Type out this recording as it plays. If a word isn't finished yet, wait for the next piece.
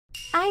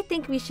I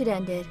think we should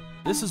end it.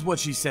 This is what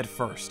she said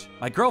first.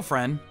 My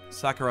girlfriend,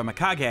 Sakura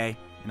Mikage,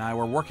 and I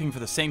were working for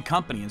the same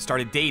company and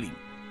started dating.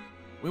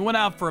 We went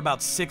out for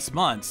about 6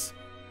 months,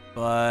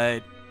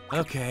 but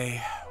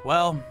okay,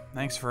 well,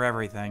 thanks for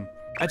everything.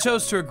 I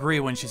chose to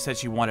agree when she said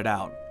she wanted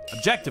out.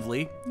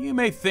 Objectively, you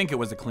may think it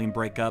was a clean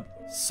breakup.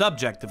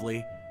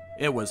 Subjectively,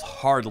 it was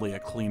hardly a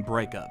clean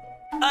breakup.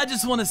 I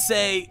just want to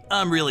say,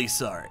 I'm really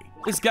sorry.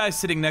 This guy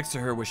sitting next to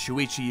her was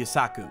Shuichi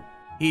Yusaku.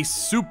 He's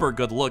super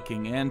good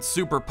looking and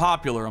super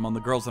popular among the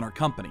girls in our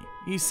company.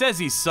 He says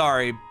he's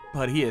sorry,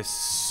 but he is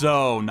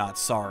so not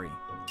sorry.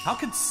 How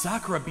could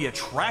Sakura be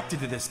attracted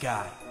to this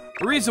guy?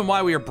 The reason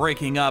why we are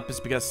breaking up is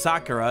because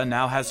Sakura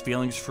now has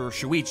feelings for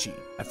Shuichi.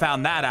 I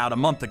found that out a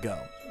month ago,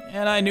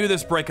 and I knew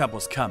this breakup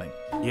was coming.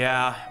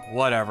 Yeah,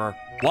 whatever.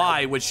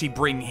 Why would she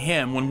bring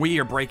him when we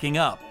are breaking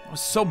up? I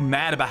was so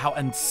mad about how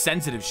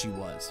insensitive she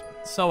was,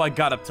 so I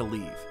got up to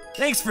leave.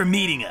 Thanks for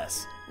meeting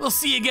us. We'll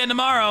see you again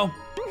tomorrow.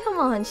 Come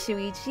on,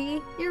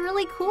 Shuichi. You're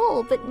really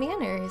cool, but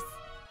manners.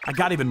 I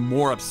got even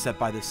more upset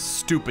by this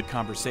stupid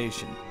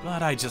conversation,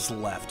 but I just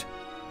left.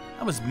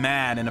 I was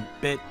mad and a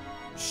bit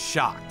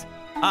shocked.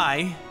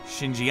 I,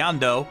 Shinji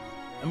Ando,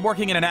 am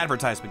working in an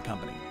advertisement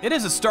company. It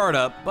is a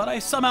startup, but I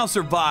somehow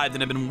survived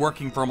and have been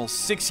working for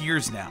almost 6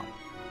 years now.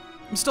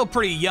 I'm still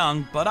pretty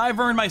young, but I've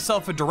earned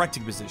myself a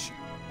directing position.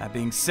 That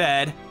being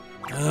said,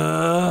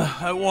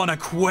 I wanna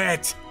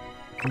quit.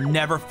 I've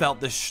never felt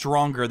this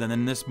stronger than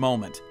in this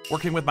moment.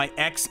 Working with my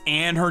ex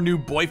and her new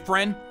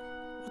boyfriend?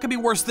 What could be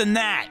worse than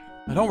that?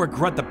 I don't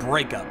regret the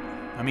breakup.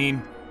 I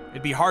mean,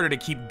 it'd be harder to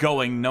keep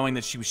going knowing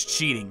that she was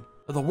cheating.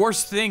 But the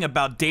worst thing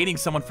about dating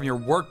someone from your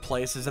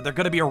workplace is that they're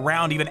gonna be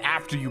around even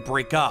after you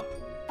break up.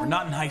 We're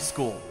not in high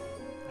school.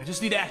 I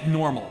just need to act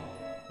normal.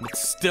 And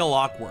it's still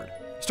awkward.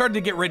 I started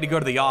to get ready to go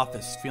to the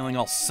office, feeling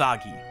all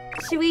soggy.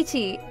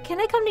 Shuichi, can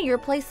I come to your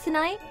place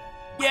tonight?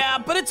 Yeah,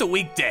 but it's a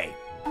weekday.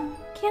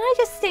 Can I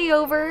just stay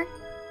over?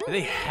 Do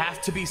they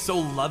have to be so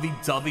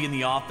lovey-dovey in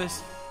the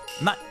office?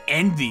 I'm not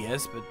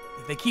envious, but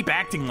if they keep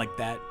acting like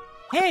that...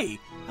 Hey,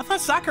 I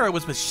thought Sakura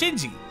was with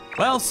Shinji.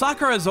 Well,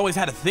 Sakura has always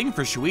had a thing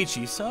for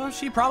Shuichi, so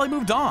she probably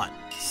moved on.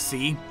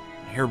 See?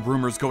 I hear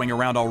rumors going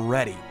around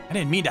already. I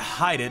didn't mean to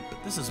hide it,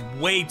 but this is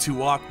way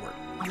too awkward.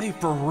 Are they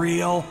for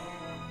real?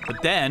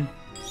 But then...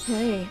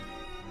 Hey,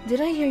 did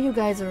I hear you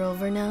guys are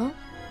over now?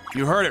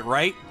 You heard it,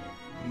 right?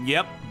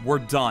 Yep, we're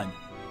done.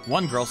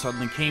 One girl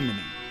suddenly came to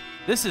me.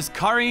 This is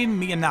Karin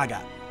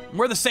Miyanaga.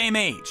 We're the same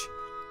age.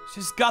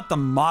 She's got the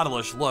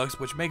modelish looks,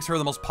 which makes her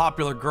the most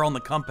popular girl in the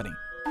company.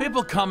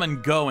 People come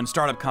and go in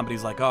startup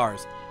companies like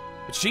ours,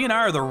 but she and I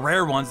are the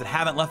rare ones that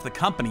haven't left the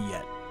company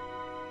yet.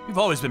 We've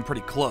always been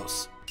pretty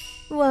close.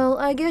 Well,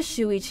 I guess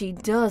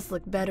Shuichi does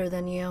look better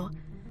than you.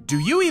 Do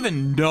you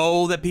even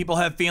know that people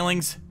have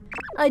feelings?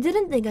 I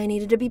didn't think I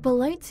needed to be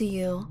polite to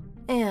you,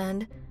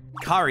 and...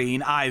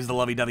 Karin eyes the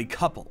lovey-dovey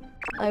couple.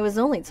 I was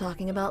only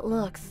talking about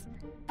looks.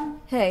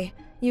 Hey,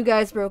 you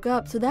guys broke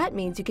up, so that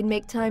means you can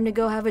make time to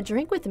go have a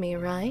drink with me,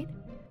 right?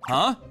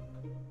 Huh?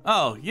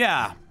 Oh,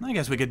 yeah, I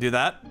guess we could do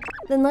that.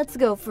 Then let's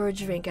go for a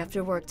drink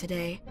after work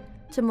today.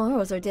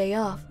 Tomorrow's our day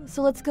off,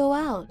 so let's go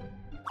out.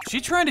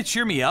 She trying to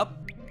cheer me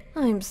up?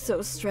 I'm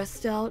so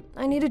stressed out.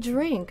 I need a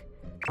drink.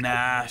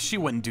 Nah, she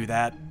wouldn't do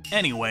that.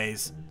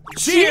 Anyways,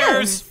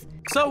 cheers!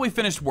 So we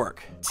finished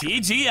work.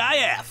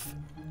 TGIF!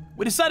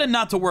 We decided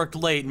not to work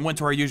late and went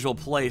to our usual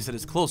place that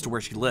is close to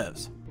where she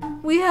lives.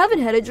 We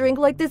haven't had a drink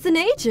like this in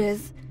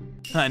ages.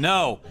 I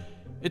know.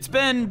 It's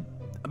been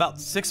about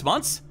 6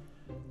 months?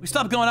 We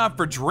stopped going out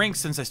for drinks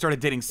since I started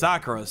dating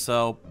Sakura,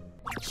 so...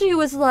 She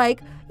was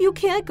like, you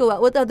can't go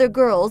out with other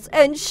girls,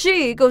 and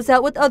she goes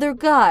out with other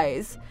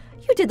guys.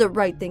 You did the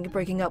right thing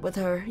breaking up with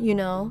her, you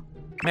know?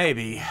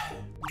 Maybe.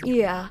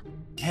 Yeah.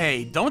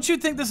 Hey, don't you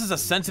think this is a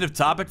sensitive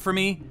topic for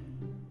me?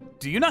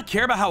 Do you not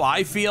care about how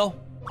I feel?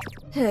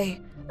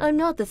 Hey, I'm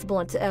not this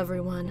blunt to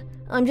everyone.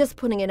 I'm just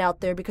putting it out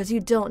there because you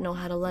don't know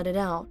how to let it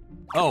out.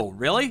 Oh,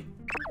 really?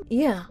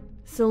 Yeah,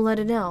 so let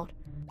it out.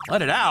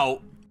 Let it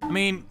out? I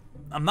mean,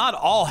 I'm not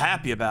all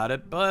happy about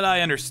it, but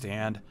I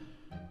understand.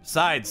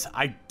 Besides,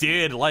 I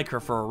did like her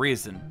for a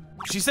reason.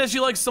 If she says she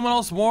likes someone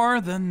else more,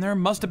 then there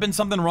must have been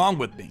something wrong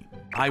with me.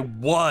 I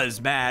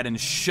was mad and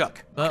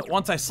shook, but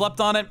once I slept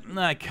on it,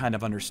 I kind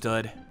of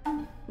understood.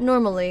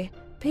 Normally,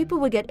 people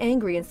would get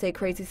angry and say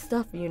crazy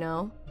stuff, you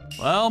know?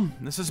 Well,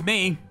 this is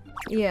me.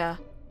 Yeah,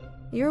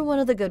 you're one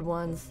of the good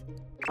ones.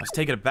 I was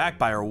taken aback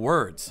by her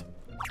words.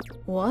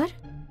 What?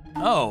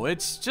 Oh,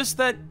 it's just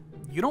that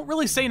you don't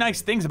really say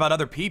nice things about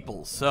other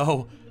people,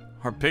 so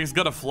are pigs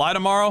gonna fly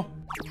tomorrow?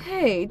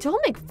 Hey,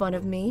 don't make fun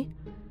of me.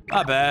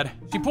 Not bad.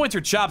 She points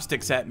her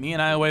chopsticks at me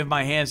and I wave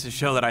my hands to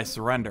show that I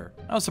surrender.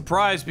 I was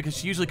surprised because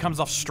she usually comes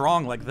off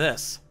strong like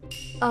this.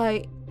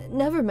 I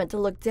never meant to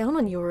look down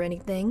on you or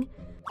anything.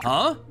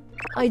 Huh?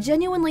 I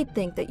genuinely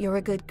think that you're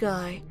a good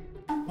guy.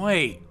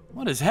 Wait,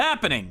 what is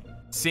happening?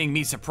 Seeing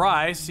me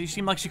surprised, she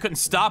seemed like she couldn't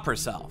stop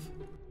herself.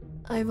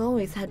 I've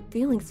always had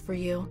feelings for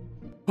you.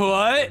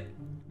 What?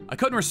 I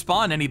couldn't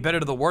respond any better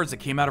to the words that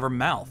came out of her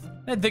mouth.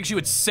 I didn't think she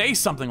would say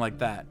something like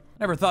that.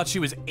 Never thought she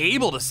was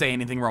able to say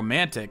anything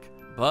romantic,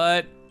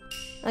 but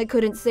I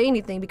couldn't say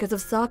anything because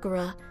of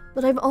Sakura,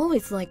 but I've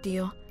always liked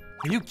you.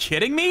 Are you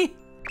kidding me?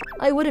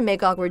 I wouldn't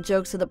make awkward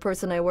jokes to the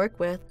person I work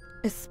with,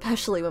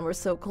 especially when we're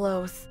so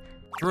close.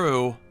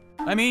 True.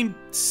 I mean,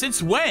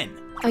 since when?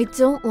 I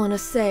don't want to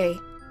say.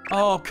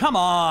 Oh, come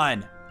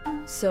on.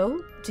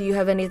 So, do you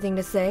have anything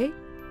to say?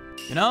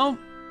 You know,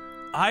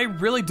 I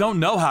really don't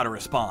know how to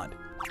respond.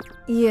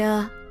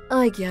 Yeah,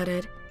 I get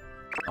it.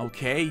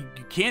 Okay,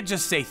 you can't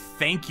just say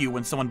thank you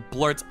when someone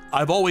blurts,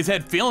 "I've always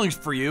had feelings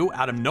for you,"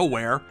 out of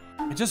nowhere.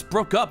 I just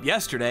broke up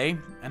yesterday,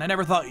 and I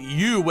never thought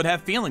you would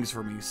have feelings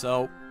for me,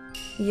 so...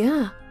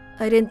 Yeah,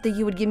 I didn't think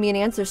you would give me an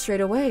answer straight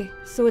away,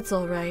 so it's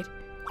alright.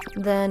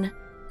 Then,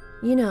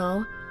 you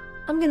know,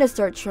 I'm gonna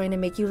start trying to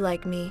make you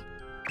like me.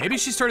 Maybe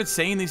she started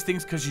saying these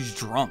things because she's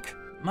drunk.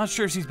 I'm not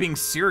sure if she's being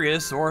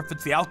serious or if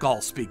it's the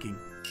alcohol speaking.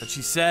 But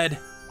she said...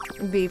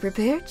 Be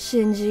prepared,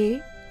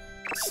 Shinji.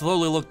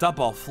 Slowly looked up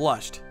all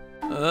flushed.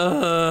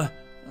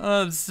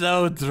 I'm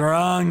so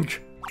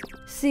drunk.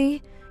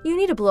 See, you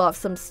need to blow off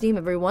some steam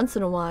every once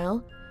in a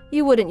while.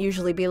 You wouldn't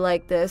usually be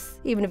like this,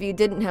 even if you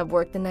didn't have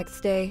work the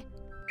next day.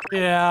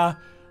 Yeah,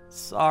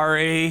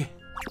 sorry.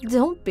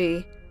 Don't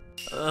be.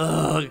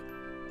 Ugh,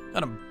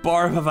 gonna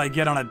barf if I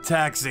get on a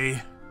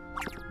taxi.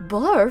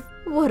 Barf?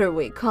 What are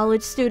we,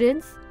 college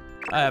students?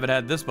 I haven't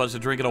had this much to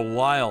drink in a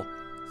while,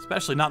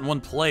 especially not in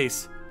one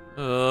place.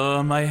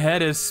 My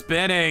head is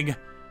spinning.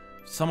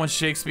 If someone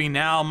shakes me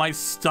now, my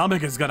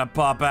stomach is gonna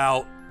pop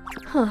out.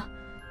 Huh.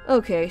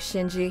 Okay,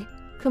 Shinji.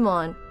 Come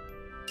on.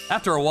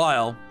 After a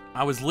while,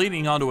 I was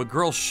leaning onto a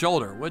girl's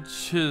shoulder,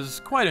 which is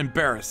quite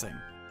embarrassing.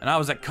 And I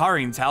was at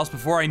Karin's house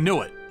before I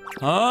knew it.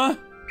 Huh?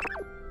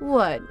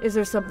 What? Is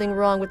there something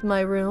wrong with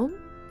my room?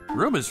 The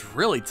room is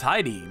really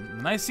tidy,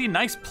 and I see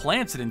nice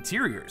plants and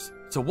interiors.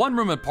 It's a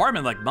one-room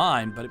apartment like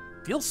mine, but it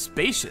feels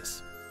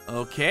spacious.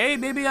 Okay,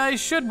 maybe I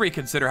should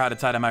reconsider how to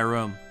tidy my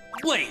room.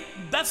 Wait,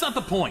 that's not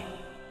the point.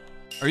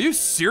 Are you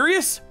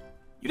serious?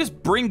 You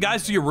just bring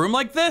guys to your room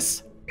like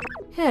this?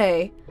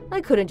 Hey,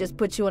 I couldn't just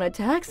put you in a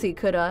taxi,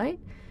 could I?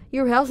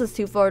 Your house is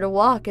too far to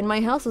walk, and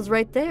my house is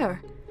right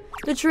there.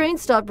 The train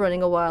stopped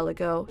running a while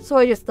ago, so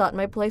I just thought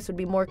my place would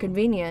be more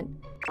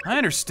convenient. I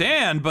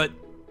understand, but...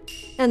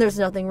 And there's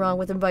nothing wrong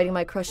with inviting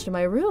my crush to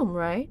my room,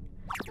 right?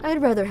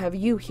 I'd rather have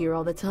you here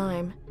all the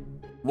time.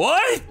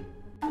 What?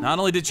 Not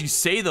only did she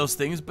say those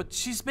things, but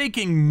she's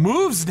making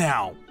moves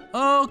now.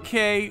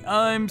 Okay,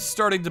 I'm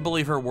starting to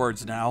believe her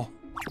words now.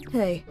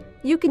 Hey,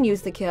 you can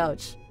use the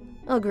couch.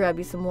 I'll grab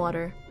you some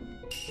water.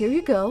 Here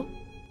you go.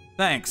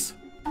 Thanks.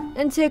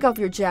 And take off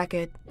your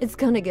jacket. It's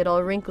gonna get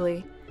all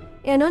wrinkly.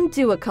 And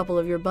undo a couple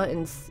of your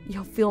buttons.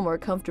 You'll feel more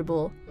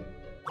comfortable.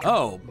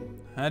 Oh,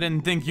 I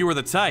didn't think you were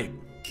the type.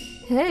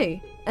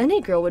 Hey,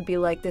 any girl would be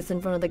like this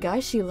in front of the guy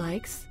she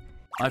likes.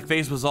 My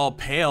face was all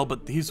pale,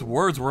 but these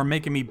words were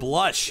making me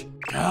blush.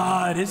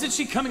 God, isn't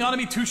she coming on to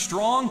me too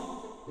strong?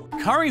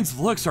 Karin's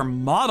looks are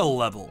model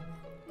level.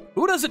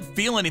 Who doesn't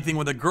feel anything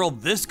when a girl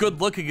this good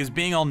looking is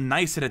being all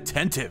nice and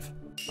attentive?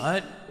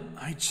 But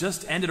I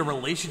just ended a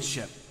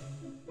relationship.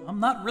 I'm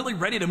not really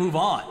ready to move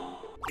on.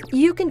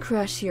 You can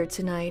crash here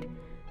tonight.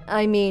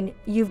 I mean,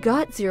 you've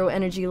got zero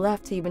energy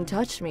left to even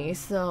touch me,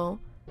 so...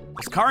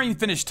 As Karin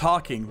finished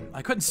talking,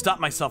 I couldn't stop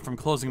myself from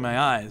closing my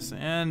eyes,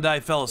 and I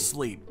fell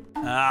asleep.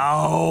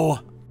 Ow!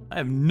 I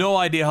have no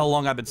idea how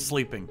long I've been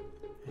sleeping.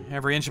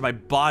 Every inch of my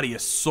body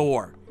is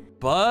sore.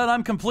 But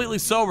I'm completely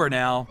sober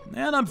now,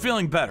 and I'm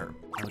feeling better.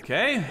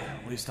 Okay,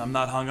 at least I'm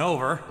not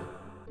hungover.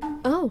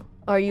 Oh,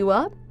 are you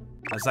up?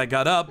 As I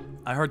got up,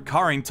 I heard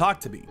Karin talk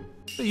to me.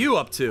 What are you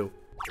up to?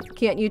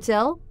 Can't you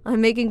tell? I'm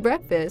making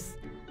breakfast.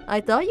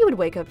 I thought you would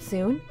wake up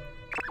soon.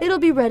 It'll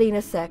be ready in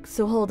a sec,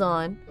 so hold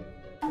on.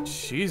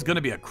 She's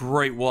gonna be a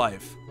great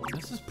wife.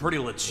 This is pretty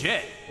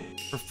legit.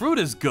 Her food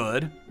is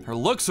good, her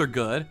looks are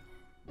good,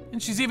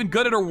 and she's even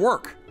good at her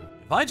work.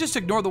 If I just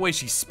ignore the way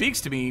she speaks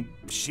to me,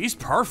 she's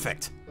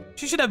perfect.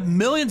 She should have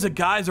millions of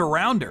guys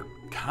around her.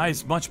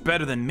 Guys much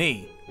better than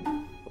me.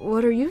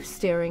 What are you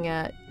staring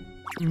at?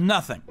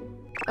 Nothing.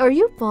 Are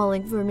you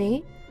falling for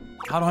me?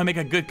 How do I make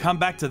a good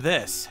comeback to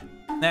this?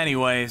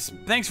 Anyways,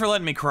 thanks for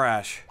letting me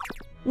crash.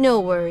 No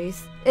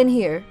worries. And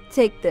here,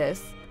 take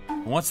this.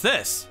 What's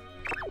this?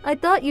 I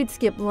thought you'd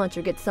skip lunch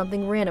or get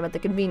something random at the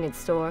convenience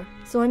store,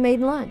 so I made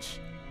lunch.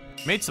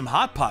 Made some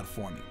hot pot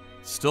for me.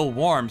 Still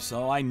warm,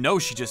 so I know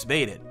she just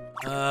made it.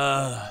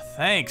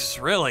 Thanks,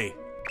 really.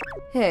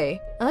 Hey,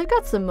 I've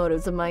got some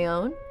motives of my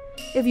own.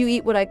 If you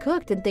eat what I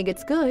cooked and think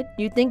it's good,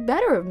 you think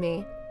better of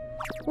me.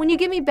 When you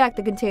give me back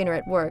the container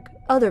at work,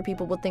 other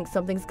people will think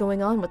something's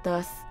going on with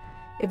us.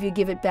 If you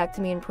give it back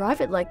to me in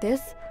private like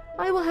this,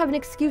 I will have an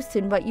excuse to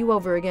invite you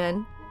over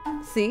again.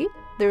 See?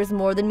 There's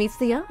more than meets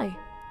the eye.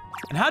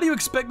 And how do you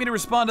expect me to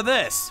respond to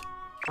this?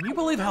 Can you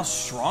believe how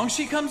strong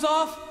she comes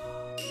off?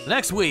 The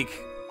next week,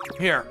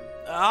 here,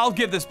 I'll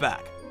give this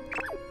back.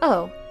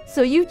 Oh,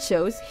 so you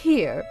chose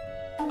here.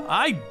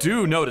 I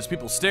do notice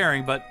people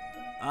staring, but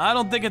I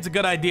don't think it's a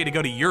good idea to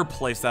go to your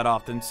place that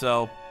often,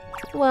 so...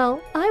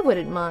 Well, I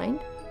wouldn't mind.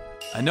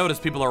 I notice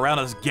people around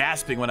us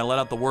gasping when I let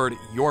out the word,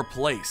 your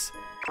place.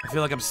 I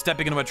feel like I'm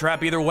stepping into a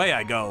trap either way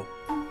I go.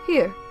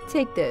 Here,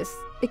 take this.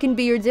 It can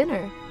be your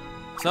dinner.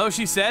 So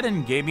she said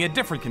and gave me a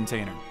different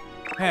container.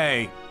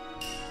 Hey.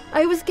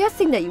 I was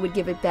guessing that you would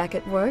give it back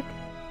at work.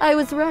 I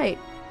was right.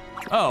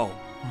 Oh,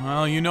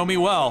 well, you know me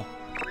well.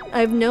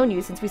 I've known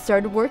you since we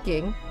started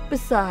working.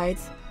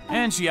 Besides...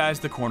 And she eyes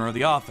the corner of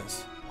the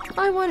office.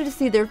 I wanted to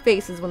see their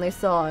faces when they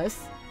saw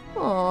us.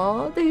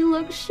 Aw, they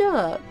look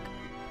shook.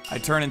 I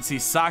turn and see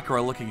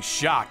Sakura looking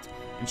shocked,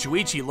 and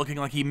Shuichi looking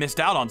like he missed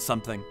out on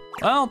something.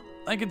 Well,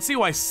 I can see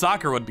why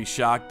Sakura would be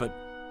shocked, but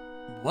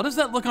what is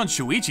that look on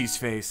Shuichi's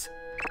face?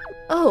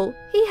 Oh,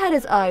 he had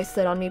his eyes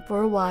set on me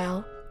for a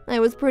while. I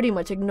was pretty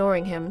much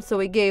ignoring him, so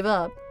he gave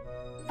up.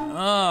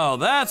 Oh,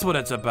 that's what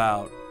it's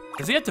about.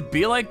 Does he have to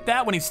be like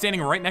that when he's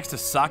standing right next to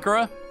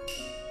Sakura?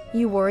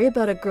 You worry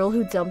about a girl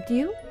who dumped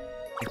you?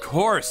 Of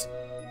course.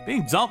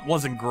 Being dumped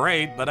wasn't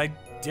great, but I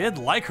did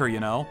like her, you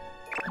know.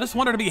 I just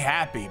want her to be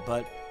happy,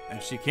 but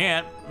if she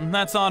can't,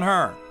 that's on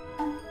her.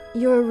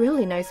 You're a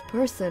really nice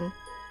person.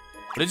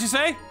 What did you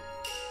say?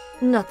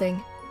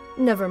 Nothing.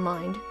 Never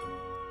mind.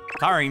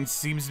 Karin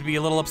seems to be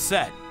a little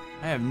upset.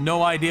 I have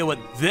no idea what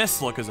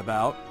this look is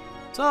about.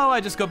 So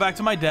I just go back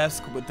to my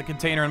desk with the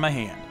container in my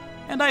hand.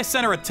 And I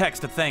send her a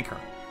text to thank her.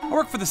 I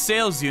work for the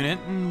sales unit,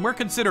 and we're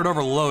considered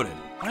overloaded.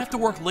 I have to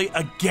work late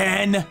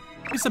again.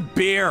 Give me some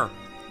beer.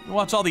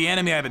 Watch all the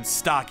anime I've been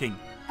stocking.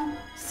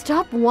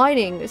 Stop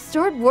whining.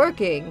 Start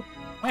working.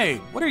 Hey,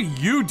 what are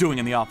you doing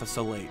in the office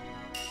so late?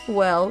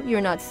 Well, you're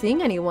not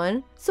seeing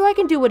anyone, so I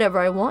can do whatever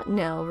I want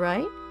now,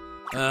 right?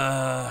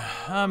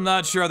 I'm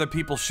not sure other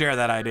people share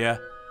that idea.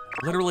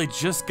 Literally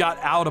just got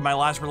out of my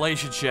last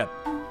relationship.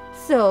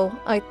 So,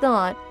 I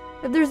thought,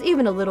 if there's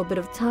even a little bit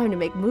of time to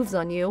make moves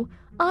on you,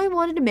 I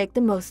wanted to make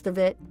the most of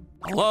it.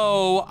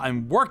 Hello,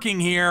 I'm working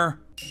here.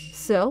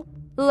 So,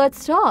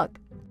 let's talk.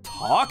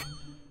 Talk?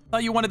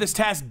 Thought you wanted this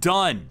task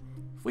done.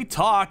 If we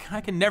talk,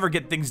 I can never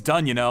get things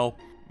done, you know.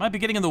 Might be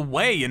getting in the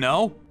way, you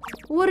know.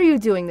 What are you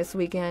doing this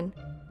weekend?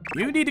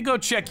 You need to go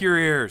check your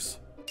ears.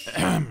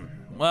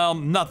 Well,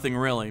 nothing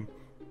really.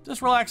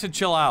 Just relax and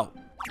chill out.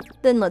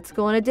 Then let's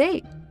go on a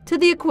date. To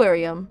the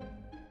aquarium.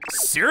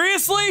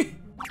 Seriously?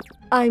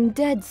 I'm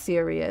dead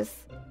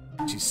serious.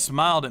 She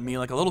smiled at me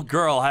like a little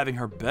girl having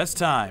her best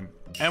time.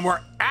 And we're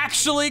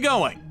actually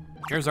going.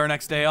 Here's our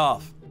next day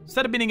off.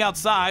 Instead of meeting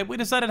outside, we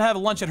decided to have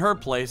lunch at her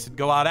place and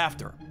go out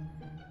after.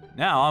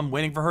 Now I'm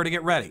waiting for her to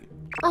get ready.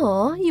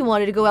 Aw, you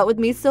wanted to go out with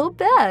me so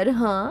bad,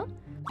 huh?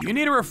 You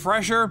need a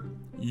refresher?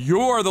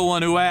 You're the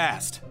one who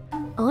asked.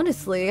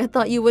 Honestly, I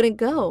thought you wouldn't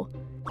go.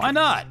 Why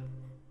not?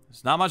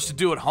 There's not much to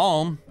do at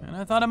home, and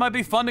I thought it might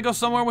be fun to go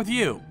somewhere with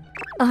you.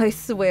 I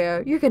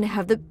swear, you're gonna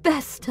have the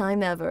best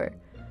time ever.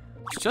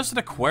 It's just an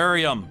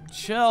aquarium.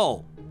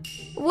 Chill.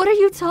 What are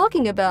you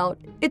talking about?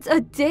 It's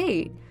a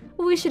date.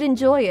 We should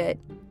enjoy it.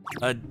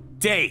 A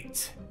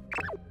date.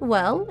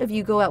 Well, if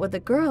you go out with a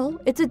girl,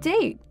 it's a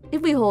date.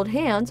 If we hold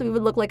hands, we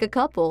would look like a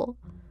couple.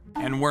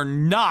 And we're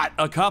not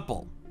a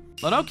couple.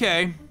 But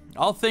okay,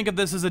 I'll think of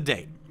this as a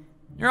date.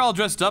 You're all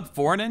dressed up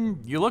for it,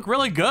 and you look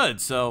really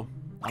good, so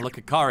I look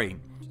at Kari.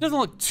 She doesn't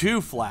look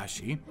too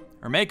flashy.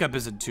 Her makeup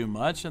isn't too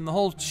much, and the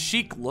whole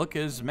chic look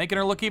is making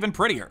her look even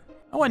prettier.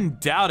 I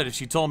wouldn't doubt it if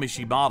she told me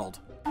she modeled.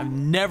 I've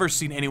never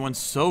seen anyone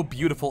so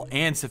beautiful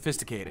and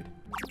sophisticated.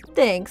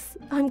 Thanks.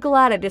 I'm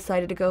glad I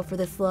decided to go for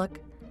this look.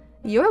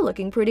 You're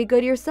looking pretty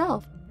good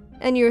yourself.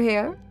 And your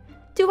hair?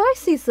 Do I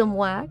see some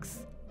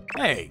wax?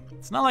 Hey,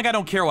 it's not like I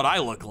don't care what I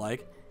look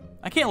like.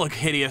 I can't look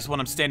hideous when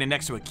I'm standing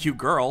next to a cute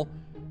girl.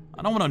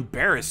 I don't want to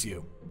embarrass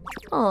you.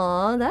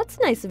 Aw, that's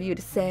nice of you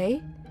to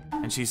say.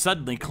 And she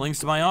suddenly clings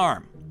to my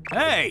arm.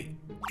 Hey!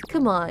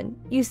 Come on,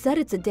 you said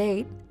it's a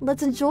date.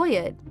 Let's enjoy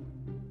it.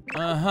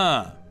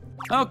 Uh-huh.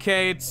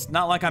 Okay, it's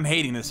not like I'm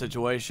hating this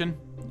situation.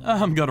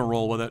 I'm gonna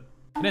roll with it.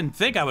 I didn't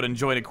think I would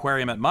enjoy an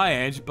aquarium at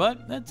my age, but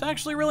it's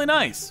actually really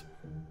nice.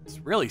 It's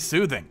really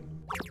soothing.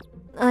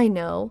 I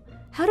know.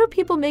 How do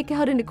people make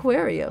out in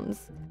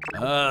aquariums?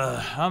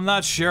 I'm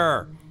not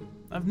sure.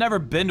 I've never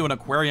been to an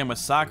aquarium with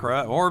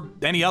Sakura or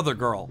any other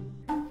girl.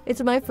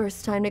 It's my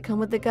first time to come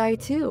with a guy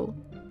too.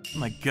 Oh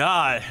my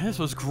god, this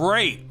was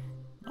great.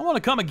 I want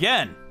to come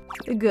again.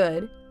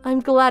 Good. I'm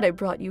glad I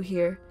brought you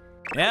here.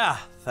 Yeah,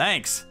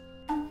 thanks.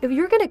 If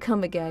you're gonna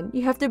come again,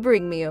 you have to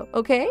bring me,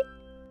 okay?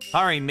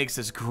 Kari makes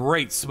this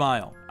great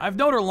smile. I've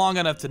known her long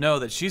enough to know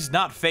that she's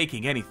not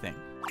faking anything.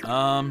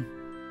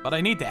 But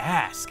I need to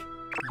ask.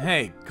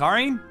 Hey,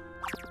 Karin?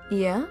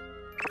 Yeah?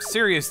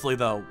 Seriously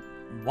though,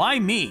 why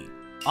me?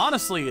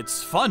 Honestly,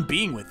 it's fun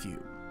being with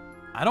you.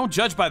 I don't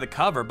judge by the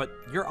cover, but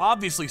you're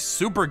obviously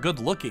super good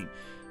looking,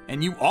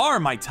 and you are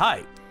my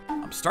type.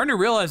 I'm starting to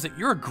realize that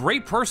you're a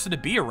great person to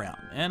be around,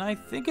 and I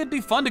think it'd be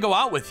fun to go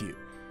out with you.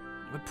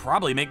 It would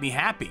probably make me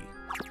happy.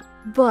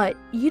 But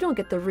you don't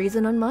get the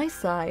reason on my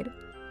side.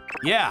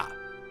 Yeah.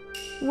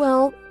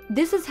 Well,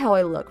 this is how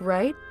I look,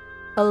 right?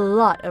 A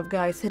lot of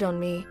guys hit on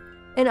me,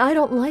 and I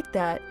don't like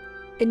that.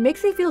 It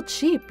makes me feel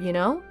cheap, you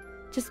know?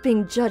 Just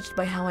being judged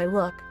by how I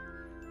look.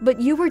 But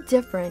you were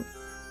different.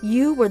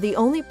 You were the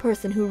only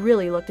person who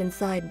really looked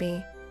inside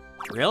me.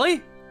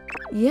 Really?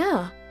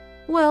 Yeah.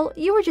 Well,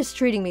 you were just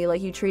treating me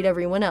like you treat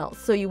everyone else,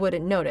 so you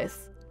wouldn't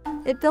notice.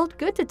 It felt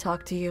good to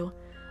talk to you.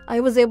 I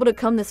was able to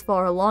come this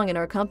far along in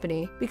our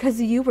company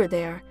because you were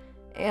there,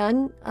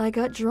 and I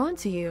got drawn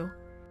to you.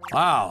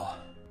 Wow.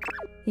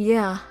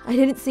 Yeah, I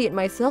didn't see it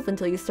myself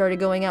until you started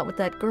going out with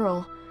that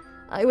girl.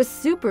 I was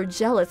super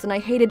jealous and I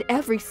hated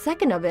every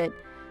second of it.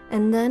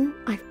 And then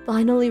I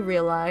finally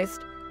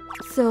realized.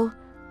 So,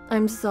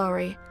 I'm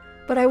sorry,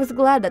 but I was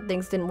glad that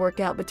things didn't work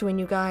out between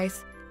you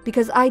guys,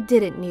 because I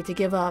didn't need to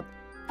give up.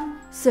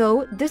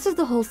 So, this is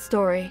the whole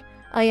story.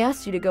 I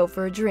asked you to go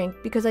for a drink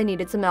because I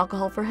needed some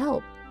alcohol for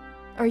help.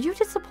 Are you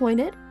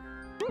disappointed?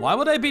 Why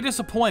would I be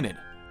disappointed?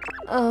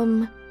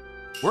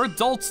 We're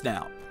adults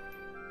now.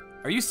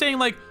 Are you saying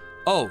like,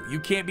 oh, you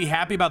can't be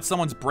happy about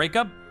someone's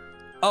breakup?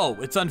 Oh,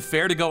 it's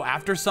unfair to go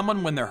after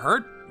someone when they're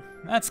hurt?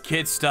 That's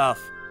kid stuff.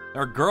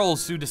 There are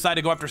girls who decide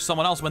to go after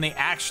someone else when they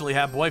actually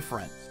have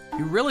boyfriends.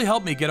 You really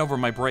helped me get over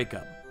my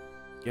breakup.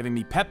 Giving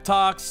me pep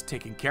talks,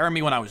 taking care of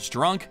me when I was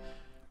drunk.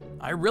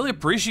 I really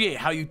appreciate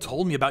how you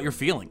told me about your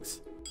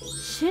feelings.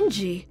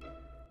 Shinji.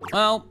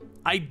 Well,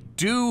 I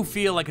do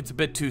feel like it's a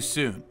bit too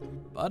soon.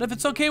 But if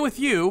it's okay with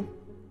you,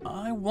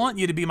 I want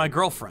you to be my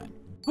girlfriend.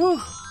 Whew.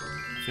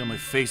 I feel my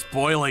face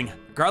boiling.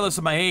 Regardless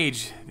of my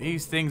age,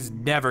 these things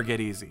never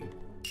get easy.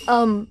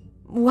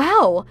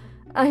 Wow.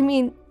 I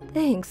mean,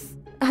 thanks.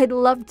 I'd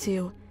love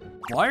to.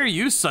 Why are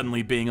you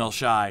suddenly being all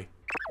shy?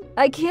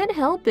 I can't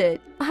help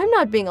it. I'm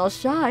not being all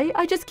shy.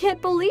 I just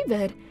can't believe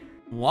it.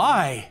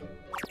 Why?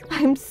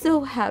 I'm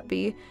so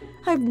happy.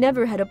 I've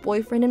never had a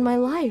boyfriend in my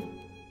life.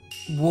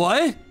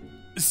 What?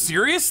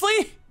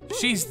 Seriously?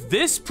 She's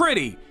this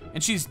pretty,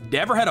 and she's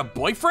never had a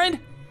boyfriend?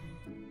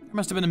 There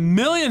must have been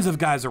millions of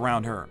guys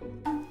around her.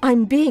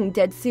 I'm being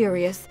dead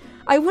serious.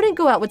 I wouldn't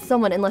go out with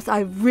someone unless I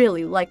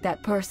really like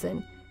that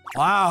person.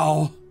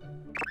 Wow.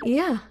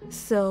 Yeah,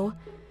 so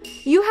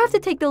you have to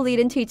take the lead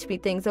and teach me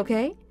things,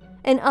 okay?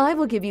 And I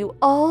will give you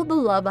all the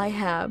love I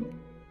have.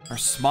 Her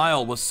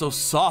smile was so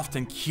soft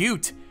and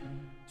cute.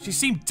 She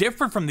seemed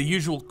different from the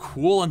usual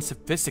cool and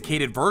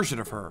sophisticated version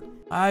of her.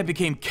 I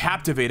became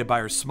captivated by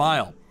her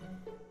smile.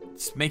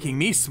 It's making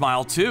me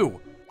smile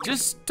too.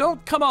 Just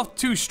don't come off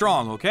too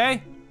strong,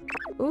 okay?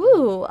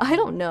 Ooh, I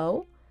don't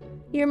know.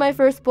 You're my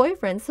first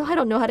boyfriend, so I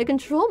don't know how to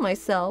control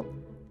myself.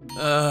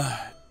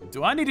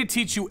 Do I need to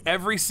teach you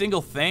every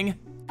single thing?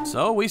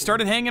 So we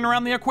started hanging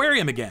around the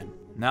aquarium again.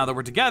 Now that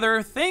we're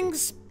together,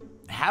 things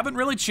haven't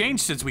really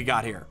changed since we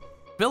got here.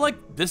 I feel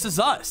like this is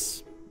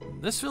us.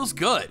 This feels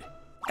good.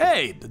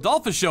 Hey, the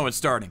dolphin show is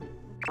starting.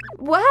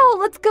 Wow,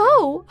 let's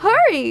go!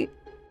 Hurry!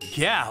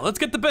 Yeah, let's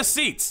get the best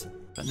seats.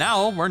 But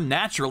now we're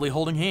naturally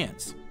holding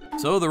hands.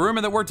 So the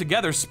rumor that we're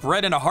together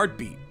spread in a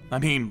heartbeat. I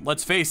mean,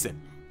 let's face it,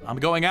 I'm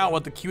going out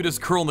with the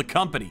cutest girl in the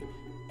company.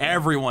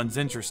 Everyone's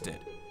interested.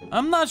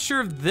 I'm not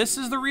sure if this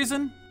is the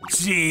reason.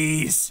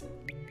 Jeez.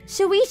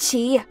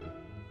 Shuichi!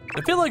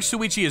 I feel like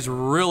Shuichi is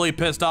really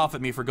pissed off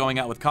at me for going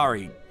out with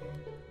Kari.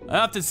 I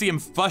often see him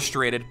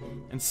frustrated,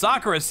 and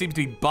Sakura seems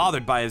to be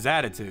bothered by his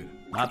attitude.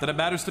 Not that it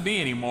matters to me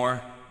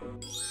anymore.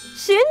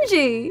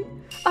 Shinji!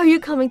 Are you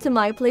coming to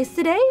my place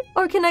today,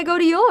 or can I go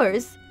to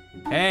yours?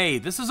 Hey,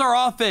 this is our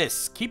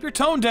office. Keep your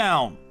tone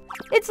down.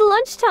 It's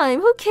lunchtime,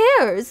 who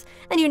cares?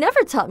 And you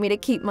never taught me to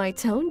keep my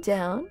tone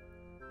down.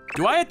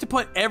 Do I have to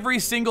put every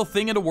single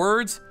thing into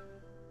words?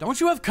 Don't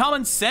you have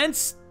common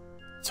sense?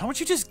 Don't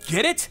you just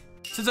get it?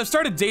 Since I've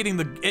started dating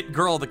the it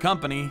girl of the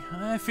company,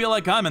 I feel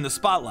like I'm in the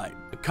spotlight.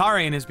 But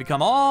Karin has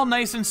become all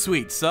nice and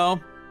sweet, so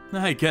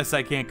I guess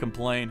I can't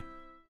complain.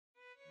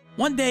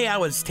 One day I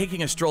was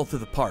taking a stroll through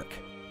the park.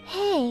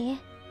 Hey,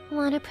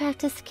 wanna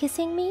practice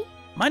kissing me?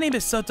 My name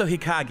is Soto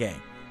Hikage,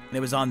 and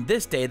it was on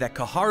this day that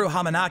Koharu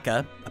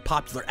Hamanaka, a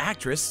popular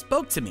actress,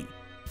 spoke to me.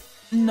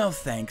 No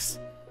thanks.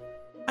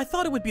 I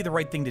thought it would be the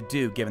right thing to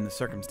do given the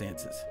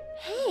circumstances.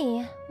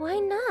 Hey, why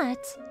not?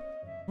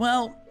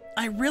 Well,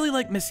 I really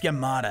like Miss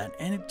Yamada,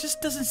 and it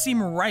just doesn't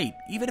seem right,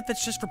 even if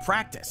it's just for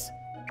practice.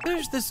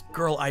 There's this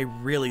girl I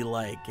really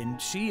like,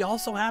 and she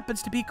also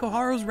happens to be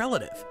Koharu's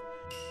relative.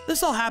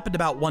 This all happened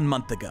about 1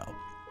 month ago.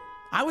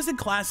 I was in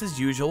class as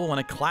usual when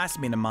a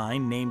classmate of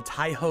mine named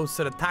Taiho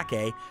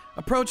Suratake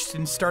approached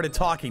and started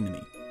talking to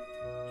me.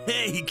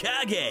 Hey,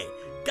 Hikage!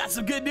 Got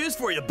some good news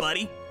for you,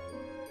 buddy!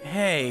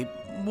 Hey,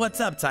 what's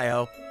up,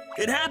 Taiho?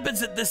 It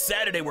happens that this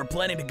Saturday we're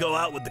planning to go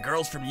out with the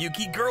girls from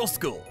Yuki Girls'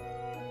 School.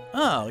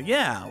 Oh,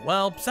 yeah,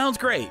 well, sounds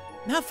great.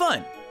 Have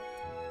fun.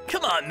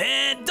 Come on,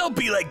 man, don't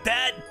be like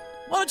that.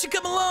 Why don't you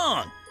come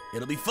along?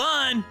 It'll be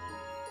fun.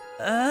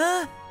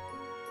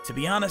 To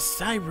be honest,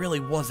 I really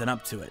wasn't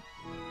up to it.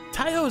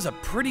 Taiho is a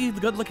pretty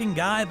good-looking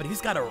guy, but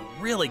he's got a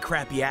really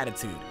crappy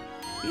attitude.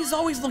 He's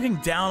always looking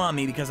down on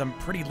me because I'm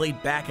pretty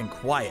laid back and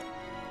quiet.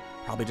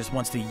 Probably just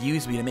wants to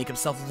use me to make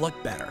himself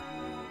look better.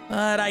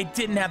 But I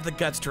didn't have the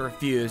guts to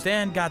refuse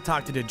and got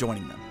talked into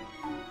joining them.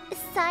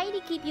 Sorry to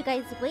keep you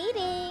guys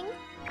waiting.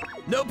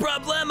 No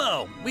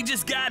problemo! We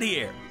just got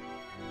here!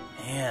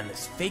 Man,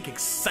 this fake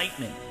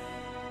excitement.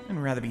 I'd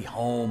rather be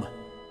home.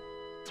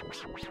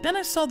 Then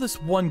I saw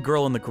this one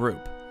girl in the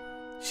group.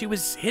 She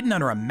was hidden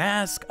under a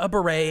mask, a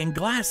beret, and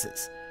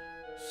glasses.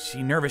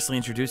 She nervously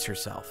introduced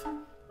herself.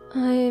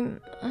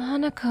 I'm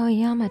Hanako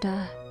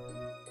Yamada.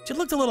 She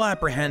looked a little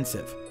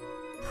apprehensive.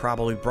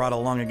 Probably brought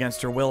along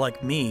against her will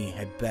like me,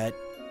 I'd bet.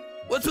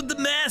 What's with the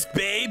mask,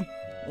 babe?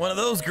 One of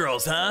those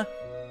girls, huh?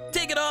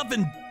 Take it off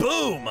and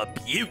boom, a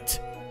beaut.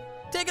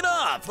 Take it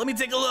off, let me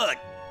take a look.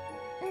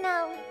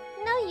 No,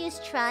 no use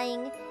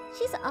trying.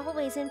 She's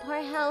always in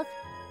poor health.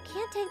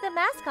 Can't take the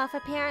mask off,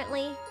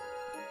 apparently.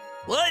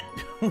 What?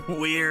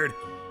 Weird.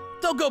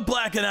 Don't go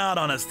blacking out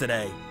on us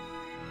today.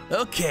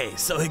 Okay,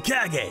 so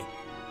Hikage,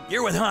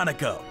 you're with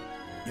Hanako.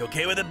 You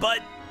okay with it,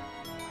 bud?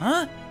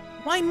 Huh?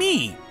 Why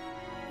me?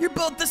 You're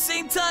both the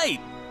same type.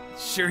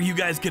 Sure you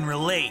guys can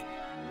relate.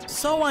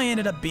 So I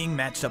ended up being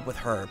matched up with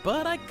her,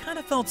 but I kind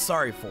of felt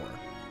sorry for her.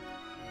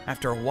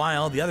 After a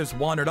while, the others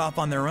wandered off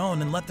on their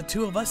own and left the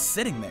two of us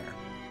sitting there.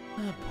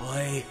 Oh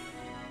boy.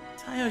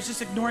 Tayo's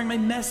just ignoring my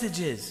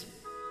messages.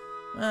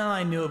 Well,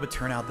 I knew it would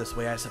turn out this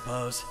way, I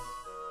suppose.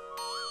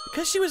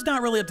 Because she was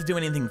not really up to do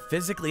anything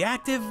physically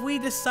active, we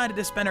decided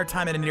to spend our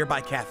time at a nearby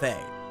cafe.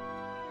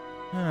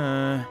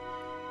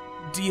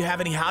 Do you have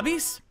any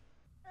hobbies?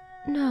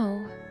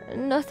 No,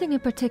 nothing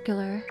in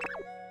particular.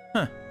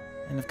 Huh,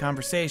 end of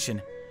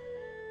conversation.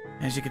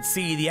 As you can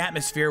see, the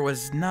atmosphere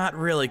was not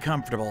really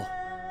comfortable.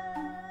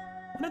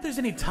 Wonder if there's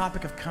any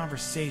topic of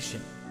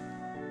conversation.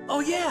 Oh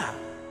yeah!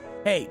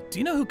 Hey, do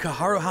you know who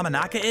Koharu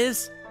Hamanaka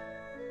is?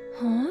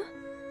 Huh?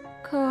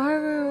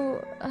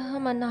 Koharu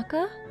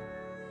Hamanaka?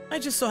 I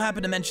just so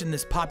happened to mention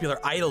this popular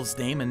idol's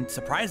name, and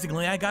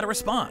surprisingly, I got a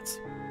response.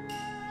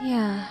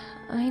 Yeah,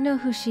 I know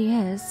who she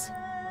is.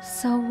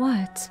 So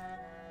what?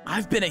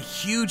 I've been a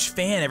huge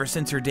fan ever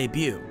since her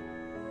debut.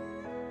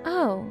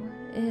 Oh,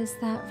 is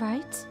that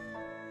right?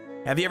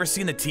 Have you ever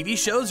seen the TV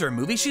shows or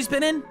movies she's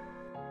been in?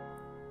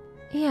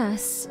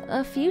 Yes,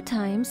 a few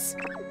times.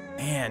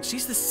 Man,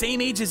 she's the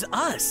same age as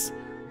us.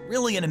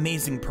 Really an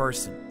amazing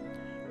person.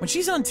 When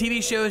she's on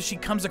TV shows, she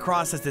comes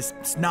across as this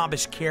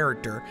snobbish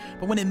character,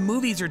 but when in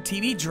movies or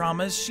TV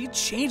dramas, she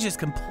changes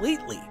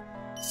completely.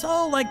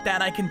 So like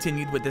that, I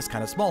continued with this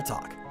kind of small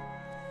talk.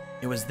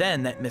 It was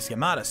then that Miss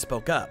Yamada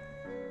spoke up.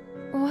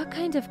 What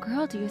kind of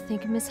girl do you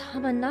think Miss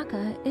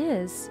Hamanaka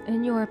is,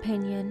 in your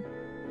opinion?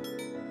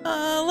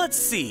 Let's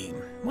see.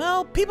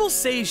 Well, people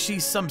say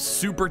she's some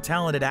super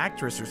talented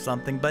actress or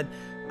something, but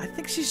I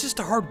think she's just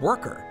a hard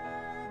worker.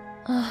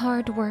 A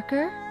hard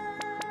worker?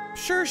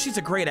 Sure, she's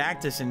a great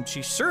actress and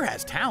she sure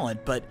has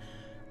talent, but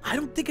I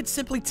don't think it's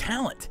simply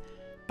talent.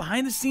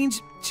 Behind the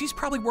scenes, she's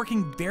probably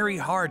working very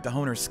hard to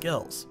hone her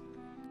skills.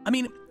 I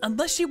mean,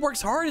 unless she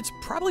works hard, it's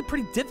probably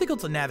pretty difficult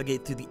to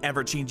navigate through the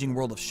ever-changing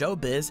world of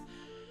showbiz.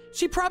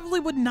 She probably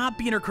would not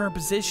be in her current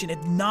position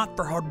if not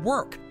for hard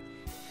work.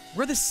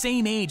 We're the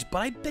same age, but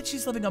I bet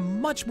she's living a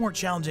much more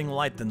challenging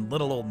life than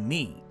little old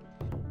me.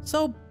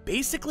 So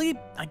basically,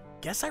 I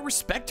guess I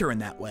respect her in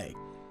that way.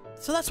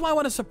 So that's why I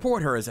want to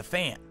support her as a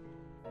fan.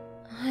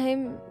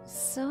 I'm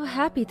so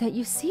happy that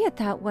you see it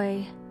that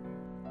way.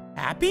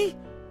 Happy?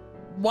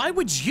 Why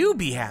would you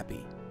be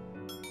happy?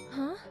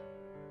 Huh?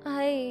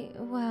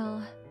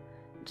 Well,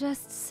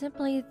 just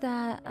simply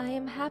that I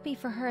am happy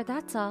for her,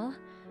 that's all.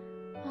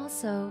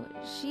 Also,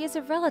 she is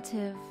a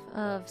relative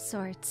of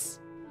sorts.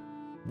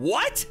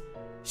 What?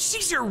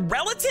 She's your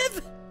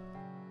relative?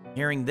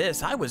 Hearing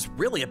this, I was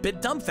really a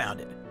bit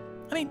dumbfounded.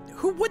 I mean,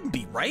 who wouldn't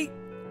be, right?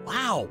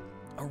 Wow,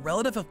 a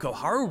relative of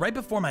Koharu right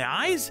before my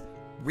eyes?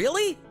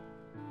 Really?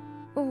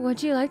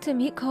 Would you like to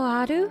meet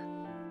Koharu?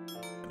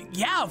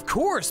 Yeah, of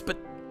course, but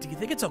do you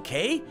think it's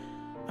okay?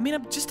 I mean,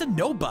 I'm just a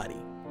nobody.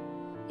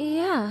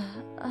 Yeah,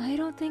 I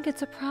don't think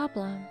it's a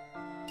problem.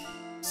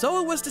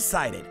 So it was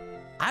decided.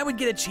 I would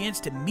get a chance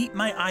to meet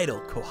my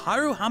idol,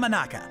 Koharu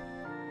Hamanaka.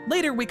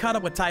 Later, we caught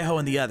up with Taiho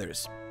and the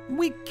others.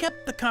 We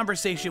kept the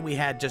conversation we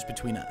had just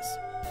between us.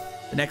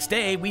 The next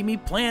day, we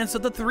made plans so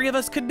the three of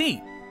us could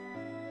meet.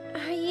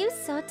 Are you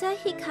Sota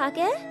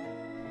Hikage?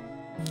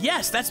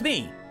 Yes, that's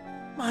me.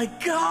 My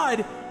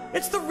god,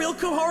 it's the real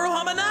Koharu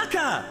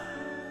Hamanaka!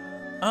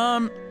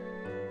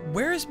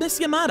 Where is Miss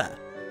Yamada?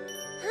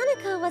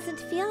 Hanako wasn't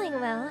feeling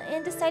well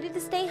and decided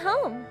to stay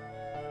home.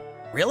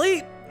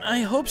 Really?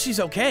 I hope she's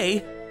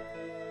okay.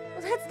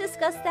 Let's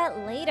discuss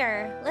that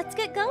later. Let's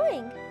get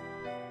going.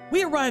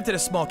 We arrived at a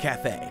small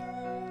cafe.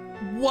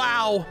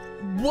 Wow,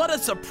 what a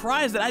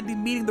surprise that I'd be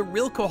meeting the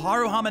real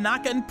Koharu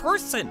Hamanaka in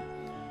person!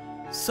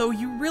 So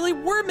you really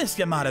were Miss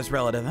Yamada's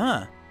relative,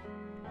 huh?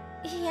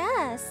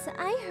 Yes,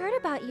 I heard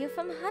about you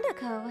from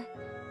Hanako.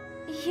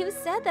 You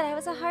said that I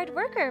was a hard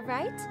worker,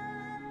 right?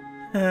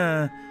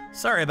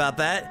 Sorry about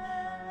that.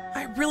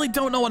 I really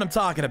don't know what I'm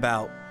talking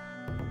about.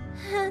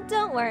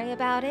 Don't worry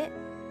about it.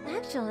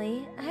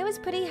 Actually, I was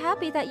pretty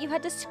happy that you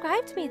had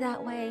described me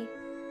that way.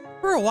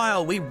 For a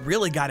while, we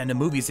really got into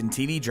movies and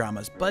TV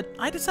dramas, but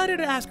I decided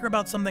to ask her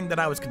about something that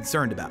I was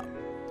concerned about.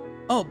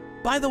 Oh,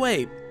 by the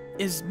way,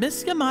 is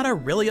Miss Yamada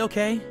really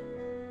okay?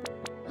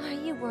 Are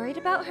you worried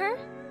about her?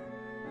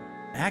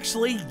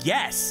 Actually,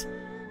 yes.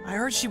 I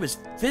heard she was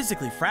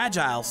physically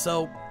fragile,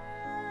 so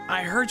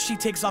I heard she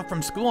takes off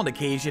from school on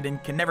occasion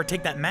and can never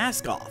take that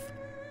mask off.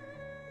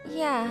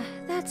 Yeah,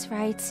 that's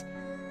right.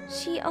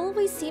 She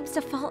always seems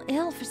to fall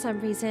ill for some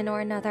reason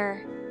or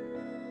another.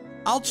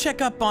 I'll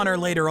check up on her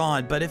later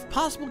on, but if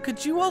possible,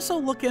 could you also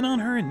look in on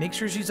her and make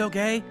sure she's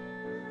okay?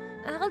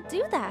 I'll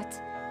do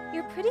that.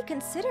 You're pretty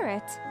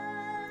considerate.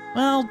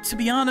 Well, to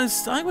be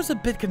honest, I was a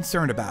bit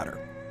concerned about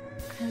her.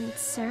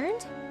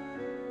 Concerned?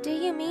 Do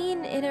you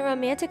mean in a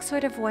romantic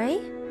sort of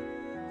way?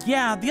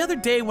 Yeah, the other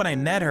day when I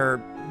met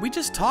her, we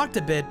just talked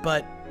a bit,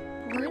 but...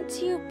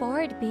 Weren't you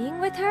bored being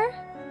with her?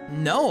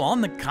 No,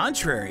 on the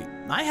contrary.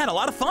 I had a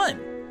lot of fun.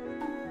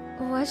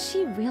 Was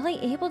she really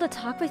able to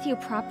talk with you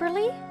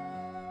properly?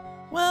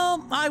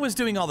 Well, I was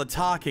doing all the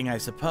talking, I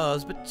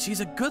suppose, but she's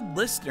a good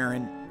listener,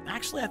 and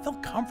actually I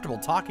felt comfortable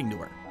talking to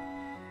her.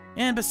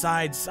 And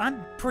besides,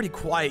 I'm pretty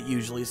quiet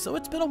usually, so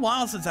it's been a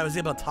while since I was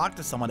able to talk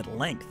to someone at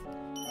length.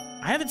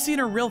 I haven't seen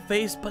her real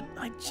face, but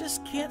I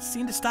just can't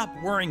seem to stop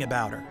worrying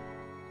about her.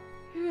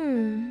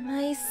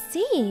 I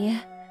see.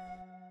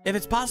 If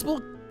it's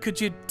possible, could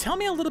you tell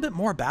me a little bit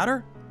more about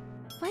her?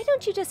 Why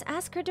don't you just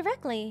ask her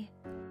directly?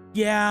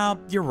 Yeah,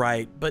 you're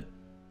right, but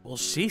will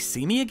she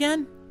see me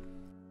again?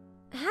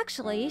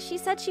 Actually, she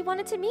said she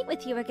wanted to meet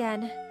with you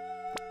again.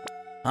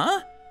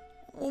 Huh?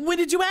 When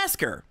did you ask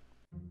her?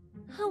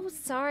 Oh,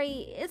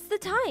 sorry. It's the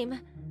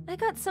time. I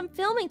got some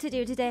filming to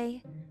do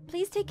today.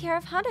 Please take care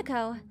of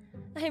Hanako.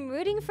 I'm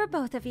rooting for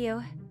both of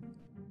you.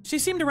 She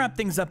seemed to wrap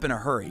things up in a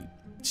hurry.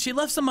 She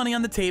left some money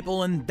on the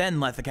table and then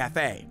left the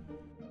cafe.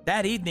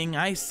 That evening,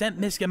 I sent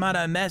Miss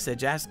Yamada a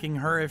message asking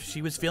her if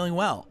she was feeling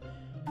well.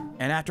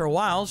 And after a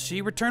while,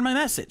 she returned my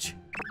message.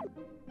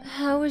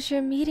 How was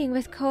your meeting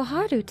with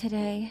Koharu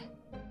today?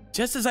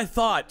 Just as I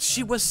thought,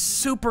 she was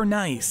super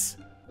nice.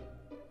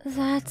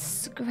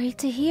 That's great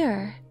to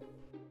hear.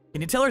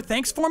 Can you tell her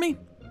thanks for me?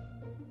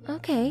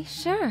 Okay,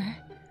 sure.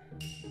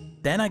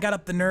 Then I got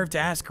up the nerve to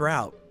ask her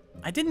out.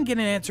 I didn't get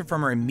an answer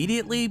from her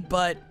immediately,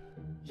 but...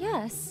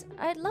 Yes,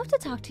 I'd love to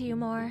talk to you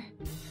more.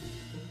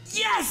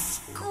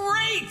 Yes!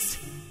 Great!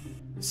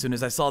 As soon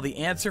as I saw the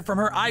answer from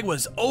her, I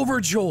was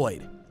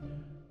overjoyed.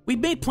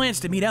 We'd made plans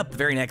to meet up the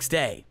very next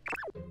day.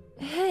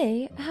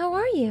 Hey, how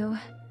are you?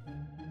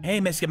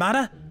 Hey, Miss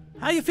Yamada.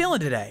 How you feeling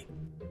today?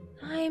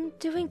 I'm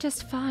doing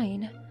just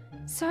fine.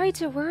 Sorry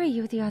to worry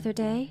you the other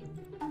day.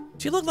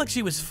 She looked like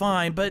she was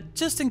fine, but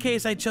just in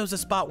case I chose a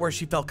spot where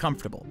she felt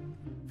comfortable.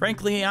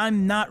 Frankly,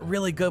 I'm not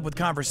really good with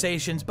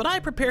conversations, but I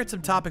prepared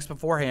some topics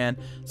beforehand,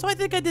 so I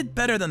think I did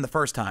better than the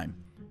first time.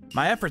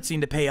 My efforts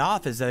seemed to pay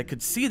off as I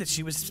could see that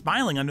she was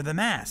smiling under the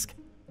mask.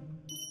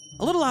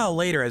 A little while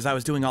later, as I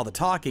was doing all the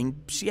talking,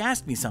 she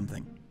asked me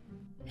something.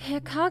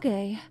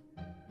 Hikage,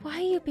 why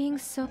are you being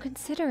so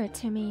considerate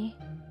to me?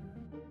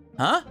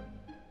 Huh?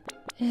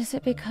 Is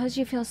it because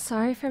you feel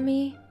sorry for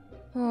me?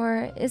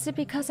 Or is it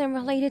because I'm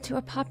related to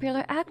a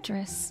popular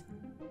actress?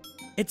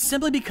 It's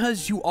simply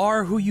because you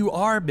are who you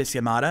are, Miss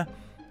Yamada.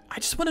 I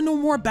just want to know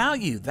more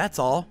about you, that's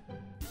all.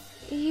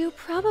 You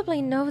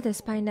probably know this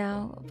by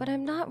now, but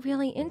I'm not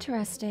really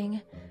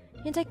interesting,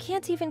 and I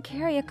can't even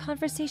carry a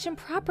conversation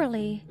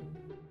properly.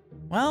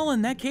 Well,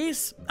 in that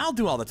case, I'll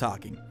do all the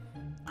talking.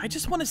 I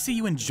just want to see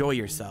you enjoy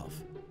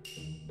yourself.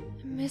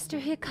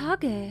 Mr.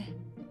 Hikage.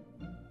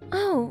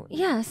 Oh,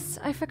 yes,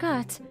 I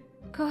forgot.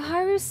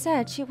 Koharu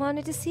said she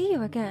wanted to see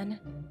you again.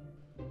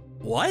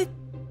 What?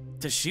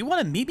 Does she want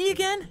to meet me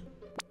again?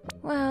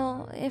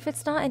 Well, if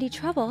it's not any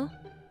trouble.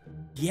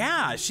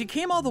 Yeah, she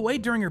came all the way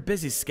during her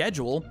busy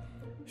schedule.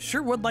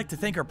 Sure would like to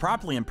thank her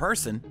properly in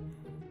person.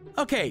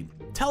 Okay,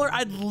 tell her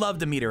I'd love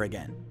to meet her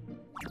again.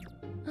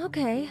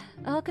 Okay,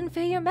 I'll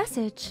convey your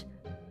message.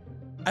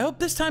 I hope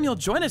this time you'll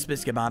join us,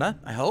 Miss Yamada,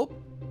 I hope.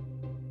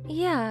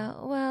 Yeah,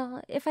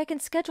 well, if I can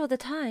schedule the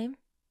time.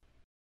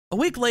 A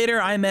week later,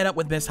 I met up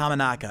with Miss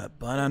Hamanaka,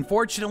 but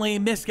unfortunately,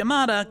 Miss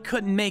Yamada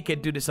couldn't make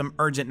it due to some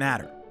urgent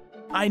matter.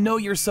 I know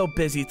you're so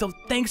busy, so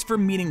thanks for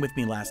meeting with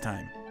me last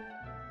time.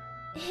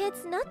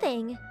 It's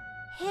nothing.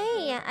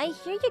 Hey, I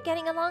hear you're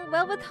getting along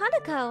well with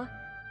Hanako.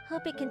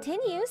 Hope it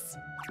continues.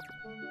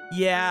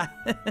 Yeah,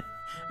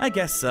 I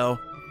guess so.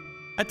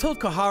 I told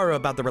Koharu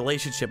about the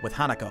relationship with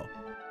Hanako.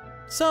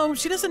 So,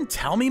 she doesn't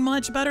tell me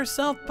much about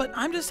herself, but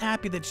I'm just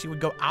happy that she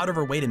would go out of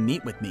her way to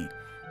meet with me.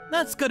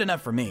 That's good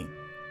enough for me.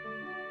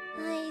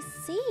 I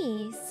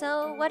see.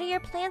 So, what are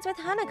your plans with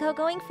Hanako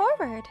going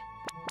forward?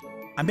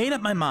 I made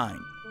up my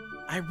mind.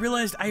 I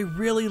realized I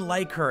really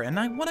like her and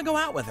I want to go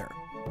out with her.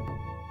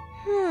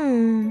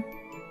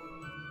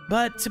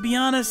 But to be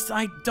honest,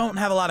 I don't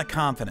have a lot of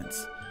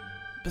confidence.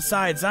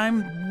 Besides,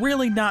 I'm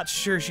really not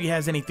sure she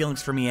has any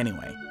feelings for me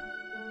anyway.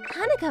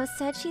 Hanako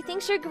said she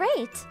thinks you're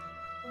great.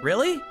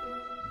 Really?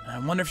 I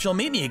wonder if she'll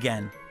meet me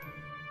again.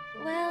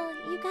 Well,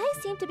 you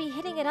guys seem to be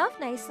hitting it off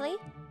nicely.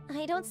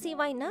 I don't see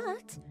why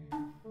not.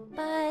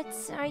 But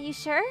are you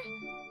sure?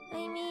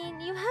 I mean,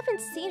 you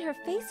haven't seen her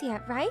face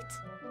yet, right?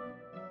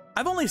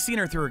 I've only seen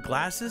her through her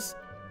glasses.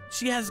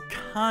 She has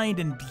kind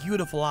and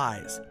beautiful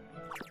eyes.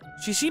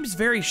 She seems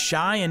very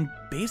shy and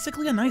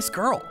basically a nice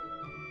girl.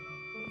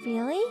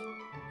 Really?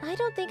 I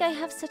don't think I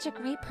have such a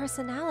great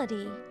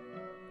personality.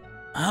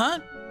 Huh?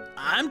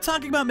 I'm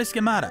talking about Miss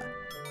Yamada.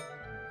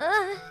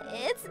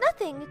 It's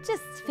nothing,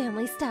 just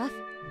family stuff.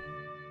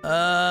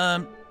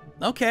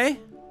 Okay.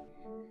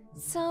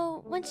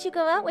 So, once you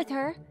go out with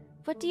her,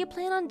 what do you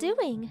plan on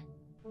doing?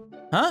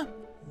 Huh?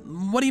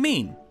 What do you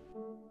mean?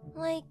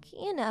 Like,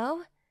 you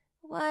know,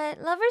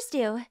 what lovers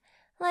do.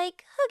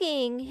 Like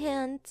hugging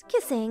and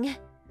kissing.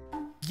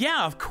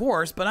 Yeah, of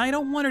course, but I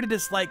don't want her to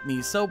dislike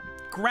me, so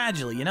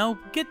gradually, you know?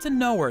 Get to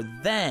know her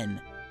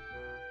then.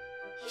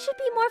 You should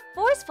be more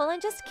forceful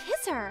and just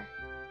kiss her.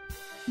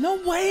 No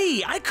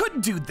way! I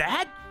couldn't do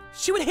that!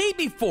 She would hate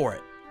me for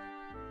it!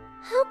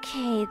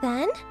 Okay,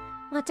 then.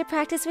 Want to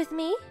practice with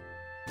me?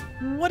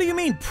 What do you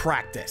mean,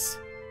 practice?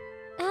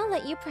 I'll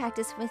let you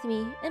practice with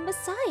me, and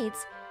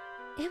besides,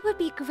 it would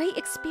be a great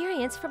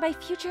experience for my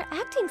future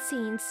acting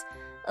scenes.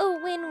 A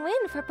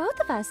win-win for both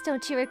of us,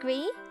 don't you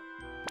agree?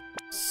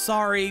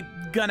 Sorry,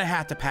 gonna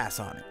have to pass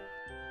on it.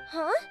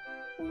 Huh?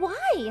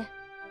 Why?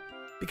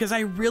 Because I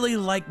really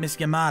like Miss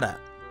Yamada.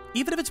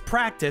 Even if it's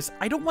practice,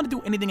 I don't want to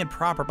do anything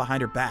improper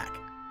behind her back.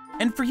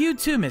 And for you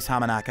too, Miss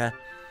Hamanaka.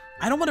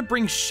 I don't want to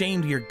bring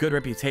shame to your good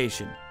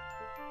reputation.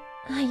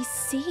 I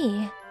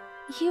see.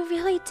 You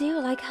really do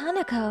like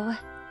Hanako.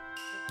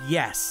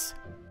 Yes.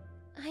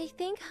 I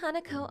think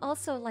Hanako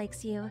also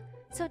likes you,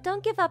 so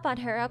don't give up on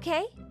her,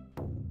 okay?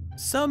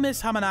 So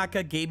Miss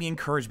Hamanaka gave me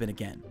encouragement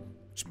again,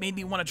 which made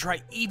me want to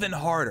try even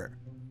harder.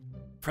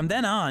 From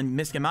then on,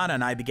 Miss Yamada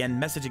and I began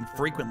messaging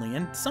frequently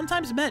and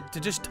sometimes met to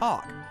just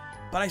talk,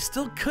 but I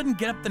still couldn't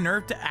get up the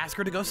nerve to ask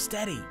her to go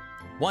steady.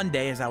 One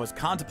day, as I was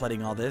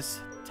contemplating all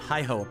this,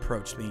 Taiho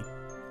approached me.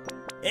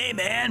 Hey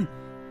man,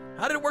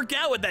 how did it work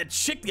out with that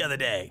chick the other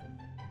day?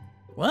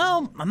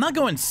 Well, I'm not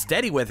going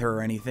steady with her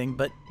or anything,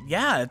 but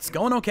yeah, it's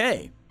going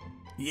okay.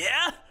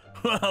 Yeah?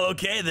 Well,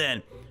 okay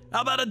then.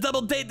 How about a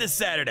double date this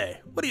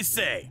Saturday? What do you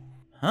say?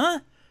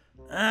 Huh?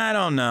 I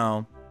don't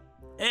know.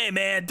 Hey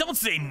man, don't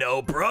say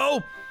no, bro.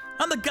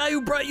 I'm the guy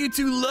who brought you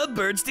two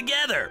lovebirds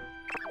together.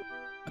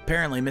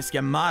 Apparently, Miss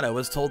Yamada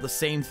was told the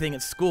same thing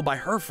at school by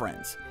her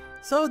friends,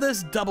 so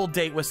this double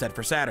date was set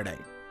for Saturday.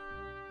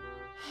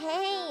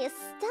 Hey,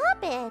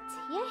 stop it!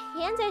 Your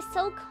hands are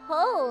so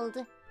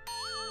cold.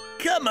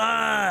 Come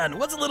on,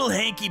 what's a little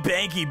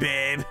hanky-panky,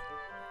 babe?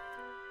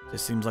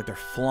 Just seems like they're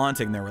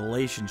flaunting their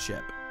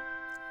relationship.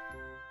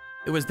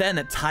 It was then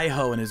that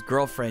Taiho and his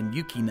girlfriend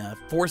Yukina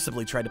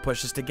forcibly tried to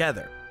push us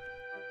together.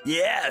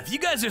 Yeah, if you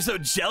guys are so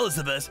jealous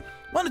of us,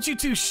 why don't you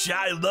two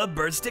shy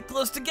lovebirds stick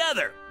close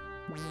together?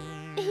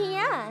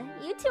 Yeah,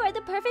 you two are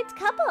the perfect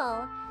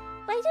couple.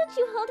 Why don't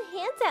you hold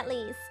hands at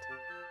least?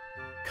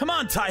 Come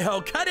on,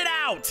 Taiho, cut it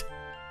out!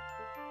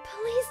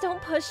 Please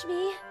don't push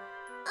me.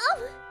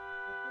 Oh!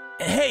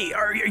 Hey,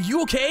 are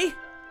you okay?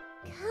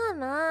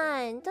 Come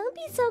on, don't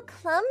be so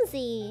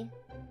clumsy.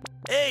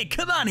 Hey,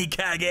 come on,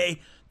 Hikage.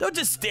 Don't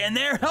just stand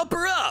there, help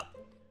her up.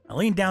 I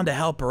leaned down to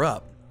help her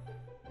up.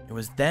 It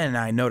was then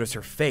I noticed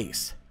her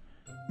face.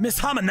 Miss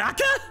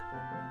Hamanaka?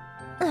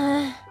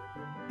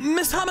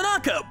 Miss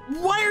Hamanaka,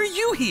 why are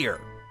you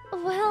here?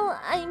 Well,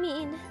 I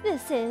mean,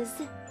 this is...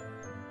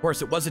 Of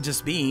course, it wasn't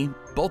just me.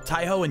 Both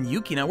Taiho and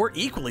Yukina were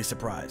equally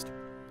surprised.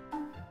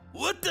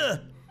 What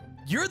the?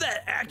 You're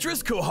that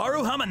actress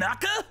Koharu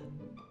Hamanaka?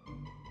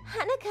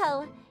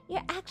 Hanako,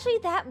 you're actually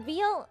the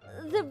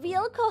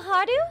real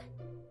Koharu?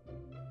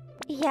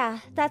 Yeah,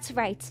 that's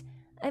right.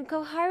 I'm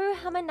Koharu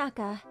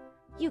Hamanaka,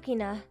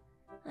 Yukina.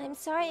 I'm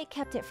sorry I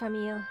kept it from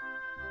you.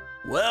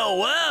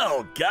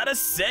 Well, gotta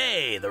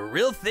say, the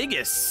real thing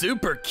is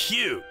super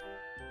cute.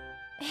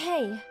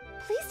 Hey,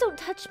 please don't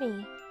touch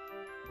me.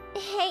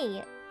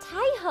 Hey,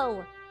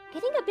 Taiho,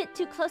 getting a bit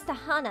too close to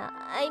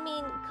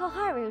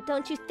Koharu,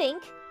 don't you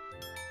think?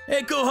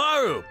 Hey,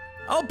 Koharu,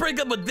 I'll break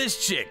up with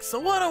this chick, so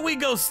why don't we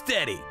go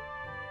steady?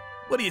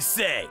 What do you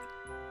say?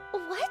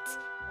 What?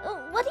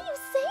 What are you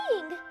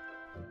saying?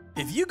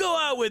 If you go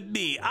out with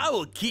me, I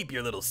will keep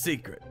your little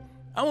secret.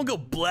 I won't go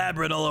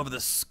blabbering all over the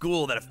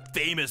school that a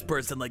famous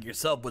person like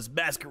yourself was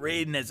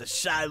masquerading as a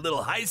shy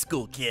little high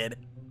school kid.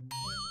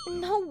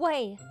 No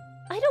way.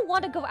 I don't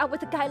want to go out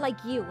with a guy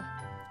like you.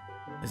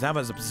 As I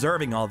was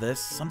observing all this,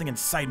 something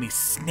inside me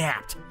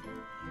snapped.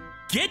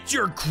 Get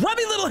your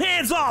grubby little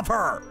hands off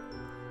her!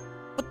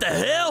 What the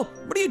hell?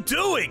 What are you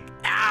doing?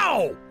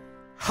 Ow!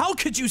 How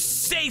could you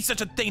say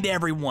such a thing to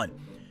everyone?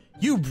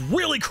 You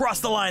really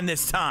crossed the line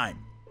this time.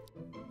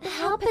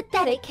 How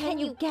pathetic can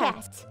you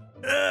get?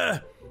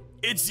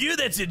 It's you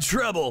that's in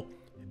trouble.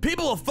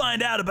 People will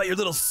find out about your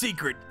little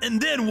secret,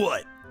 and then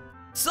what?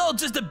 It's all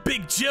just a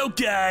big joke,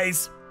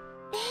 guys.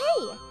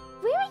 Hey,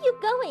 where are you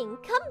going?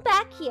 Come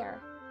back here.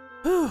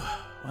 Whew.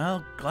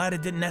 Well, glad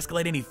it didn't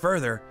escalate any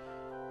further.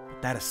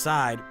 But that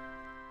aside,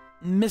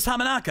 Miss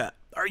Hamanaka,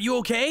 are you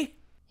okay?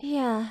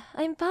 Yeah,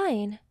 I'm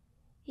fine.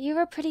 You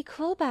were pretty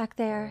cool back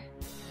there.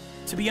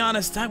 To be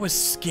honest, I was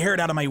scared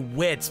out of my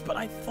wits, but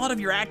I thought of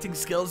your acting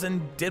skills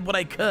and did what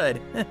I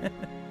could.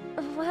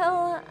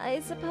 Well, I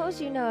suppose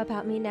you know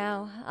about me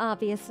now,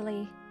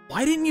 obviously.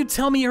 Why didn't you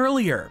tell me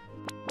earlier?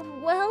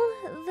 Well,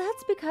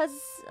 that's because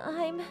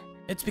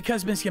It's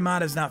because Miss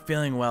Yamada's not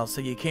feeling well,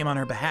 so you came on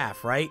her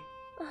behalf, right?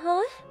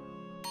 Huh?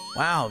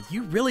 Wow,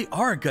 you really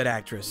are a good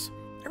actress.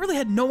 I really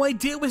had no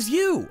idea it was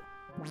you.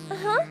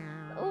 Huh?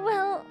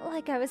 Well,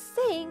 like I was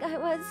saying, I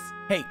was...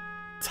 Hey,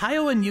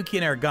 Taiho and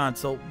Yukina are gone,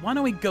 so why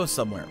don't we go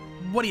somewhere?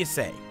 what do you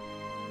say?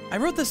 I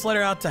wrote this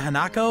letter out to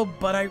Hanako,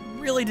 but I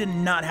really did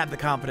not have the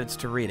confidence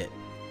to read it.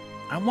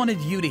 I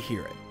wanted you to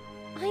hear it.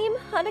 I am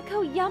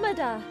Hanako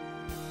Yamada.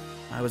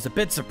 I was a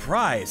bit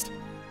surprised.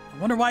 I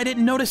wonder why I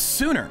didn't notice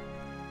sooner.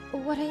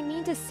 What I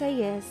mean to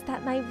say is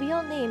that my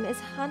real name is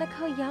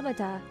Hanako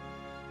Yamada,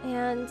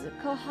 and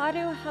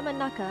Koharu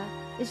Hamanaka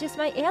is just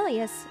my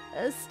alias,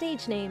 a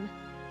stage name.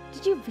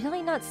 Did you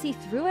really not see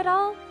through it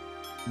all?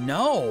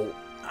 No.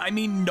 I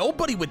mean,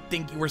 nobody would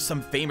think you were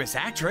some famous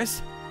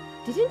actress.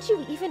 Didn't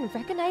you even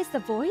recognize the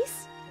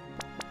voice?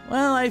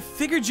 Well, I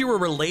figured you were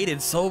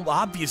related, so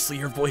obviously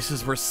your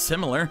voices were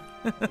similar.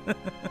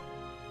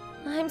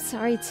 I'm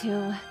sorry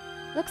too.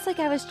 Looks like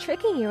I was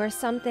tricking you or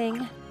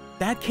something.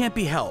 That can't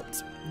be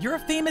helped. You're a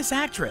famous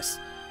actress.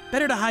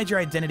 Better to hide your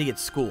identity at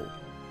school.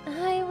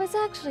 I was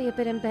actually a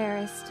bit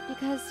embarrassed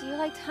because you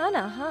liked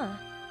Hana, huh?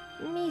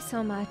 Me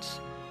so much.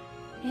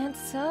 And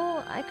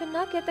so I could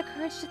not get the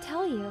courage to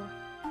tell you.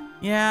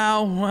 Yeah,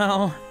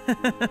 well...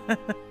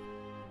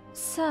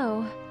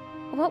 So,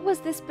 what was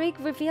this big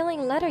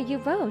revealing letter you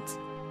wrote?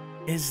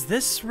 Is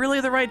this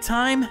really the right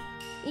time?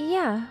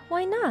 Yeah,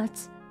 why not?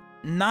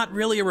 Not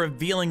really a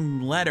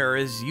revealing letter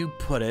as you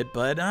put it,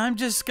 but I'm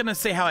just gonna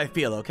say how I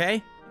feel,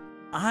 okay?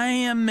 I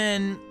am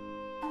in...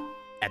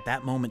 At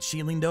that moment,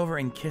 she leaned over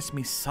and kissed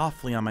me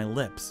softly on my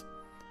lips.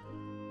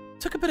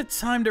 Took a bit of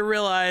time to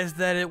realize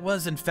that it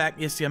was in fact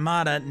Miss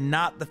Yamada,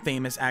 not the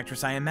famous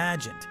actress I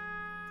imagined.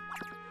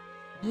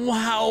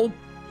 Wow,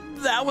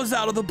 that was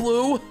out of the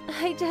blue.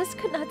 I just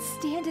could not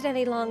stand it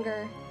any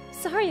longer.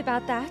 Sorry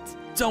about that.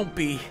 Don't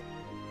be.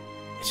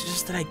 It's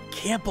just that I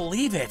can't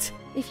believe it.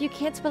 If you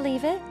can't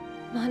believe it,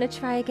 wanna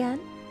try again?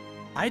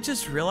 I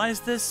just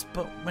realized this,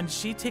 but when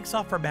she takes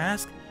off her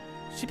mask,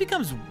 she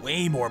becomes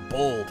way more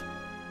bold.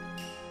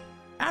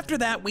 After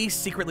that, we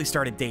secretly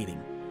started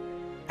dating.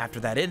 After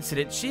that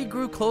incident, she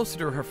grew closer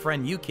to her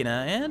friend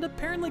Yukina and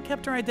apparently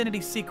kept her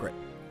identity secret.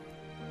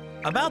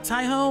 About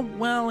Taiho,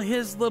 well,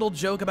 his little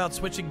joke about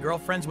switching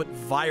girlfriends went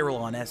viral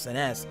on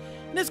SNS,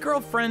 and his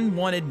girlfriend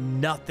wanted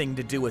nothing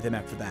to do with him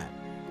after that.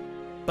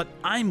 But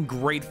I'm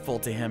grateful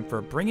to him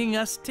for bringing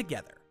us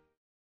together.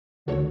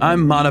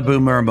 I'm Manabu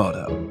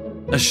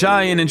Muramoto, a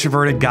shy and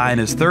introverted guy in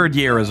his third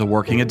year as a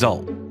working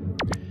adult.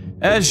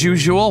 As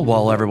usual,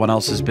 while everyone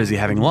else is busy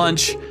having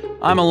lunch,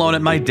 I'm alone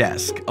at my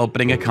desk,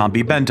 opening a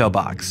combi bento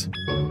box.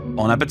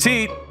 Bon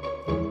appetit!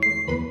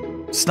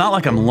 It's not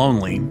like I'm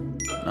lonely.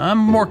 I'm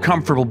more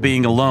comfortable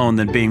being alone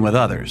than being with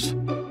others.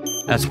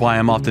 That's why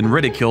I'm often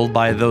ridiculed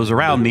by those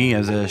around me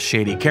as a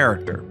shady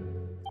character.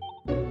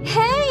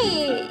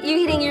 Hey! You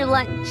eating your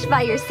lunch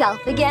by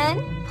yourself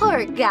again?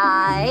 Poor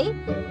guy.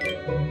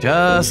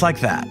 Just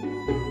like that.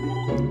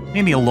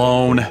 Leave me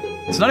alone.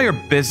 It's none of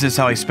your business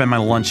how I spend my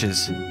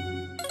lunches.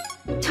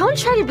 Don't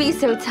try to be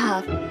so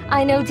tough.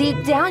 I know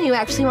deep down you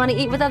actually want to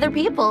eat with other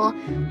people.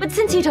 But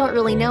since you don't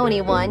really know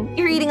anyone,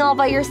 you're eating all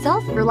by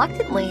yourself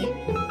reluctantly.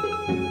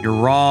 You're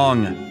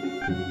wrong.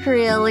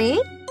 Really?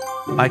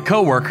 My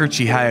coworker,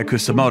 Chihaya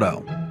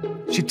Kusamoto.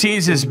 She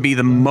teases me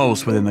the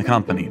most within the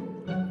company.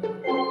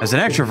 As an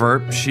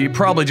extrovert, she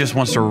probably just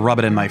wants to rub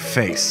it in my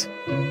face.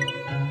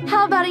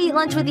 How about I eat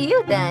lunch with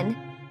you then?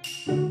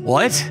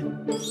 What?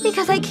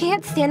 Because I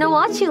can't stand to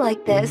watch you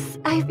like this.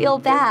 I feel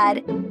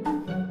bad.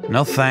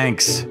 No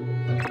thanks.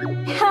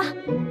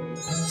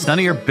 It's none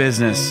of your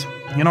business.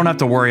 You don't have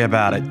to worry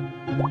about it.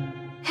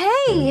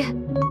 Hey!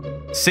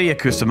 See ya,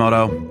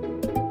 Kusamoto.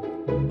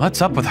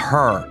 What's up with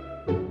her?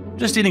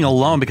 Just eating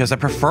alone because I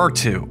prefer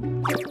to.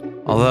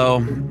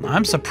 Although,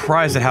 I'm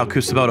surprised at how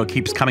Kusamoto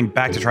keeps coming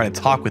back to try to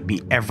talk with me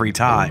every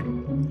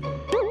time.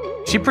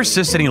 She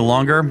persists any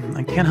longer,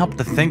 I can't help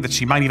but to think that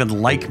she might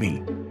even like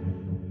me.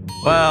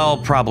 Well,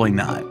 probably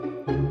not.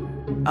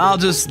 I'll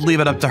just leave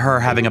it up to her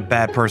having a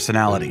bad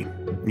personality.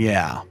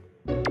 Yeah.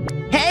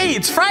 Hey,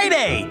 it's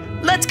Friday!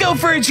 Let's go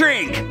for a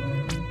drink!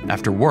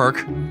 After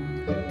work.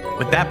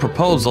 With that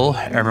proposal,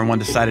 everyone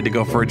decided to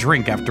go for a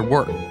drink after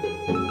work.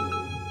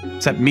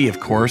 Except me, of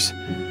course.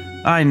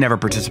 I never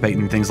participate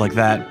in things like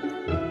that.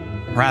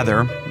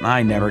 Rather,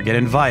 I never get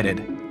invited.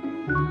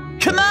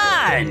 Come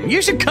on!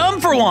 You should come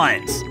for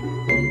once!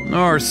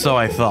 Or so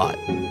I thought.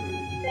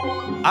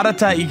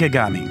 Arata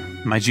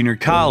Ikegami, my junior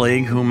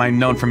colleague whom I've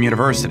known from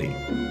university.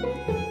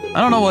 I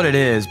don't know what it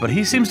is, but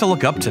he seems to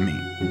look up to me.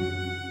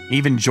 He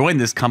even joined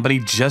this company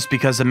just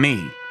because of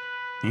me.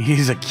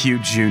 He's a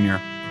cute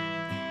junior.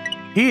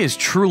 He is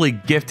truly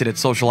gifted at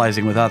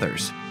socializing with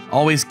others,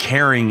 always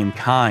caring and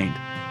kind.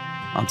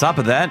 On top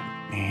of that,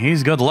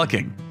 he's good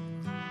looking.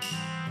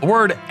 The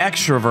word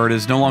extrovert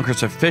is no longer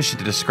sufficient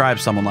to describe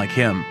someone like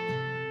him.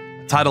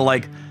 A title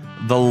like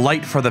the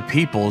light for the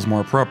people is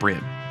more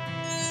appropriate.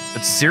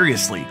 But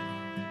seriously,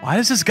 why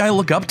does this guy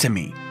look up to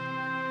me?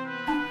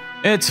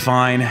 It's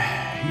fine.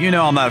 You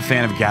know I'm not a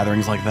fan of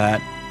gatherings like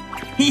that.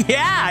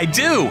 Yeah, I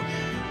do.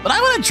 But I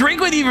want to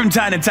drink with you from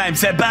time to time,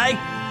 senpai.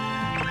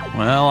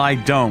 Well, I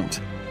don't.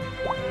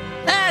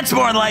 That's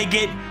more like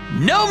it.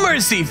 No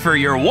mercy for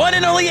your one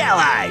and only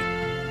ally.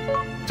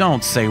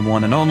 Don't say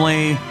one and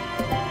only.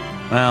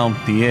 Well,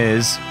 he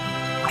is.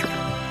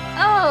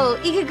 Oh, So,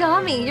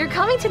 Ikigami, you're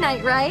coming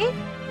tonight, right?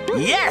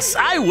 Yes,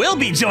 I will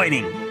be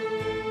joining!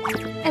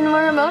 And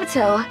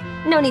Muramoto,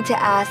 no need to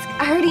ask.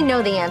 I already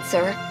know the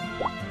answer.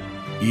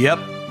 Yep,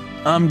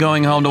 I'm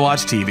going home to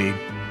watch TV.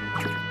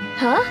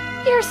 Huh?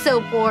 You're so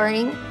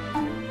boring.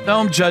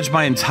 Don't judge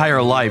my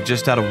entire life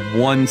just out of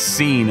one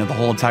scene of the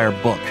whole entire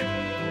book.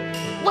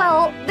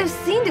 Well, this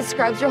scene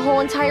describes your whole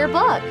entire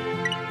book.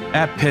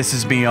 That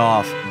pisses me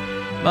off.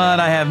 But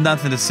I have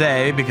nothing to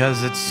say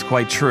because it's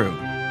quite true.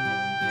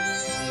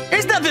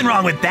 There's nothing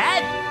wrong with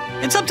that!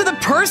 It's up to the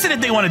person if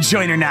they want to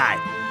join or not.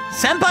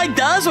 Senpai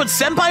does what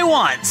Senpai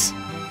wants.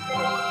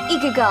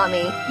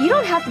 Ikigami, you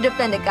don't have to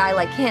defend a guy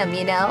like him,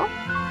 you know?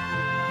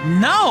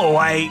 No,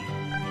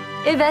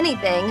 If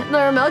anything,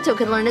 Muramoto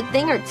could learn a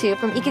thing or two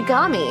from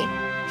Ikigami.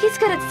 He's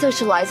good at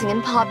socializing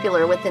and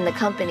popular within the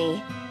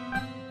company.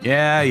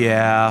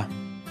 Yeah.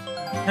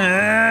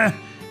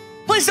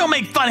 Please don't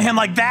make fun of him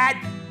like that!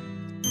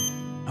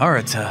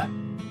 Arata.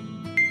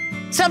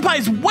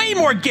 Senpai's way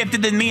more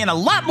gifted than me and a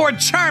lot more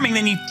charming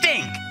than you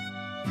think!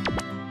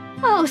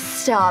 Oh,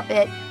 stop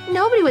it.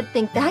 Nobody would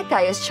think that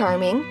guy is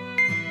charming.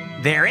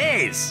 There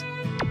is!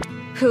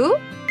 Who?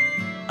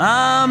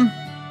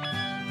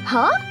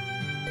 Huh?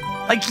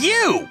 Like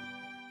you!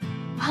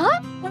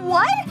 Huh?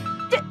 What?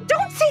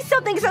 Don't say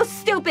something so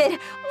stupid!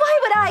 Why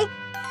would I?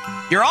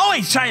 You're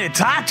always trying to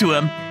talk to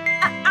him!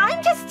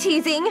 I'm just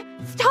teasing.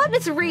 Stop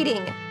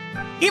misreading.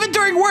 Even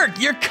during work,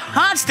 you're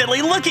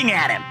constantly looking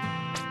at him!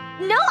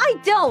 No, I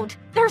don't.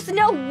 There's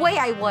no way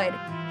I would.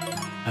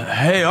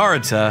 Hey,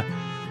 Arata.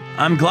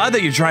 I'm glad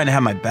that you're trying to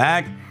have my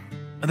back.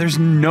 There's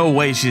no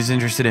way she's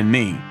interested in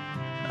me.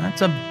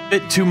 That's a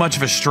bit too much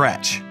of a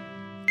stretch.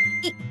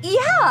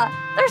 Yeah,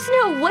 there's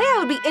no way I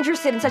would be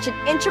interested in such an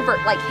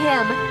introvert like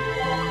him.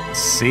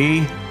 See?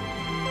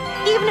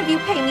 Even if you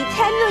pay me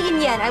 10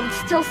 million yen, I would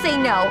still say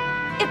no.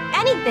 If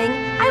anything,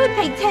 I would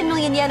pay 10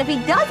 million yen if he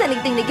does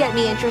anything to get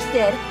me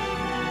interested.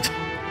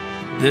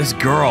 This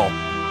girl.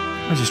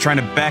 I was just trying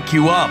to back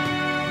you up.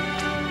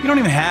 You don't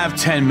even have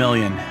 10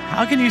 million.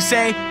 How can you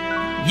say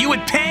you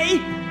would pay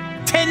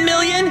 10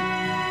 million?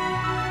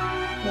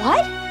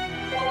 What?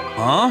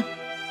 Huh?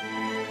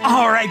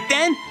 All right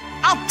then,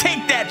 I'll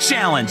take that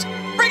challenge.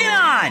 Bring it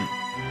on!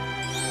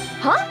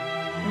 Huh?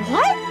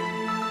 What?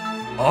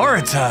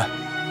 Arata,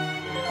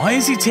 why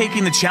is he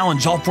taking the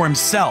challenge all for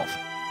himself?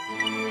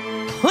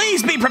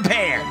 Please be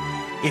prepared.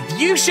 If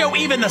you show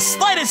even the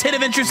slightest hint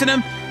of interest in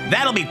him,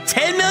 that'll be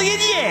 10 million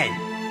yen.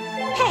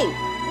 Hey,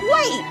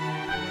 wait!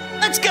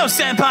 Let's go,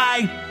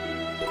 Senpai!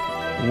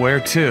 Where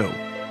to?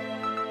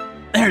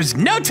 There's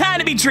no time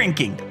to be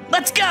drinking.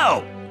 Let's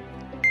go!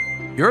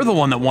 You're the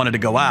one that wanted to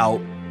go out.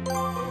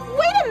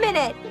 Wait a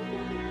minute!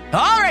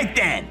 All right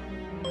then!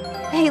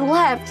 They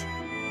left.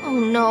 Oh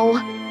no,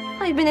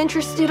 I've been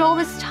interested all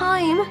this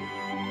time.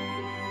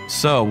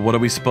 So, what are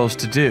we supposed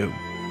to do?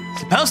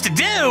 Supposed to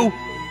do?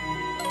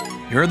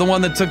 You're the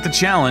one that took the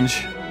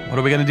challenge. What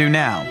are we gonna do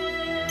now?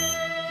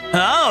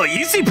 Oh,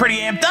 you seem pretty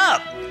amped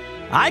up.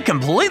 I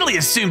completely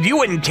assumed you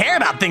wouldn't care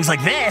about things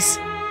like this.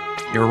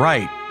 You're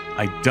right,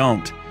 I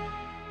don't.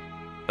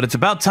 But it's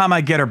about time I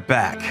get her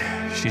back.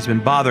 She's been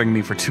bothering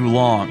me for too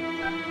long.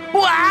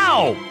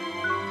 Wow!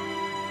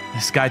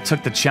 This guy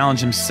took the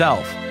challenge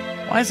himself.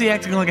 Why is he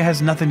acting like it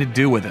has nothing to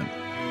do with him?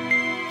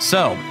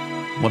 So,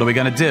 what are we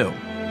gonna do?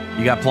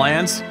 You got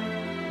plans?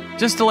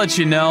 Just to let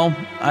you know,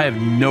 I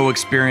have no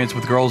experience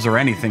with girls or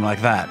anything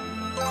like that.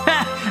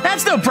 Ha!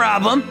 That's no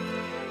problem!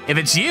 If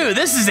it's you,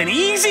 this is an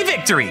easy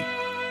victory!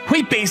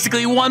 We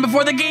basically won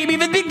before the game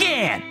even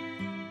began!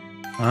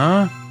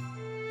 Huh?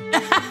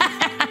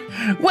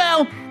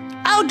 Well,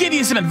 I'll give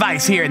you some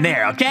advice here and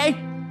there, okay?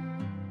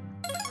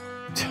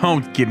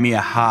 Don't give me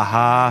a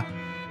ha-ha.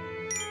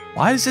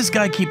 Why does this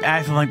guy keep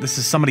acting like this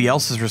is somebody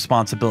else's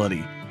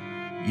responsibility?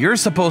 You're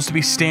supposed to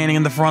be standing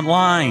in the front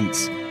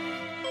lines.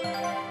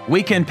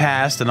 Weekend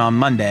passed, and on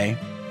Monday...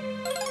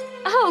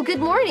 Oh, good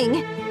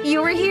morning.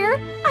 You were here?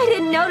 I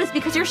didn't notice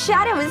because your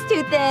shadow is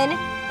too thin.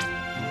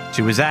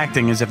 She was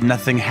acting as if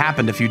nothing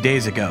happened a few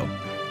days ago,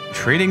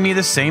 treating me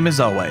the same as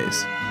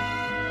always.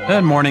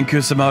 Good morning,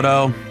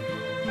 Kusamoto.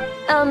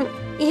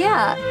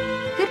 Yeah.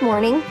 Good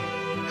morning.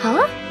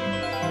 Huh?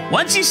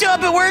 Once you show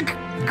up at work,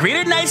 greet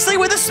her nicely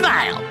with a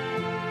smile.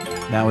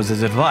 That was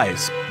his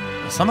advice.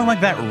 Is something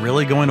like that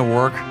really going to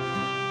work?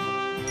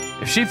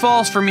 If she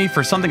falls for me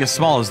for something as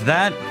small as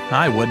that,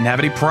 I wouldn't have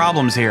any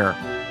problems here.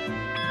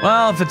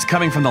 Well, if it's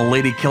coming from the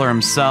lady killer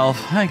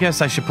himself, I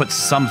guess I should put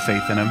some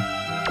faith in him.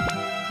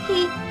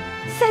 He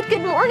said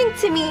good morning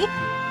to me.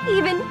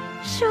 Even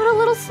showed a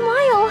little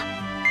smile.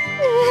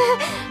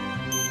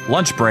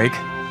 Lunch break.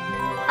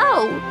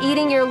 Oh,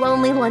 eating your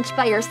lonely lunch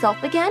by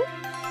yourself again?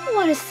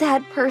 What a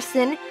sad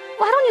person.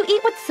 Why don't you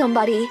eat with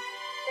somebody?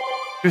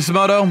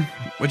 Kusamoto,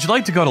 would you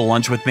like to go to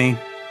lunch with me?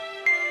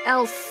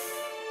 Else...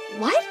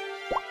 What?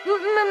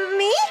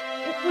 Me?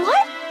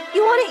 What?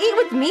 You want to eat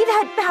with me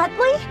that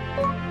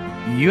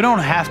badly? You don't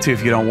have to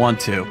if you don't want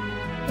to.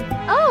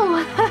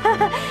 Oh,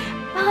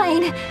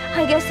 fine.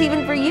 I guess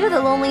even for you, the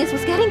loneliness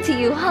was getting to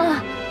you, huh?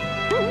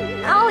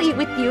 I'll eat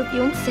with you if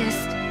you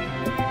insist.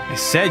 I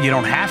said you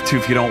don't have to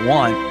if you don't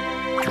want.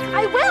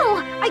 I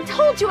will! I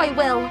told you I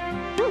will!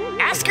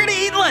 Ask her to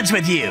eat lunch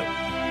with you.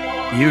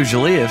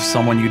 Usually, if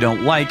someone you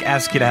don't like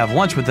asks you to have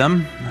lunch with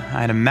them,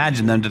 I'd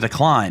imagine them to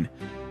decline.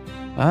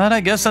 But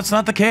I guess that's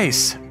not the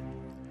case.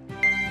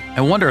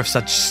 I wonder if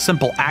such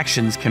simple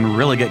actions can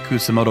really get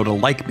Kusamoto to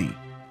like me.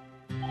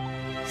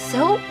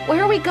 So,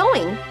 where are we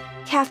going?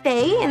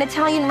 Cafe? An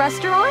Italian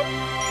restaurant?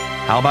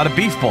 How about a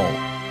beef bowl?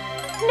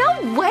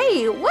 No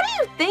way! What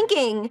are you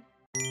thinking?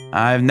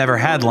 I've never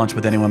had lunch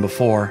with anyone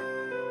before.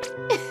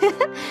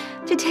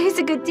 Today's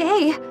a good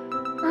day.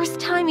 First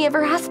time he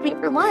ever asked me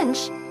for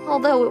lunch,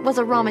 although it was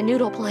a ramen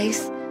noodle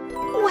place.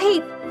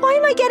 Wait, why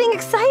am I getting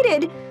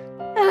excited?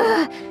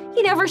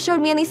 He never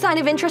showed me any sign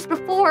of interest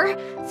before,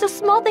 so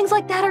small things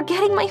like that are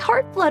getting my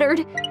heart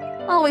fluttered.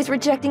 Always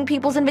rejecting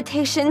people's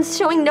invitations,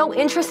 showing no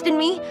interest in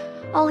me.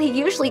 All he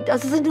usually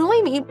does is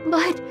annoy me,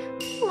 but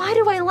why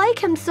do I like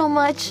him so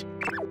much?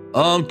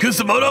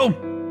 Kusamoto?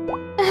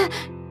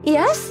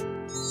 Yes?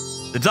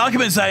 The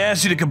documents I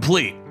asked you to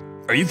complete,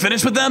 are you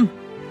finished with them?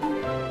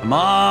 Come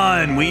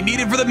on, we need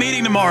it for the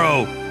meeting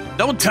tomorrow.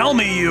 Don't tell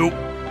me you...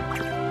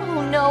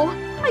 Oh no,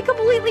 I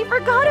completely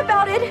forgot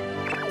about it.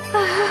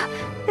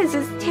 This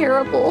is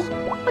terrible.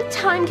 What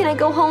time can I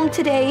go home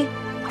today?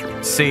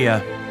 See ya.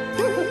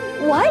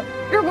 What?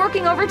 You're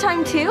working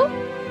overtime too?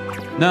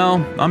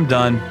 No, I'm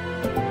done.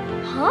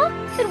 Huh?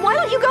 Then why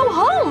don't you go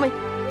home?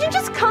 Did you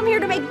just come here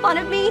to make fun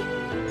of me?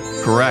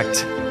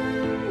 Correct.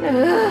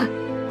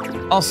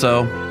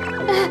 Also,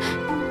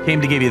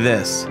 came to give you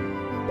this.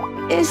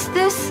 Is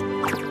this...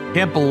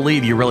 Can't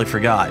believe you really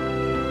forgot.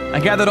 I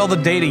gathered all the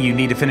data you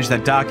need to finish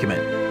that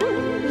document.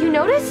 You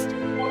noticed?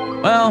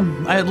 Well,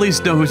 I at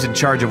least know who's in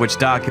charge of which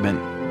document.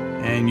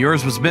 And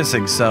yours was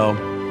missing, so...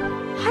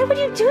 Why would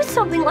you do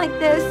something like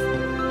this?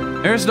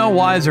 There's no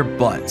whys or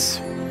buts.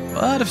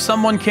 But if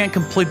someone can't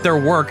complete their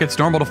work, it's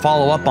normal to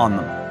follow up on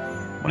them.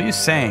 What are you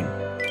saying?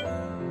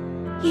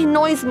 He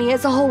annoys me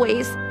as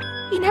always.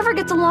 He never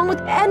gets along with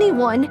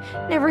anyone,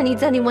 never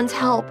needs anyone's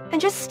help, and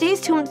just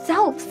stays to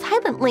himself,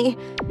 silently.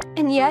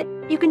 And yet,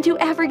 you can do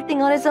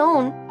everything on his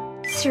own.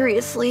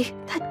 Seriously,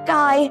 that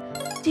guy.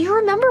 Do you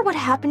remember what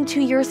happened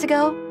 2 years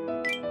ago?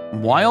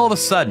 Why all of a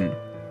sudden?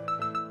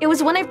 It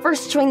was when I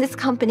first joined this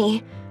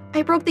company.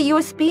 I broke the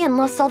USB and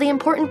lost all the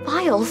important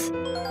files.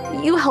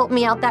 You helped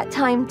me out that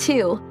time,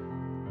 too.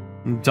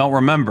 Don't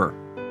remember.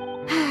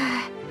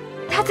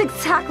 That's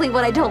exactly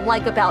what I don't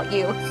like about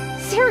you.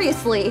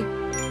 Seriously.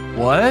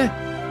 What?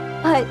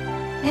 But,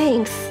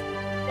 thanks.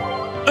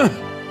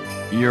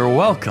 You're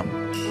welcome.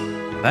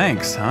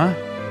 Thanks, huh?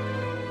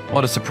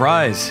 What a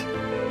surprise.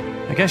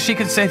 I guess she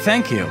could say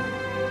thank you.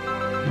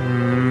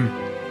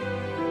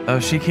 Oh,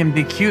 she can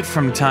be cute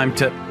from time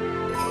to...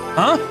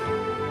 Huh?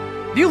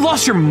 You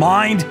lost your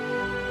mind?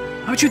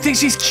 Why would you think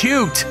she's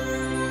cute?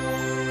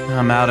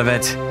 I'm out of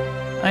it.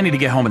 I need to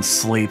get home and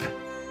sleep.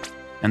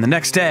 And the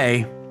next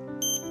day...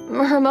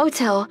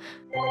 Muramoto.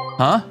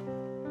 Huh?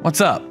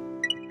 What's up?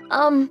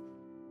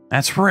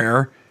 That's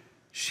rare.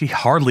 She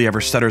hardly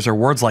ever stutters her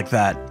words like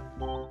that.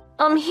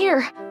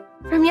 Here.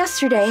 From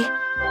yesterday.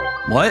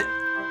 What?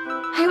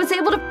 I was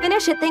able to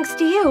finish it thanks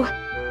to you.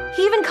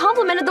 He even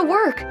complimented the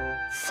work.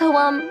 So,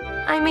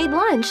 I made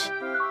lunch.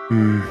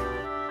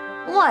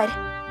 What?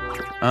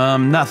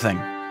 Nothing.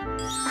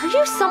 Are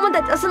you someone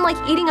that doesn't like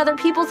eating other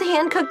people's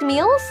hand-cooked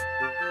meals?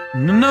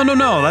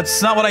 No,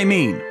 that's not what I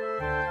mean.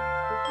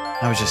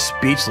 I was just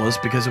speechless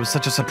because it was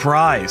such a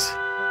surprise.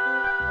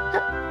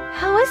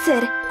 How is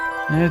it?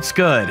 It's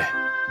good.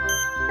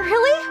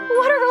 Really?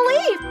 What a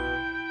relief!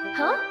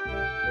 Huh?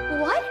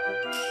 What?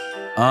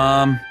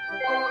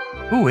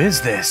 Who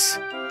is this?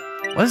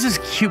 What is this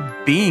cute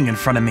being in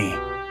front of me?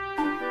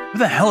 Who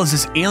the hell is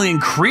this alien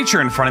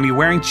creature in front of me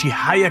wearing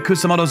Chihaya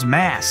Kusamoto's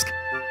mask?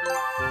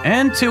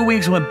 And 2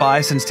 weeks went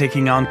by since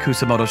taking on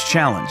Kusamoto's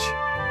challenge.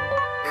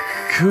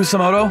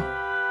 Kusamoto?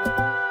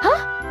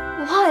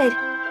 Huh?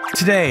 What?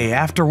 Today,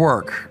 after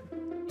work,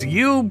 do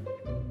you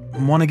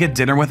want to get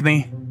dinner with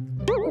me?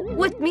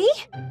 With me?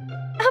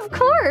 Of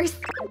course.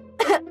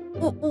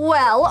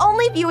 Well,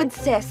 only if you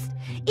insist.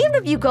 Even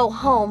if you go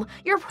home,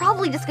 you're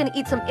probably just gonna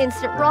eat some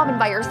instant ramen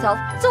by yourself,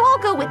 so I'll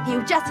go with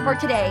you just for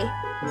today.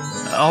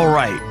 All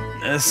right,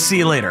 see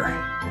you later.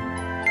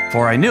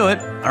 Before I knew it,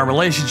 our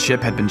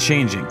relationship had been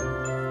changing.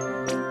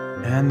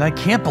 And I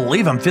can't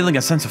believe I'm feeling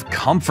a sense of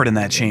comfort in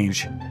that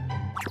change.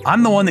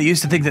 I'm the one that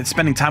used to think that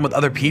spending time with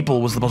other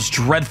people was the most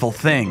dreadful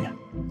thing.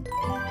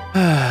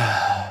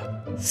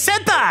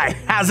 Senpai,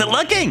 how's it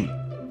looking?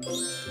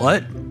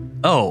 What?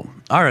 Oh,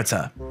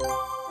 Arata.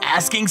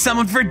 Asking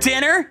someone for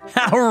dinner?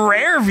 How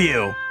rare of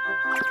you!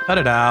 Cut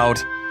it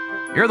out.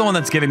 You're the one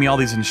that's giving me all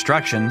these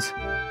instructions.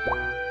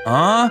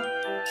 Huh?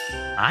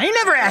 I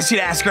never asked you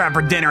to ask her out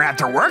for dinner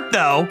after work,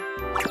 though.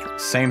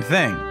 Same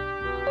thing.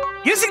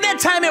 Using that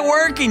time at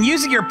work and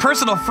using your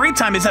personal free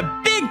time is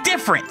a big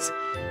difference.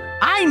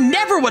 I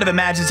never would have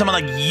imagined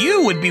someone like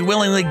you would be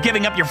willingly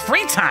giving up your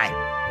free time.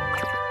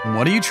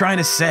 What are you trying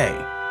to say?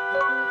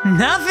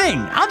 Nothing.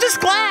 I'm just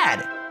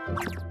glad.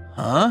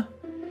 Huh?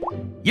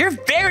 You're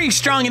very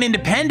strong and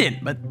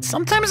independent, but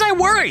sometimes I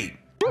worry.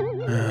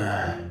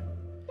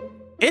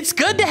 It's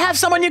good to have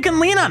someone you can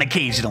lean on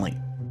occasionally.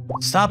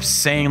 Stop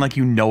saying like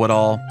you know it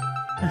all.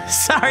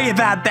 Sorry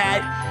about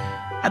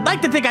that. I'd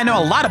like to think I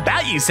know a lot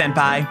about you,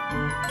 Senpai.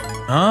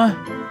 Huh?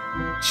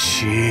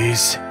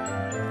 Jeez.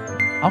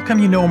 How come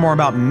you know more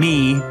about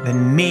me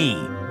than me?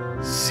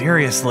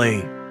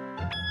 Seriously.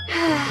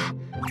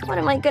 What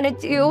am I gonna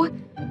do?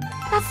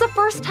 That's the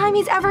first time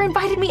he's ever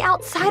invited me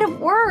outside of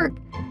work.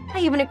 I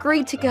even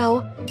agreed to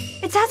go.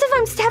 It's as if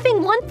I'm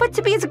stepping one foot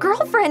to be his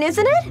girlfriend,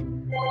 isn't it?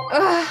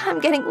 I'm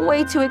getting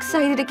way too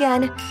excited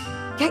again.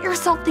 Get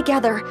yourself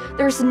together.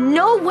 There's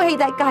no way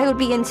that guy would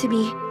be into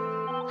me.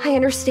 I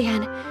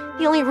understand.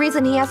 The only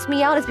reason he asked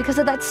me out is because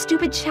of that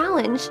stupid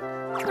challenge.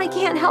 I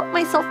can't help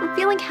myself from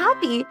feeling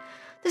happy.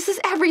 This is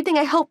everything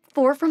I hoped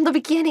for from the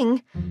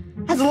beginning.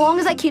 As long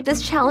as I keep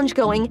this challenge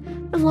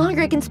going, the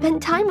longer I can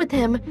spend time with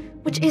him,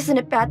 which isn't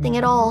a bad thing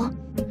at all.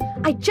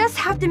 I just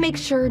have to make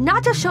sure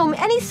not to show him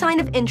any sign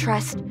of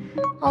interest.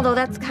 Although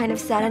that's kind of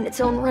sad in its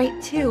own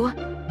right, too.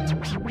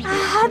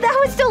 That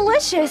was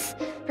delicious!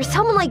 For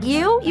someone like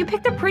you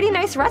picked a pretty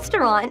nice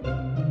restaurant.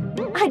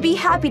 I'd be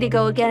happy to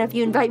go again if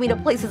you invite me to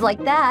places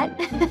like that.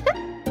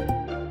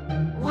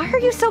 Why are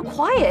you so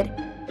quiet?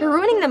 You're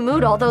ruining the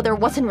mood, although there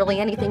wasn't really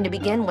anything to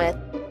begin with.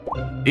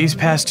 These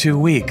past 2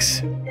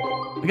 weeks,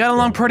 we got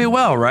along pretty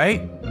well,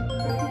 right?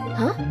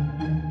 Huh?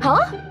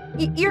 Huh?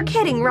 You're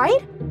kidding,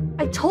 right?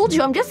 I told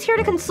you I'm just here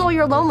to console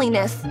your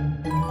loneliness.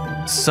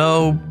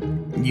 So,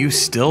 you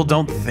still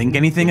don't think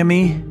anything of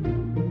me?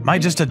 Am I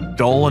just a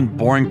dull and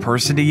boring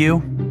person to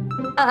you?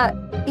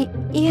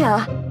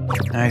 Yeah.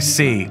 I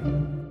see.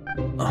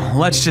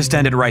 Let's just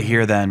end it right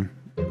here then.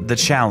 The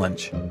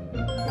challenge.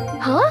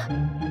 Huh?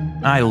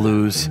 I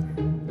lose.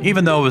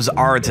 Even though it was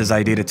Art's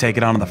idea to take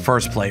it on in the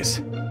first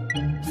place.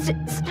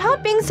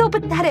 Stop being so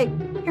pathetic.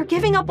 You're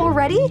giving up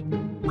already?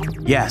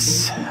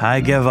 Yes,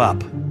 I give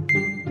up.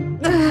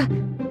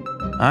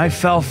 I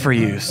fell for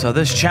you, so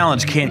this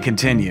challenge can't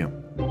continue.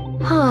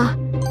 Huh.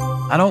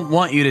 I don't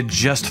want you to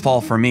just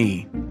fall for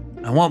me.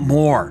 I want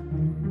more.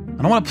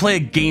 I don't want to play a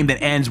game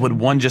that ends when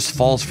one just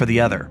falls for the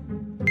other.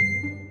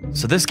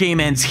 So this game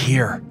ends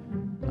here.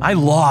 I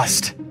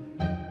lost.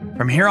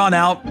 From here on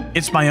out,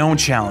 it's my own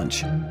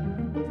challenge.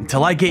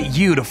 Until I get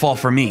you to fall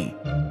for me.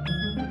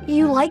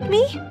 You like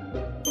me?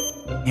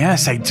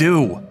 Yes, I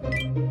do.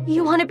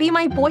 You want to be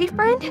my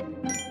boyfriend?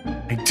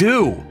 I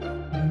do.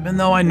 Even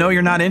though I know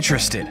you're not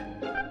interested.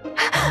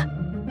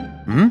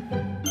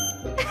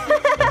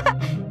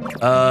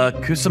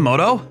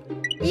 Kusamoto?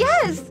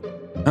 Yes!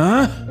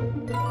 Huh?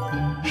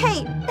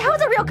 Hey, that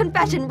was a real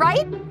confession,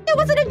 right? It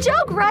wasn't a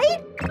joke,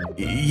 right?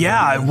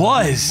 Yeah, it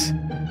was.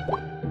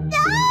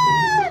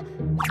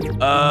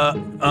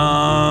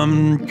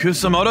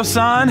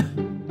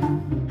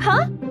 Kusamoto-san?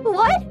 Huh?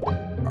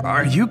 What?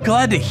 Are you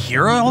glad to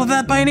hear all of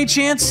that by any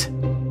chance?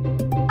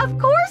 Of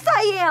course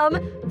I am!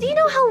 Do you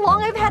know how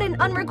long I've had an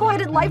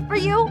unrequited life for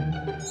you?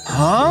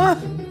 Huh?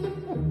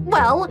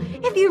 Well,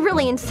 if you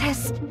really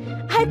insist,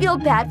 I feel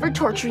bad for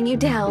torturing you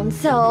down,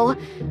 so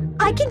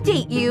I can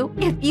date you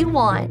if you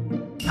want.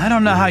 I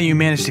don't know how you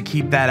managed to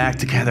keep that act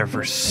together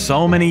for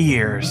so many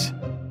years.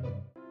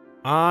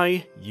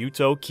 I,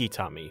 Yuto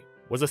Kitami,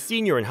 was a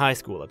senior in high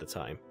school at the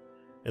time,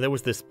 and there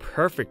was this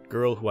perfect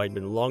girl who I'd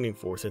been longing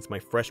for since my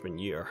freshman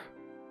year.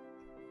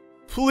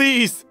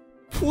 Please,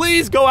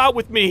 please go out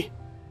with me!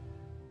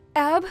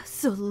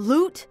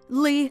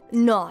 Absolutely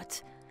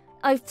not.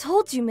 I've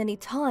told you many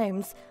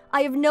times,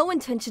 I have no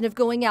intention of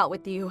going out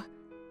with you.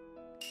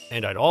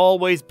 And I'd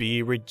always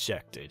be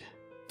rejected.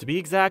 To be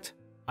exact,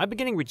 I've been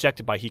getting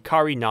rejected by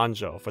Hikari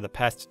Nanjo for the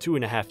past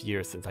 2.5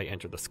 years since I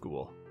entered the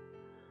school.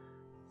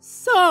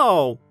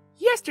 So,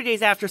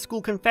 yesterday's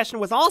after-school confession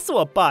was also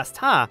a bust,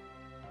 huh?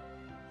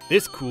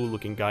 This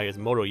cool-looking guy is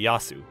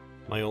Moroyasu,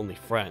 my only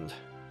friend.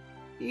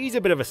 He's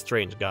a bit of a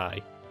strange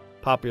guy.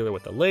 Popular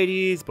with the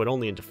ladies, but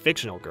only into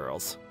fictional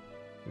girls.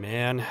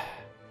 Man,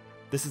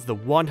 this is the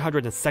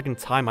 102nd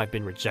time I've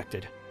been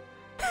rejected.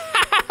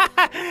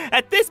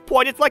 At this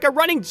point, it's like a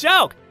running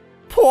joke.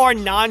 Poor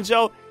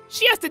Nanjo.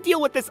 She has to deal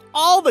with this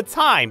all the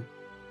time.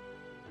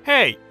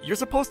 Hey, you're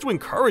supposed to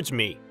encourage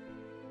me.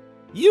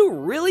 You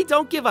really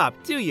don't give up,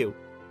 do you?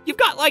 You've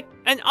got, like,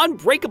 an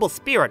unbreakable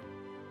spirit.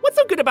 What's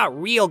so good about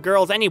real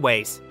girls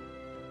anyways?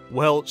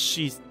 Well,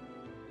 she's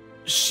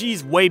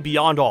way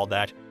beyond all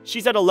that.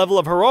 She's at a level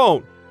of her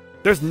own.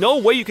 There's no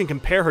way you can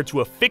compare her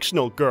to a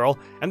fictional girl,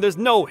 and there's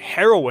no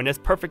heroine as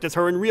perfect as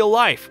her in real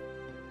life.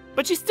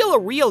 But she's still a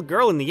real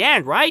girl in the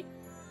end, right?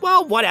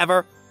 Well,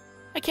 whatever.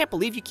 I can't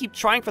believe you keep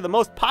trying for the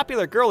most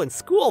popular girl in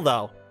school,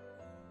 though.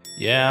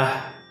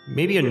 Yeah,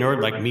 maybe a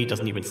nerd like me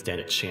doesn't even stand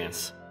a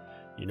chance.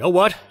 You know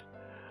what?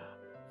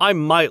 I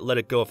might let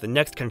it go if the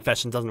next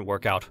confession doesn't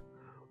work out.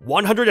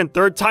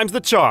 103rd time's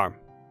the charm.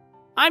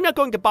 I'm not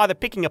going to bother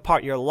picking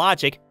apart your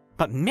logic,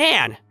 but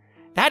man,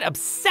 that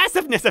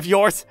obsessiveness of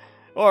yours,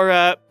 or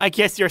I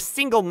guess your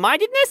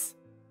single-mindedness?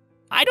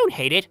 I don't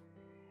hate it.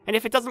 And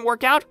if it doesn't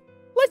work out,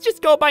 let's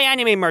just go buy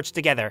anime merch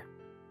together.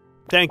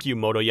 Thank you,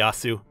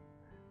 Motoyasu.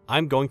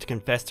 I'm going to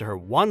confess to her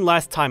one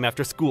last time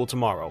after school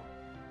tomorrow.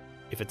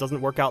 If it doesn't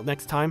work out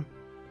next time,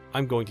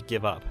 I'm going to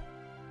give up.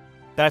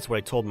 That's what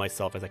I told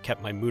myself as I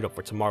kept my mood up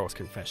for tomorrow's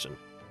confession.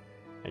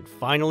 And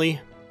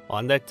finally,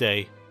 on that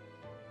day,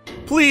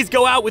 please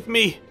go out with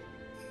me!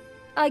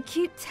 I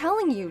keep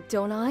telling you,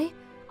 don't I?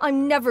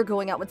 I'm never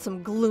going out with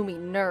some gloomy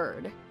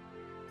nerd.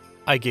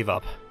 I gave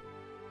up.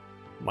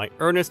 My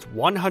earnest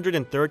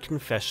 103rd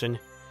confession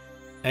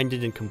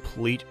ended in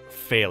complete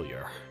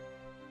failure.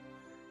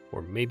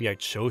 Or maybe I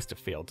chose to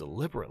fail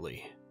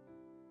deliberately.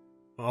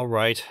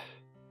 Alright.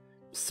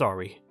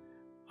 Sorry.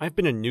 I've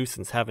been a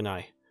nuisance, haven't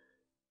I?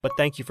 But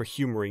thank you for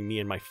humoring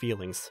me and my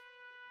feelings.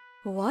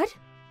 What?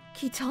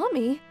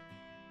 Kitami?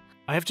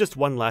 I have just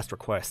one last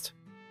request.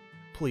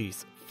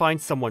 Please, find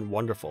someone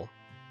wonderful,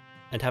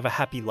 and have a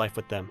happy life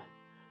with them.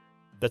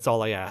 That's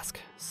all I ask,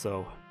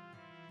 so...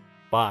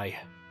 bye.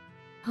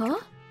 Huh?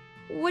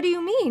 What do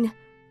you mean?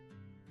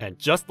 And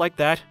just like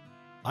that,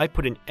 I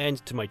put an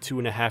end to my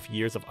 2.5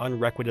 years of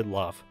unrequited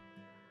love.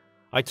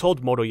 I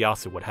told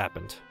Motoyasu what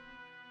happened.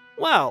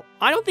 Well,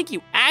 I don't think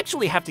you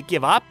actually have to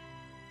give up.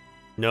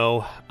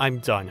 No, I'm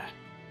done.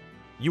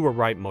 You were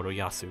right,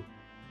 Motoyasu.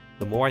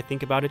 The more I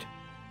think about it,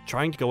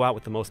 trying to go out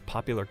with the most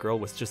popular girl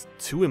was just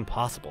too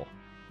impossible.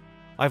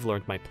 I've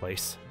learned my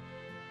place.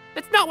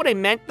 That's not what I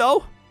meant,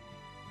 though.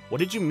 What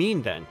did you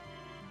mean, then?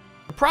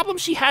 The problem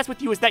she has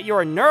with you is that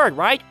you're a nerd,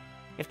 right?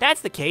 If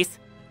that's the case,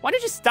 why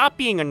don't you stop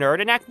being a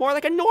nerd and act more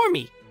like a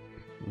normie?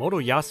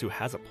 Motoyasu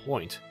has a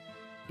point,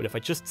 but if I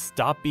just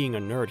stop being a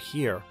nerd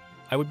here,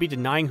 I would be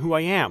denying who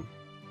I am.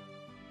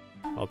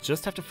 I'll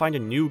just have to find a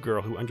new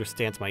girl who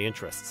understands my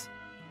interests.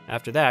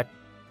 After that,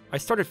 I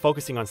started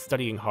focusing on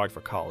studying hard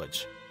for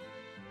college.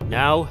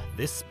 Now,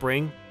 this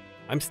spring,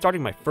 I'm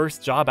starting my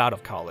first job out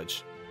of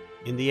college.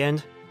 In the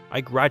end,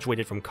 I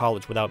graduated from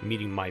college without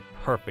meeting my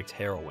perfect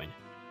heroine.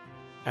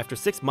 After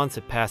 6 months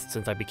had passed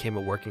since I became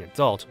a working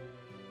adult,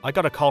 I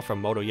got a call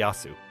from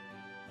Motoyasu.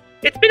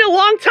 It's been a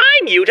long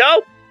time,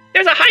 Yuto!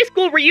 There's a high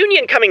school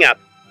reunion coming up.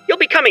 You'll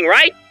be coming,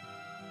 right?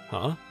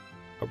 Huh?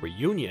 A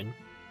reunion?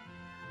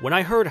 When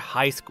I heard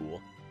high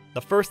school,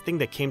 the first thing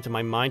that came to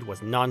my mind was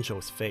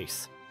Nanjo's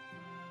face.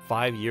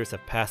 5 years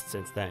have passed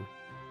since then,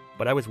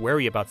 but I was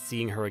wary about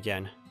seeing her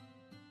again.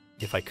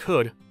 If I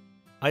could,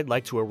 I'd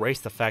like to erase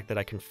the fact that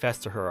I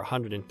confessed to her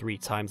 103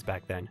 times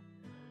back then.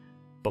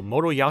 But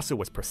Motoyasu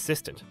was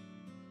persistent,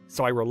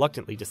 so I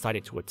reluctantly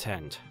decided to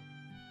attend.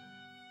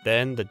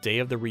 Then the day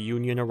of the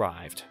reunion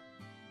arrived.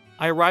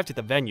 I arrived at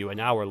the venue an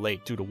hour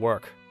late due to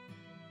work.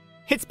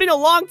 It's been a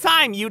long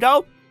time,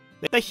 Yuto!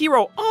 The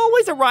hero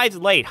always arrives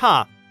late,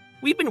 huh?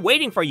 We've been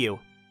waiting for you.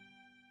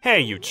 Hey,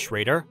 you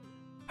traitor.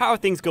 How are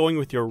things going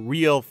with your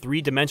real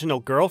 3-dimensional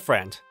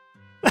girlfriend?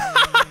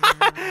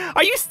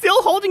 Are you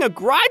still holding a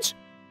grudge?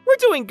 We're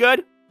doing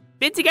good.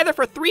 Been together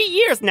for 3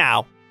 years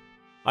now.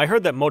 I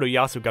heard that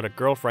Motoyasu got a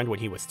girlfriend when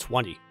he was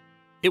 20.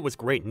 It was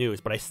great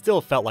news, but I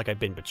still felt like I'd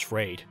been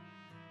betrayed.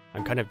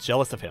 I'm kind of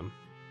jealous of him.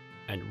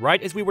 And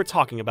right as we were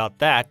talking about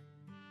that...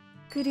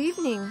 Good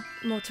evening,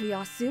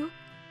 Motoyasu.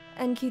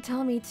 And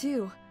Kitami,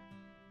 too.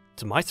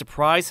 To my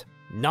surprise,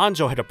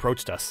 Nanjo had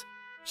approached us.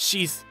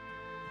 She's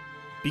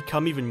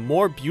become even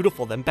more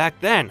beautiful than back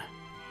then.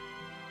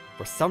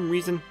 For some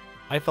reason,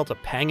 I felt a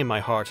pang in my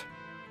heart.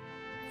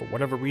 For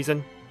whatever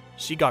reason,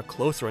 she got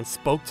closer and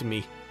spoke to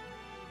me.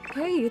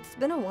 Hey, it's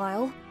been a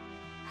while.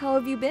 How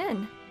have you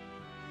been?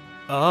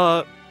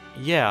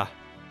 Yeah.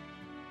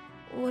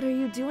 What are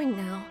you doing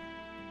now?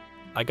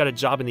 I got a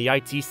job in the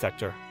IT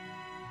sector.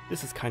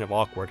 This is kind of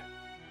awkward.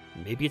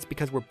 Maybe it's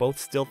because we're both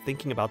still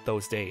thinking about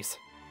those days.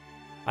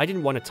 I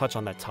didn't want to touch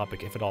on that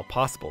topic if at all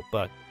possible,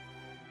 but...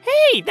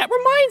 Hey, that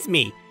reminds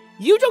me!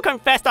 Yuto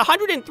confessed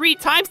 103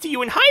 times to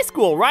you in high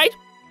school, right?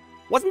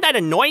 Wasn't that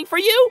annoying for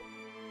you?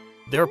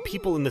 There are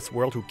people in this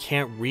world who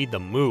can't read the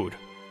mood.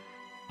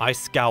 I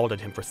scowled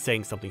at him for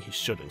saying something he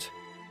shouldn't,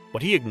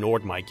 but he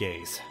ignored my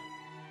gaze.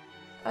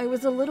 I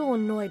was a little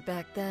annoyed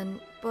back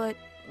then, but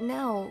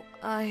now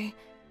I'm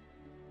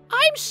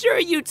sure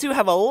you two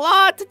have a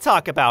lot to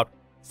talk about,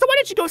 so why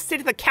don't you go sit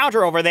at the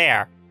counter over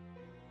there?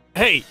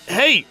 Hey,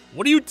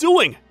 what are you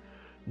doing?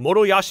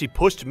 Motoyasu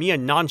pushed me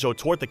and Nanjo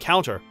toward the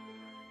counter.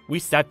 We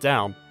sat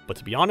down, but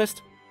to be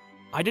honest,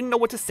 I didn't know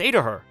what to say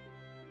to her.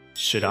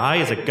 Should I,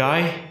 as a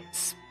guy,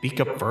 speak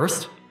up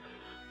first?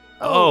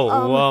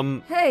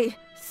 Hey,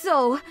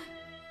 so...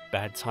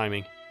 Bad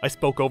timing. I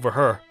spoke over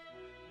her.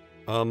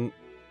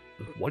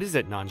 What is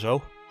it,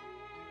 Nanjo?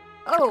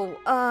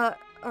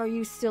 Are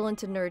you still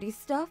into nerdy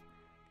stuff?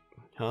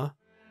 Huh?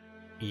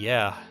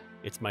 Yeah,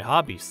 it's my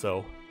hobby,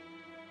 so...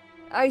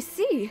 I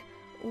see.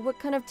 What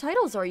kind of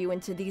titles are you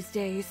into these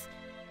days?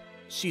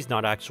 She's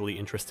not actually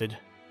interested.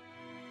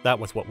 That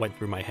was what went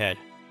through my head.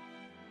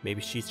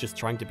 Maybe she's just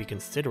trying to be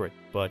considerate,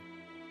 but...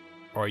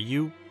 Are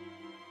you...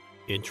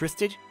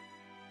 interested?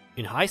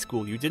 In high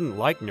school, you didn't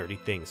like nerdy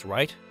things,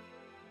 right?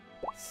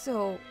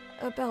 So,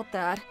 about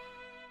that...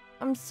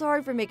 I'm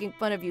sorry for making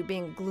fun of you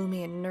being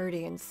gloomy and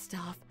nerdy and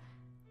stuff.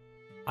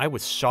 I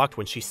was shocked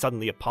when she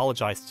suddenly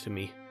apologized to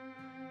me.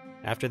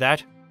 After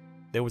that,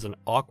 there was an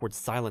awkward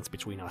silence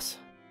between us.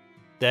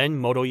 Then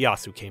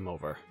Motoyasu came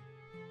over.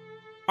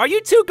 Are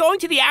you two going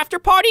to the after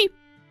party?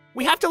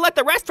 We have to let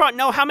the restaurant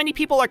know how many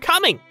people are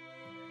coming.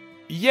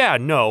 Yeah,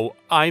 no,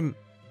 I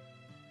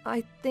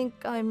think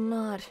I'm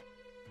not.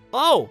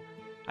 Oh,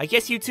 I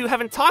guess you two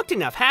haven't talked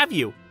enough, have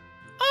you?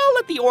 I'll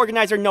let the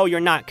organizer know you're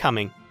not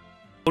coming.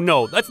 Oh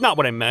no, that's not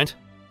what I meant.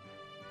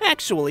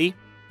 Actually,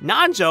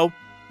 Nanjo,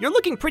 you're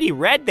looking pretty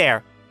red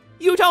there.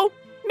 Yuto,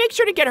 make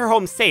sure to get her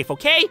home safe,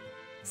 okay?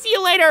 See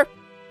you later!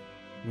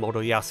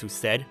 Motoyasu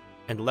said,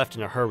 and left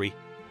in a hurry.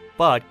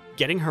 But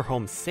getting her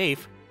home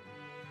safe?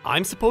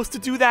 I'm supposed to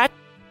do that?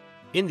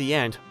 In the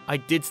end, I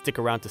did stick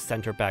around to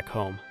send her back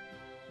home.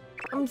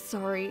 I'm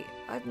sorry.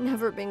 I've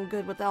never been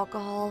good with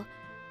alcohol.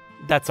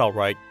 That's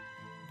alright.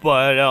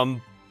 But,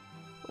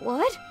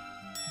 What?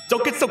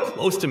 don't get so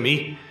close to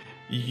me.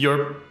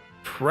 You're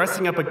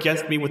pressing up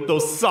against me with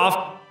those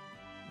soft...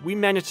 We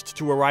managed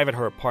to arrive at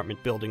her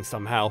apartment building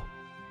somehow.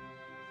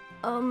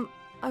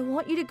 I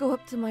want you to go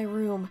up to my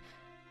room.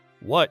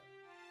 What?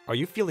 Are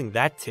you feeling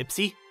that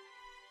tipsy?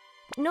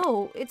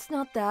 No, it's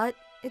not that.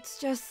 It's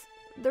just,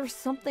 there's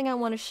something I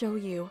want to show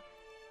you.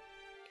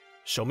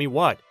 Show me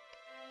what?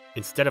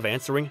 Instead of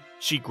answering,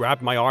 she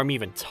grabbed my arm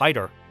even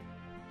tighter.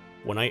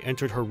 When I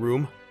entered her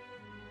room...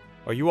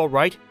 Are you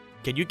alright?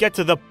 Can you get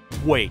to the...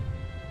 Wait.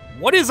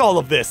 What is all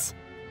of this?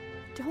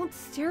 Don't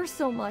stare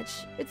so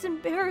much. It's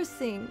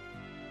embarrassing.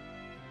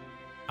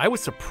 I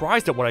was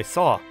surprised at what I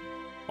saw.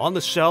 On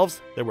the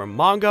shelves, there were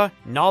manga,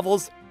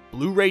 novels,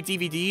 Blu-ray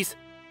DVDs,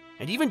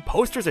 and even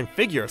posters and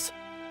figures.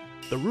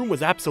 The room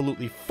was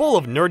absolutely full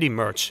of nerdy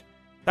merch.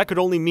 That could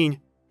only mean...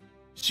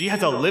 She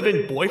has a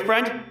live-in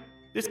boyfriend?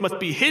 This must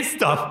be his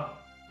stuff.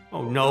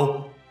 Oh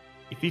no.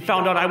 If he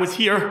found out I was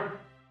here...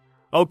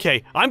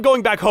 Okay, I'm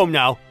going back home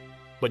now.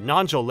 But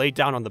Nanjo lay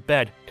down on the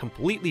bed,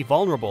 completely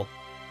vulnerable.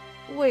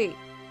 Wait,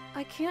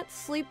 I can't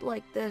sleep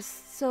like this,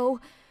 so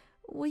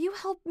will you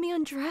help me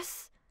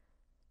undress?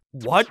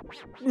 What?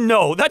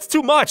 No, that's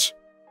too much!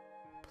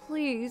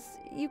 Please,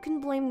 you can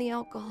blame the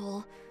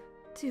alcohol.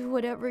 Do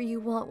whatever you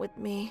want with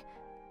me.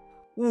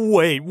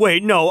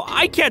 Wait, no,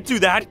 I can't do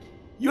that!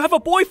 You have a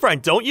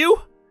boyfriend, don't you?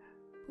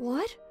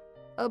 What?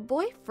 A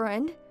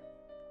boyfriend?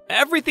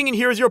 Everything in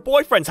here is your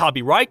boyfriend's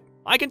hobby, right?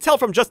 I can tell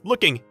from just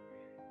looking.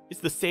 It's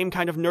the same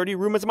kind of nerdy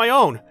room as my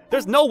own.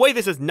 There's no way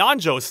this is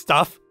Nanjo's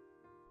stuff.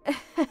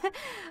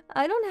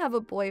 I don't have a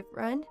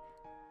boyfriend.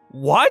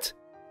 What?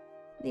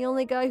 The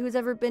only guy who's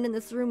ever been in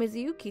this room is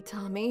you,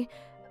 Kitami.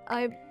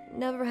 I've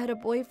never had a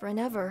boyfriend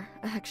ever,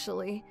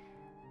 actually.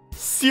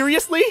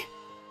 Seriously?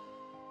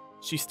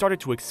 She started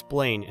to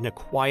explain in a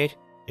quiet,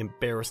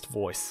 embarrassed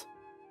voice.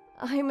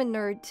 I'm a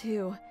nerd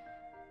too.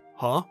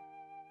 Huh?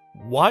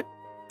 What?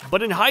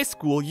 But in high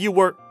school you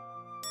were...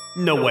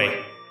 No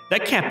way.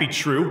 That can't be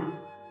true.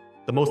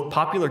 The most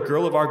popular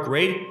girl of our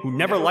grade who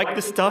never liked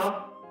this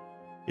stuff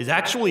is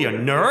actually a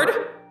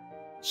nerd?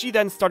 She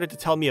then started to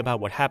tell me about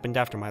what happened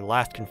after my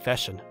last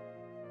confession.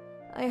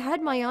 I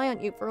had my eye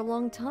on you for a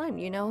long time,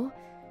 you know?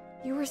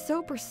 You were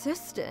so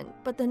persistent,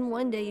 but then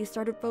one day you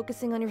started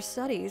focusing on your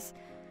studies.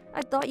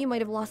 I thought you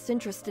might have lost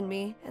interest in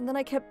me, and then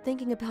I kept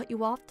thinking about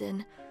you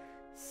often.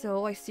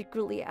 So I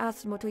secretly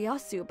asked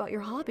Motoyasu about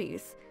your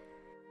hobbies.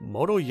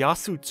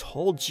 Motoyasu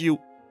told you...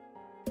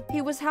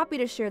 He was happy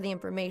to share the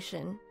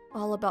information,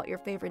 all about your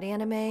favorite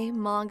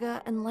anime,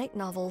 manga, and light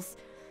novels.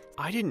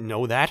 I didn't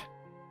know that.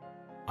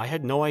 I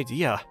had no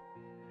idea.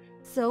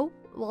 So,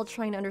 while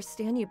trying to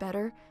understand you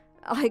better,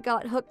 I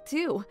got hooked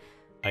too.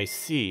 I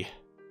see.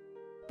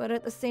 But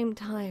at the same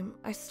time,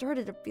 I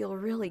started to feel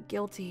really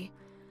guilty.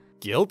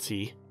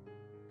 Guilty?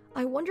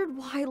 I wondered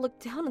why I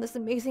looked down on this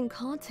amazing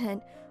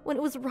content when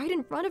it was right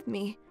in front of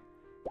me.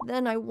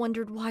 Then I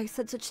wondered why I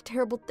said such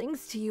terrible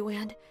things to you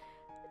and...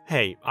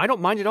 Hey, I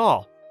don't mind at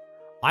all.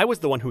 I was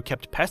the one who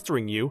kept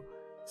pestering you,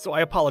 so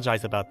I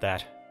apologize about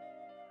that.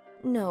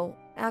 No,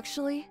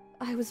 actually,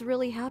 I was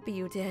really happy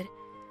you did.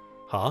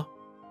 Huh?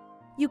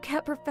 You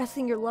kept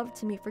professing your love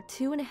to me for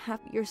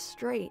 2.5 years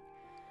straight.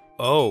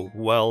 Oh,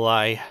 well,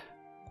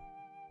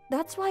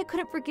 That's why I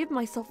couldn't forgive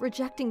myself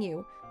rejecting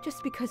you,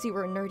 just because you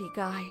were a nerdy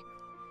guy.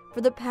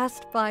 For the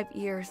past 5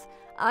 years,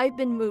 I've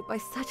been moved by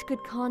such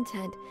good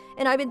content,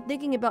 and I've been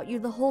thinking about you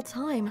the whole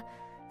time.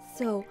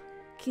 So,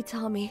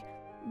 Kitami,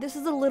 this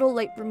is a little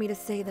late for me to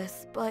say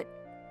this, but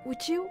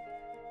would you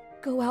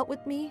go out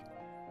with me?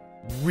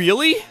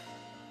 Really?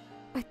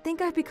 I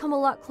think I've become a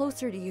lot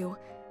closer to you.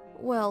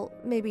 Well,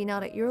 maybe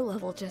not at your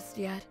level just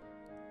yet.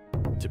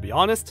 To be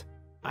honest,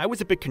 I was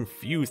a bit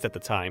confused at the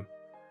time.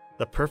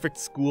 The perfect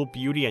school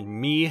beauty and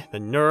me, the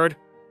nerd,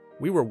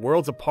 we were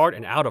worlds apart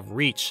and out of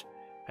reach,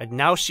 and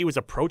now she was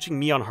approaching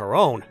me on her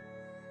own.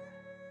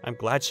 I'm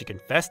glad she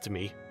confessed to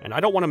me, and I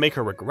don't want to make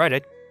her regret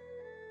it.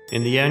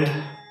 In the end,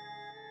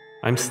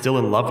 I'm still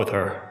in love with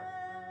her,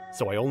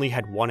 so I only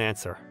had one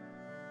answer.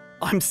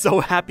 I'm so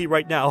happy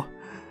right now.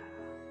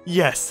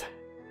 Yes,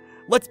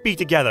 let's be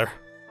together.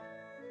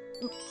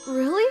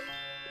 Really?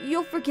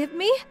 You'll forgive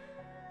me?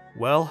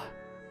 Well,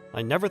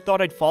 I never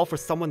thought I'd fall for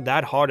someone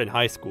that hard in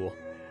high school.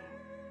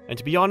 And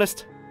to be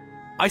honest,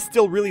 I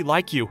still really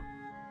like you.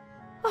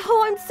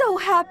 Oh, I'm so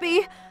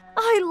happy.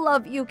 I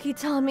love you,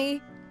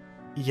 Kitami.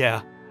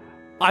 Yeah,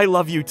 I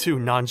love you too,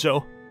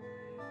 Nanjo.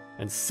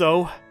 And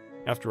so,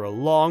 after a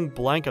long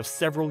blank of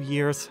several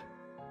years,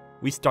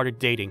 we started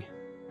dating.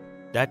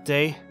 That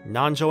day,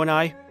 Nanjo and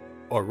I,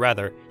 or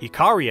rather,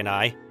 Hikari and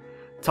I,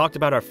 talked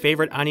about our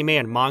favorite anime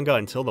and manga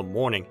until the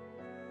morning.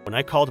 When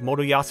I called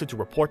Motoyasu to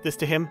report this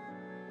to him,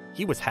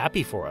 he was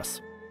happy for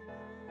us.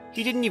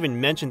 He didn't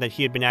even mention that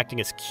he had been acting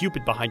as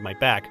Cupid behind my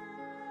back.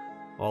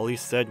 All he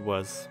said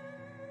was,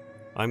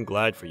 "I'm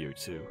glad for you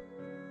too."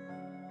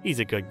 He's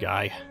a good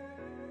guy.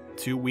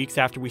 2 weeks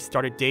after we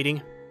started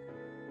dating,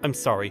 I'm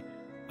sorry,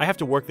 I have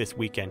to work this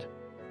weekend,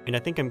 and I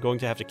think I'm going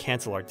to have to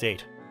cancel our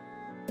date.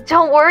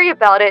 Don't worry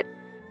about it.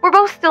 We're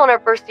both still in our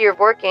first year of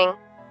working.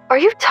 Are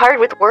you tired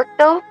with work,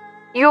 though?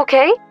 You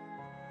okay?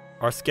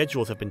 Our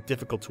schedules have been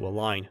difficult to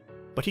align,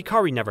 but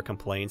Hikari never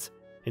complains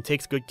and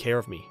takes good care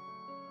of me.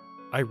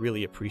 I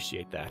really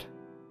appreciate that.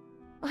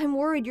 I'm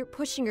worried you're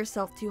pushing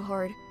yourself too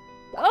hard.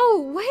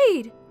 Oh,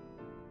 wait!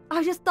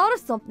 I just thought of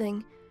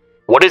something.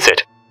 What is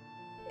it?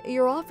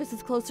 Your office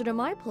is closer to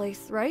my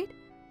place, right?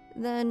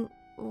 Then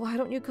why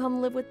don't you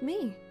come live with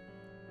me?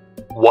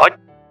 What?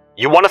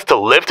 You want us to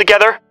live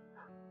together?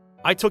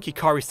 I took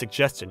Hikari's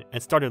suggestion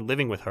and started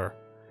living with her.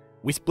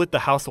 We split the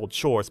household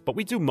chores, but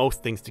we do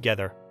most things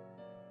together.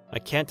 I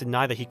can't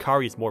deny that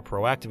Hikari is more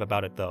proactive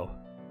about it, though.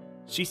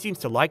 She seems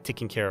to like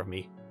taking care of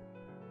me.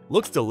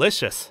 Looks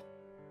delicious.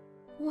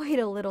 Wait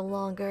a little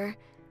longer.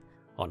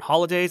 On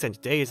holidays and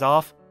days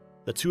off,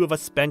 the two of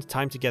us spend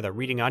time together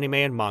reading anime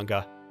and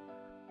manga.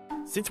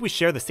 Since we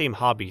share the same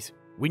hobbies,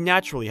 we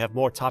naturally have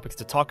more topics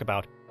to talk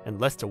about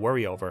and less to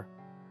worry over.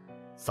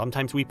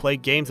 Sometimes we play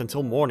games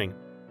until morning.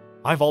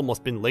 I've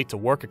almost been late to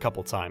work a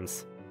couple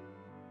times.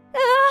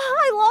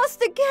 I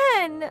lost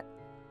again!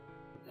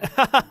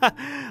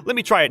 Let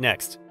me try it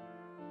next.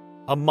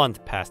 A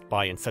month passed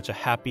by in such a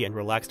happy and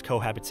relaxed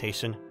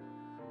cohabitation.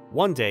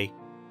 One day,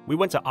 we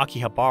went to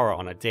Akihabara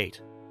on a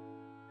date.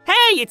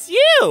 Hey, it's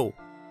you!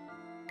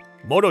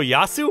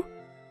 Motoyasu?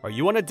 Are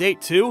you on a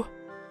date too?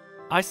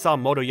 I saw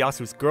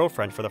Motoyasu's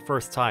girlfriend for the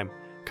first time,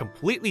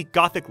 completely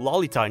gothic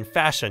Lolita in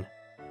fashion.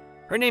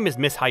 Her name is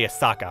Miss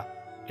Hayasaka,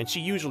 and she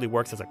usually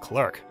works as a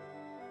clerk.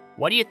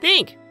 What do you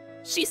think?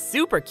 She's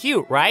super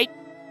cute, right?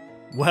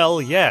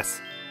 Well, yes.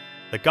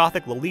 The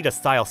gothic Lolita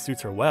style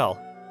suits her well.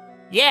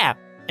 Yeah,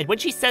 and when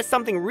she says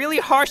something really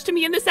harsh to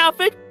me in this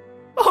outfit,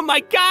 oh my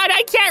god,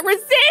 I can't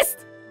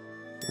resist!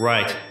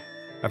 Right.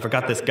 I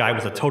forgot this guy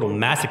was a total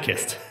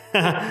masochist.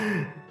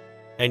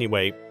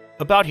 Anyway,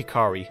 about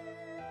Hikari.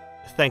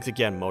 Thanks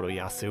again,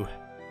 Motoyasu.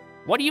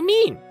 What do you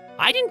mean?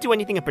 I didn't do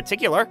anything in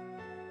particular.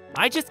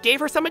 I just gave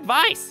her some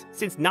advice,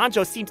 since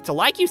Nanjo seems to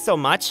like you so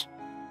much.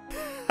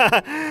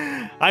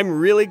 I'm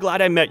really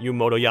glad I met you,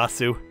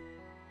 Motoyasu.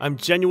 I'm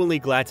genuinely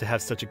glad to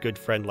have such a good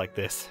friend like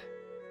this.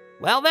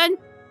 Well then,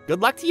 good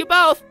luck to you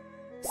both.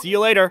 See you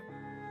later.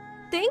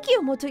 Thank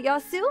you,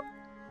 Motoyasu.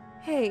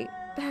 Hey,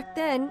 back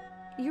then,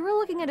 you were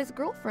looking at his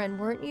girlfriend,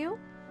 weren't you?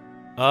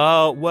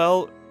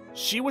 Well,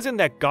 she was in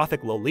that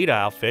gothic Lolita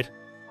outfit.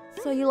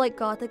 So you like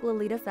gothic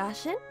Lolita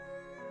fashion?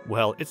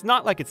 Well, it's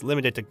not like it's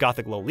limited to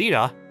gothic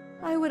Lolita.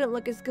 I wouldn't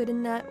look as good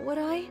in that, would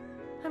I?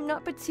 I'm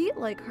not petite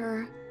like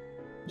her.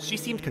 She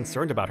seemed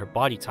concerned about her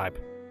body type,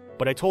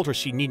 but I told her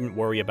she needn't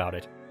worry about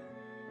it.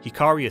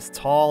 Hikari is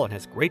tall and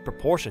has great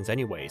proportions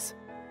anyways.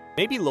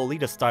 Maybe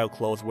Lolita-style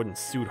clothes wouldn't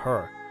suit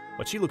her,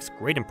 but she looks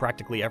great in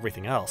practically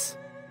everything else.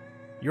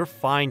 You're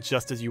fine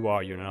just as you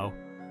are, you know.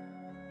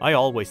 I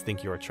always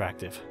think you're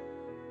attractive.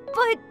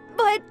 But,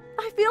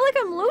 I feel like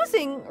I'm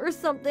losing or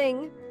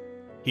something.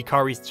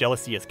 Hikari's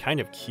jealousy is kind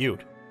of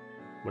cute.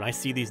 When I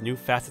see these new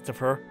facets of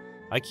her,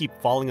 I keep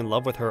falling in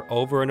love with her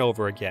over and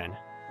over again.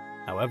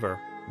 However,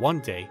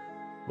 one day,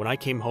 when I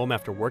came home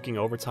after working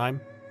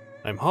overtime,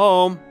 I'm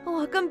home.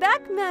 Welcome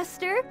back,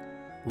 Master.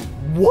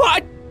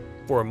 What?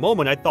 For a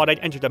moment, I thought I'd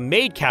entered a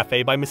maid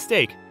cafe by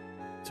mistake.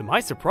 To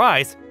my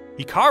surprise,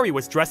 Hikari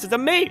was dressed as a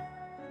maid.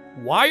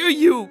 Why are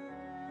you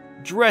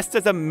dressed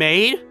as a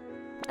maid?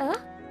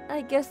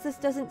 I guess this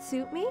doesn't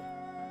suit me?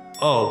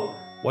 Oh,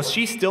 was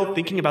she still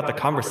thinking about the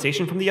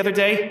conversation from the other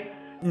day?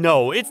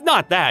 No, it's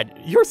not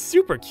that. You're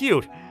super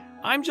cute.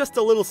 I'm just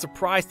a little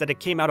surprised that it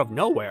came out of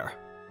nowhere.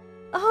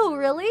 Oh,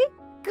 really?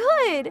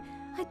 Good!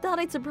 I thought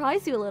I'd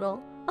surprise you a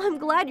little. I'm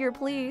glad you're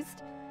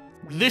pleased.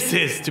 This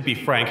is, to be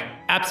frank,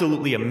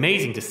 absolutely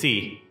amazing to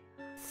see.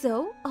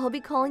 So, I'll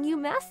be calling you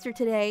Master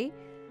today.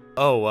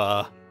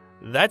 Oh,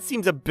 that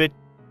seems a bit...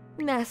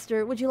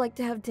 Master, would you like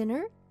to have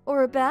dinner?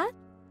 Or a bath?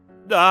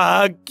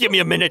 Give me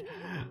a minute.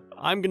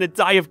 I'm gonna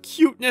die of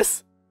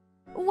cuteness.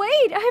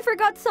 Wait, I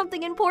forgot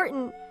something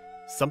important.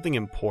 Something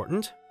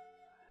important?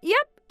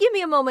 Yep, give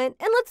me a moment,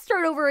 and let's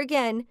start over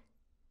again.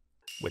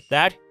 With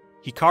that,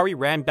 Hikari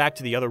ran back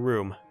to the other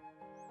room.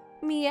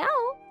 Meow?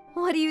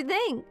 What do you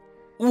think?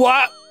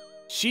 What?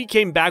 She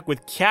came back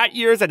with cat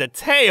ears and a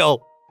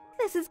tail!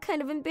 This is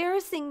kind of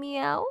embarrassing,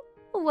 Meow.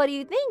 What do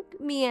you think,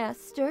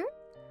 Measter?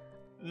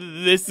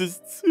 This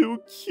is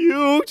too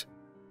cute!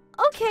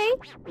 Okay,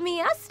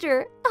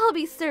 Measter, I'll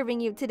be serving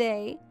you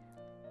today.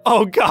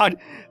 Oh god,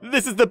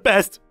 this is the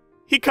best!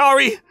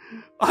 Hikari,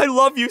 I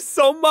love you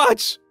so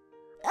much!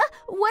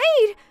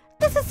 Wait!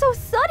 This is so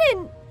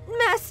sudden,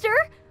 Master!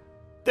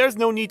 There's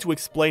no need to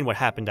explain what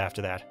happened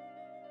after that.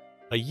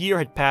 A year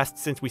had passed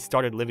since we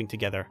started living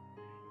together,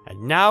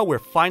 and now we're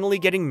finally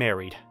getting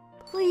married.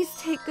 Please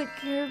take good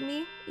care of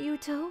me,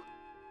 Yuto.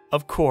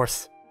 Of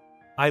course.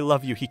 I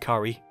love you,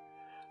 Hikari.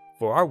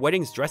 For our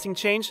wedding's dressing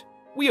change,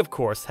 we of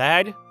course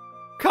had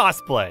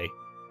cosplay.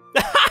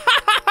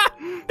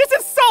 This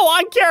is so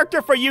on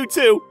character for you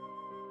two!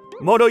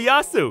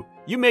 Motoyasu,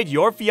 you made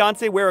your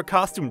fiancé wear a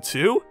costume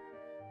too?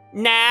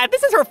 Nah,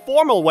 this is her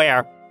formal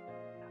wear.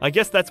 I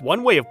guess that's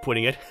one way of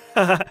putting it.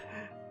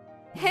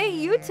 Hey,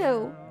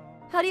 Yuto.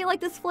 How do you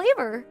like this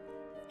flavor?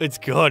 It's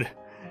good.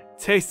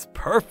 Tastes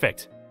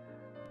perfect.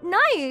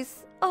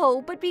 Nice!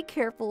 Oh, but be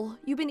careful.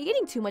 You've been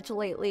eating too much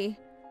lately.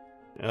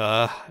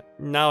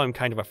 Now I'm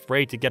kind of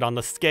afraid to get on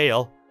the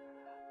scale.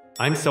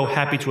 I'm so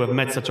happy to have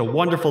met such a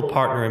wonderful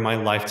partner in my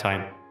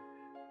lifetime.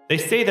 They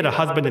say that a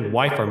husband and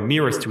wife are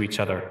mirrors to each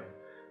other.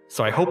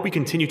 So I hope we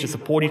continue to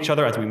support each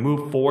other as we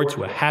move forward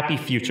to a happy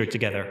future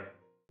together.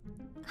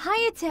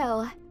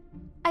 Hayato,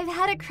 I've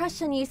had a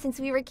crush on you since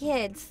we were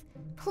kids.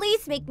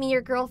 Please make me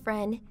your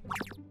girlfriend.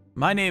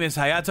 My name is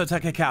Hayato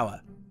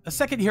Takekawa, a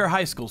second-year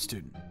high school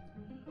student.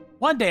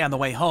 One day on the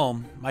way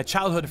home, my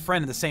childhood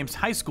friend in the same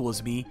high school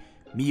as me,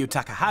 Miyu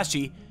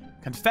Takahashi,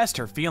 confessed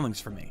her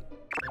feelings for me.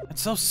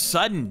 It's so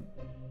sudden.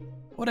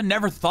 I would have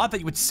never thought that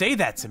you would say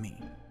that to me.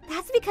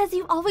 That's because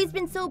you've always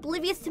been so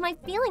oblivious to my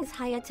feelings,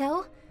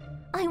 Hayato.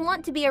 I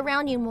want to be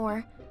around you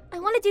more. I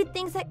want to do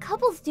things that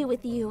couples do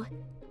with you.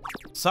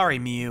 Sorry,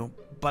 Miyu,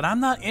 but I'm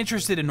not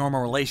interested in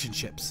normal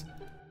relationships.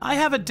 I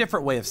have a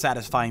different way of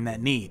satisfying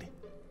that need.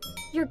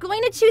 You're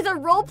going to choose a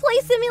roleplay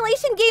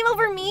simulation game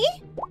over me?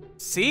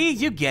 See,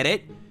 you get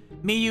it.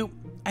 Miyu,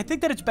 I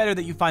think that it's better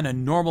that you find a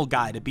normal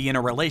guy to be in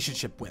a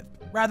relationship with,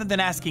 rather than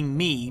asking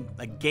me,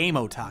 a game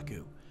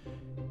otaku.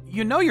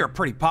 You know you're a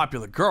pretty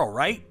popular girl,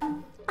 right?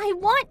 I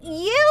want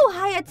you,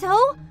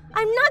 Hayato!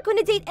 I'm not going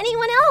to date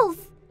anyone else!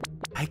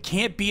 I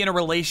can't be in a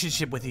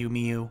relationship with you,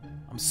 Miyu.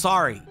 I'm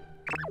sorry.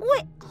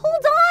 Wait,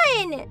 hold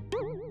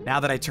on! Now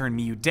that I turned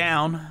Miyu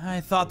down, I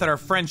thought that our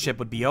friendship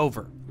would be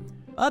over.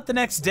 But the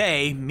next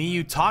day,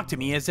 Miyu talked to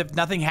me as if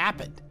nothing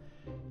happened.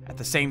 At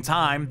the same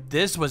time,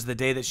 this was the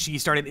day that she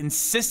started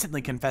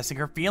insistently confessing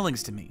her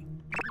feelings to me.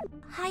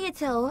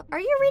 Hayato, are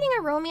you reading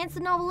a romance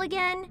novel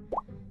again?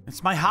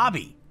 It's my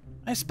hobby.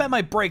 I spent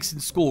my breaks in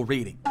school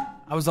reading.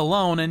 I was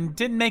alone and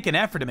didn't make an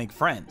effort to make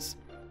friends.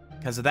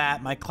 Because of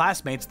that, my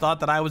classmates thought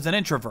that I was an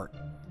introvert.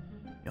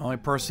 The only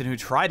person who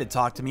tried to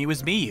talk to me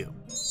was Miyu.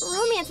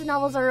 Romance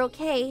novels are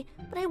okay,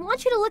 but I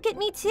want you to look at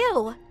me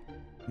too.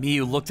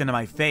 Miyu looked into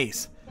my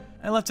face.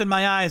 I lifted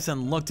my eyes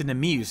and looked into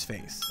Miyu's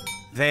face.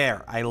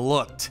 There, I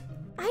looked.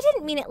 I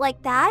didn't mean it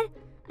like that.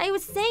 I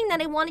was saying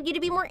that I wanted you to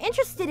be more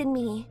interested in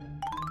me.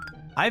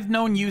 I've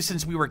known you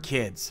since we were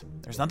kids.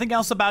 There's nothing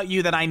else about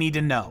you that I need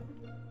to know.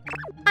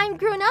 I'm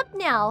grown up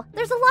now.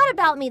 There's a lot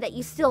about me that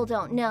you still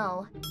don't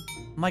know.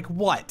 Like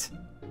what?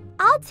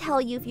 I'll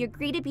tell you if you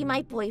agree to be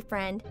my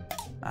boyfriend.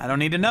 I don't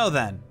need to know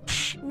then.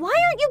 Why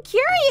aren't you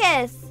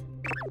curious?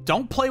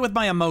 Don't play with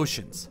my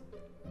emotions.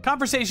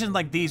 Conversations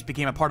like these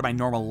became a part of my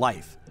normal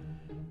life.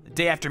 The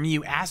day after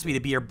Miyu asked me to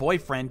be her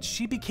boyfriend,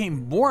 she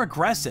became more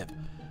aggressive.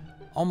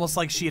 Almost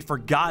like she had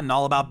forgotten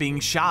all about being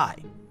shy.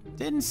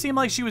 Didn't seem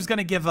like she was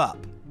gonna give up.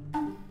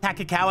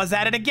 Takekawa's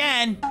at it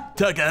again.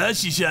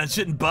 Takahashi-chan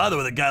shouldn't bother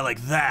with a guy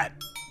like that.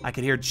 I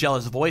could hear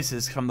jealous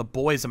voices from the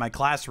boys in my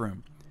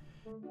classroom.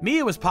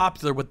 Miyu was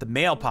popular with the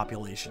male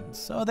population,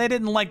 so they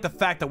didn't like the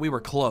fact that we were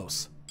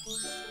close.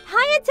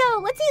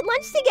 Hayato, let's eat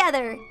lunch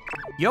together.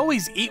 You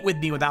always eat with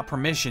me without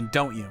permission,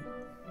 don't you?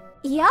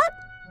 Yup.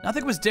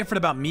 Nothing was different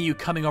about Miyu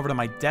coming over to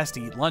my desk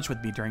to eat lunch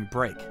with me during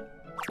break.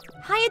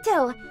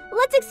 Hayato,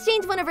 let's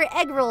exchange one of our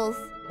egg rolls.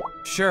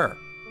 Sure.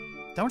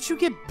 Don't you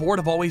get bored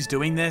of always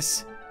doing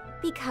this?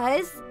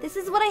 Because this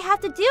is what I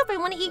have to do if I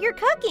want to eat your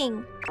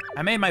cooking.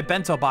 I made my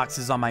bento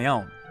boxes on my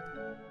own.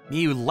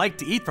 Miyu liked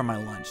to eat from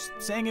my lunch,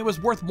 saying it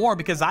was worth more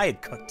because I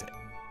had cooked it.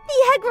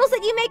 The egg rolls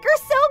that you make are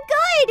so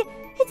good!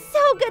 It's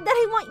so good that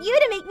I want you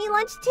to make me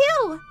lunch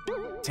too!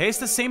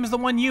 Tastes the same as the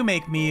one you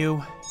make,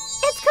 Miyu.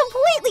 It's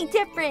completely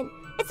different!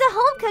 It's a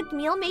home-cooked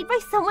meal made by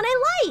someone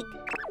I like!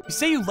 You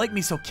say you like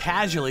me so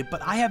casually,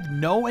 but I have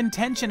no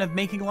intention of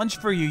making lunch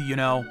for you, you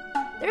know.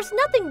 There's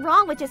nothing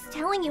wrong with just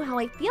telling you how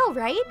I feel,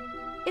 right?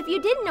 If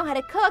you didn't know how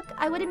to cook,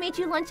 I would have made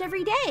you lunch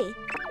every day.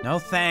 No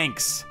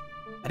thanks.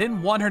 I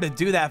didn't want her to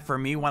do that for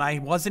me when I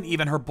wasn't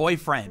even her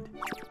boyfriend.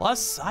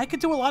 Plus, I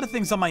could do a lot of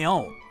things on my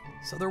own,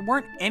 so there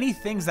weren't any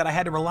things that I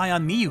had to rely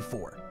on Miyu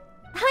for.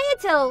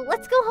 Hayato,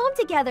 let's go home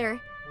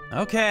together.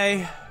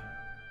 Okay.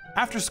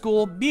 After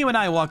school, Miyu and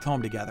I walked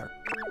home together.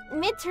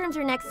 Midterms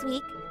are next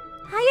week.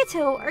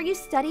 Hayato, are you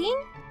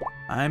studying?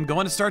 I'm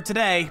going to start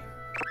today.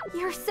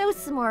 You're so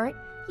smart.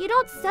 You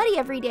don't study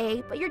every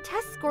day, but your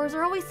test scores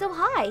are always so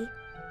high.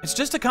 It's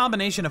just a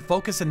combination of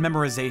focus and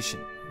memorization.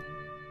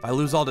 If I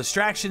lose all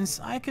distractions,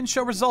 I can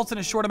show results in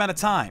a short amount of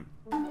time.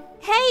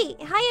 Hey,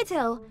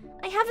 Hayato,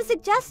 I have a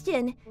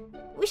suggestion.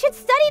 We should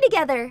study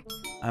together.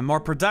 I'm more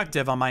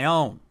productive on my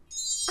own.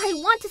 I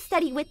want to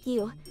study with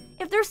you.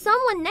 If there's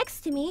someone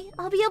next to me,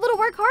 I'll be able to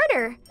work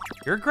harder.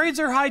 Your grades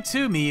are high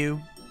too,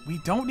 Miyu. We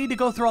don't need to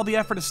go through all the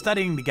effort of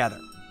studying together.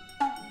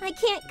 I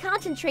can't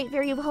concentrate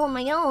very well on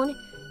my own.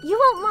 You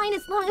won't mind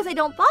as long as I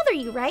don't bother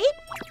you, right?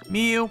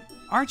 Miyu,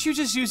 aren't you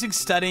just using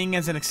studying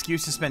as an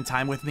excuse to spend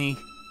time with me?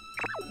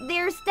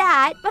 There's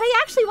that, but I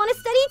actually want to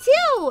study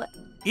too.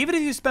 Even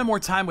if you spend more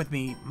time with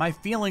me, my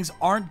feelings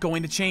aren't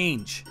going to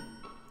change.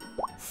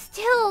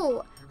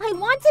 Still, I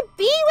want to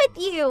be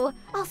with you.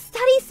 I'll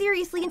study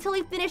seriously until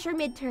we finish our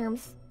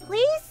midterms.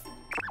 Please?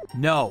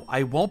 No,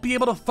 I won't be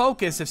able to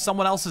focus if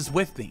someone else is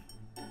with me.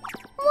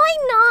 Why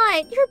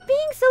not? You're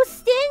being so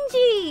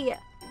stingy.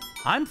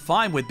 I'm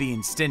fine with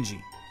being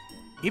stingy.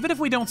 Even if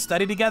we don't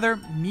study together,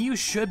 Miyu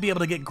should be able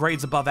to get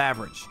grades above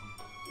average.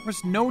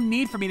 There's no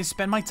need for me to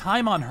spend my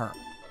time on her.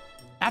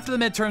 After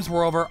the midterms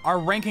were over, our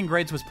ranking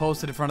grades was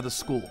posted in front of the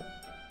school.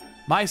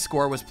 My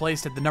score was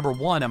placed at the number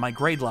 1 on my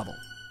grade level.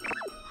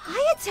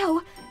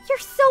 Hayato, you're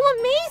so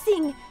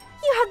amazing.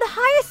 You have the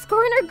highest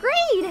score in our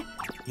grade.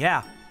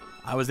 Yeah,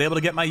 I was able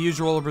to get my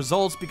usual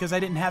results because I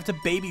didn't have to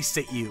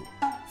babysit you.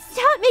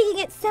 Stop making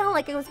it sound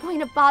like I was going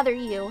to bother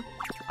you.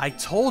 I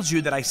told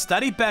you that I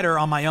study better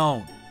on my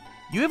own.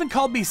 You even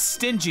called me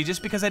stingy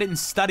just because I didn't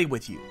study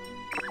with you.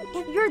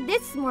 If you're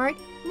this smart,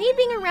 me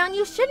being around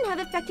you shouldn't have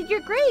affected your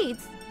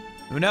grades.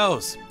 Who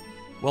knows?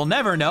 We'll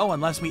never know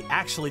unless we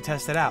actually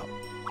test it out.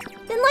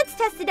 Then let's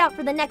test it out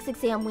for the next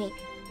exam week.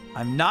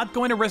 I'm not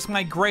going to risk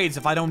my grades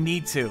if I don't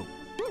need to.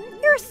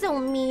 You're so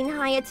mean,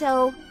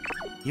 Hayato.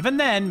 Even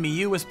then,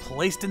 Miyu was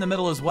placed in the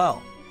middle as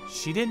well.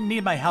 She didn't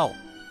need my help.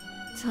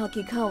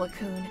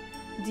 Takikawa-kun,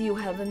 do you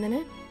have a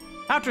minute?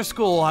 After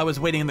school, I was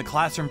waiting in the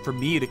classroom for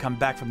Miyu to come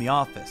back from the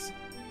office.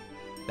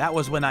 That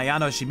was when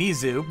Ayano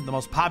Shimizu, the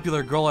most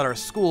popular girl at our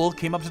school,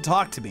 came up to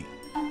talk to me.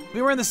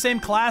 We were in the same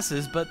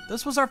classes, but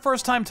this was our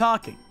first time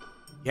talking.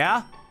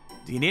 Yeah?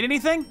 Do you need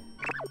anything?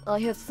 I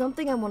have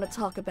something I want to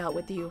talk about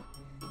with you.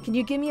 Can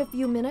you give me a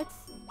few minutes?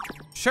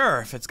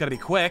 Sure, if it's gonna be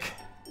quick.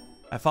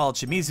 I followed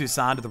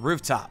Shimizu-san to the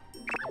rooftop.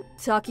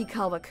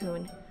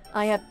 Takikawa-kun,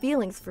 I have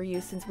feelings for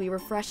you since we were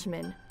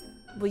freshmen.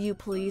 Will you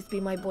please be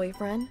my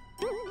boyfriend?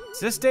 Is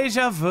this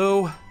deja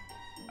vu?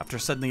 After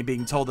suddenly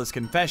being told this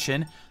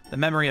confession, the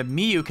memory of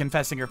Miyu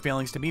confessing her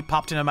feelings to me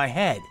popped into my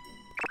head.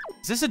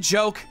 Is this a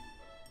joke?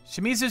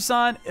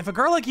 Shimizu-san, if a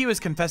girl like you is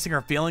confessing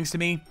her feelings to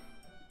me,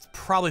 it's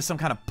probably some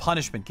kind of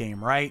punishment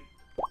game, right?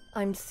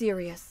 I'm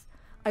serious.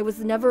 I was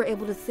never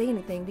able to say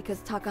anything because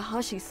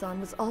Takahashi-san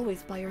was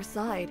always by her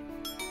side.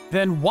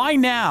 Then why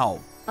now?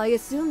 I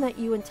assume that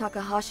you and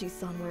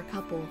Takahashi-san were a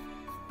couple,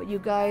 but you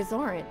guys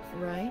aren't,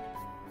 right?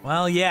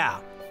 Well, yeah.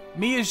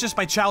 Miyu's just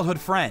my childhood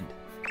friend.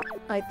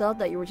 I thought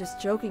that you were just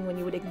joking when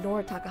you would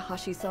ignore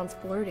Takahashi-san's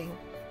flirting.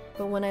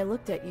 But when I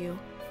looked at you,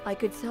 I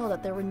could tell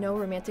that there were no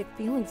romantic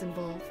feelings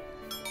involved.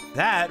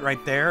 That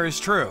right there is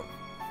true.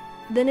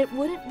 Then it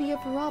wouldn't be a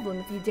problem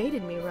if you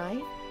dated me,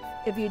 right?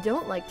 If you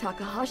don't like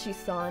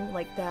Takahashi-san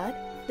like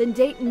that, then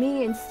date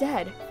me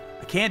instead.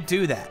 I can't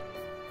do that.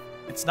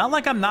 It's not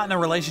like I'm not in a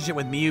relationship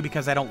with Miyu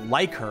because I don't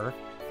like her.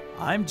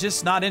 I'm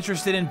just not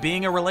interested in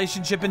being a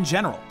relationship in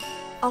general.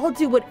 I'll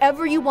do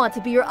whatever you want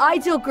to be your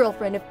ideal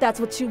girlfriend if that's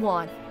what you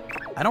want.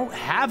 I don't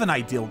have an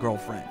ideal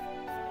girlfriend.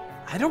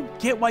 I don't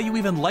get why you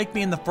even like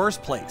me in the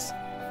first place.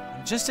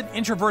 I'm just an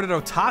introverted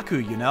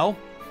otaku, you know?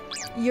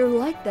 You're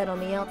like that on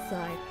the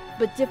outside,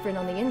 but different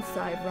on the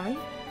inside, right?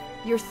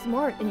 You're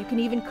smart and you can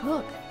even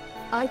cook.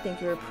 I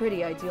think you're a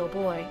pretty ideal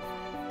boy.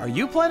 Are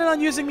you planning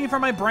on using me for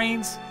my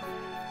brains?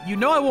 You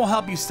know I won't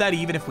help you study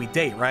even if we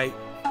date, right?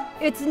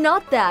 It's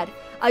not that.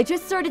 I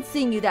just started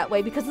seeing you that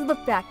way because of the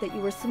fact that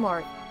you were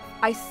smart.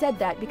 I said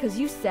that because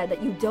you said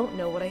that you don't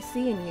know what I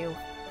see in you.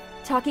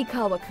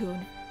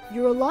 Takikawa-kun,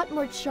 you're a lot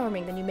more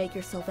charming than you make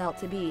yourself out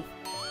to be.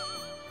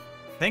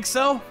 Think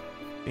so?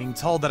 Being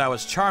told that I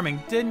was charming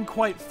didn't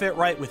quite fit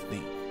right with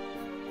me.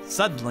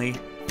 Suddenly,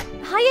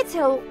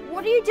 Hayato,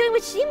 what are you doing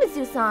with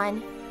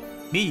Shimizu-san?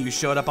 Miyu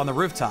showed up on the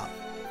rooftop.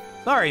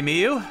 Sorry,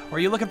 Miyu, were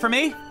you looking for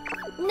me?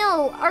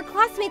 No, our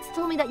classmates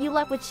told me that you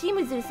left with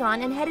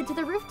Shimizu-san and headed to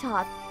the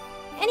rooftop.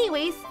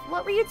 Anyways,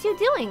 what were you two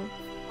doing?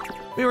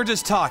 We were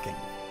just talking.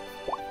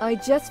 I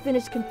just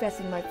finished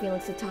confessing my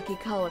feelings to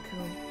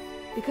Takikawa-kun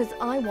because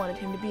I wanted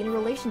him to be in a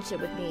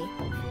relationship with me.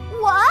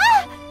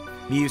 What?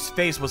 Miyu's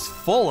face was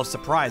full of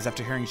surprise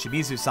after hearing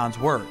Shimizu-san's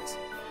words.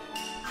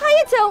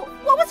 Hayato,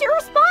 what was your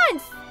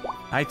response?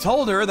 I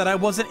told her that I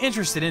wasn't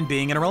interested in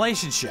being in a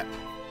relationship.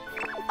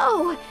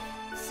 Oh,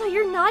 so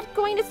you're not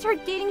going to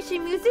start dating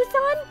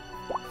Shimizu-san?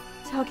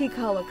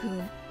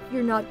 Takikawa-kun,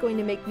 you're not going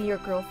to make me your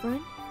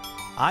girlfriend?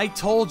 I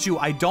told you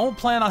I don't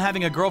plan on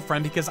having a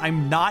girlfriend because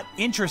I'm not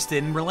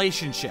interested in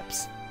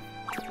relationships.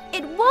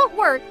 It won't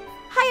work.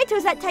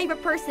 Hayato's that type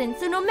of person,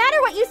 so no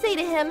matter what you say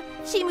to him,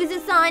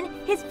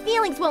 Shimizu-san, his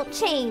feelings won't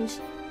change.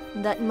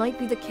 That might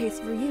be the case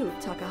for you,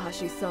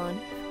 Takahashi-san,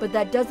 but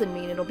that doesn't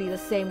mean it'll be the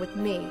same with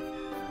me.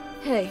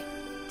 Hey,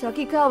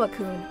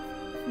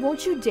 Takikawa-kun,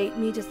 won't you date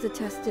me just to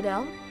test it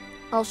out?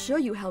 I'll show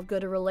you how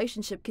good a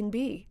relationship can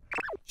be.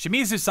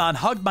 Shimizu-san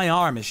hugged my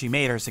arm as she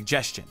made her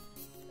suggestion.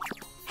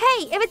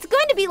 Hey, if it's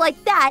going to be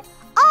like that,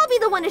 I'll be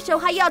the one to show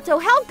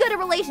Hayato how good a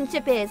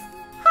relationship is.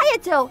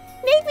 Hayato,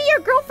 make me your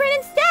girlfriend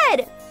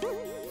instead!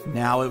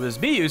 Now it was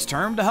Miyu's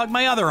turn to hug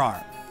my other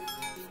arm.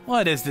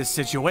 What is this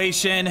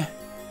situation?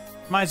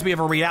 Reminds me of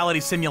a reality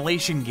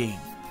simulation game.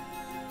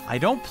 I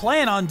don't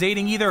plan on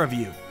dating either of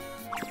you.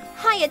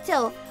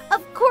 Hayato,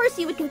 of course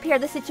you would compare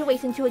the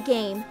situation to a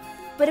game.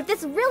 But if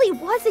this really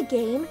was a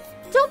game,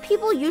 don't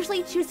people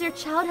usually choose their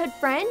childhood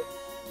friend?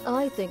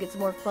 I think it's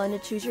more fun to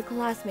choose your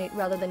classmate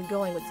rather than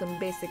going with some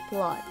basic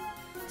plot.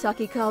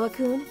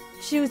 Takikawa-kun,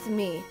 choose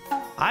me.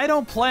 I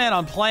don't plan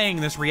on playing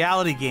this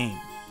reality game.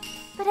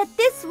 But at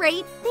this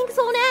rate, things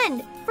won't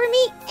end. For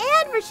me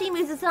and for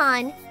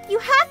Shimizu-san. You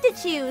have to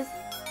choose.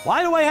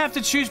 Why do I have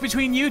to choose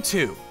between you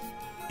two?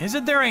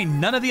 Isn't there a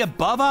none of the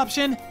above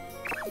option?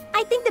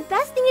 I think the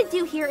best thing to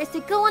do here is to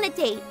go on a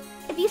date.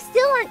 If you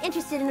still aren't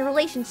interested in a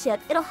relationship,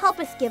 it'll help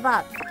us give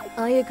up.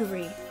 I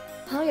agree.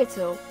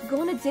 Hayato,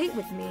 go on a date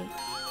with me.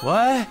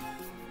 What?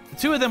 The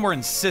two of them were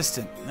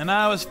insistent, and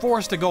I was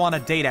forced to go on a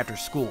date after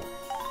school.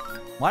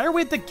 Why are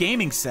we at the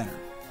gaming center?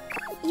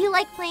 You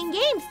like playing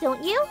games,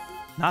 don't you?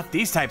 Not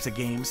these types of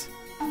games.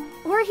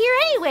 We're here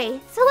anyway,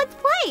 so let's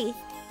play.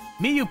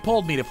 Miyu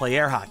pulled me to play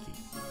air hockey.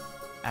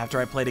 After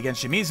I played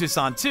against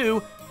Shimizu-san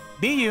too,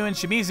 Miyu and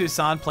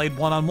Shimizu-san played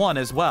one-on-one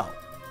as well.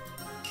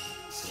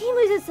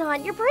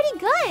 Shimizu-san, you're pretty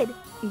good.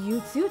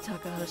 You too,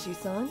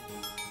 Takahashi-san.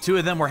 Two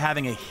of them were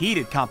having a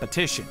heated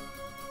competition.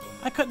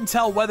 I couldn't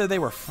tell whether they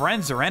were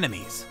friends or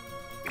enemies.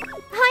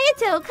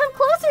 Hayato, come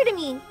closer to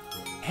me.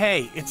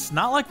 Hey, it's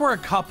not like we're a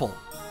couple.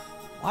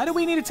 Why do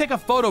we need to take a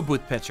photo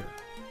booth picture?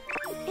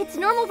 It's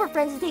normal for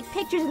friends to take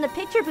pictures in the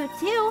picture booth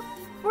too.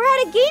 We're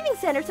at a gaming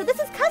center, so this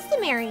is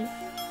customary.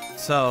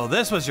 So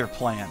this was your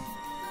plan.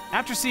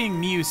 After seeing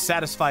Miyu's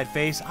satisfied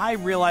face, I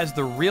realized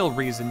the real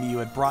reason Miyu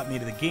had brought me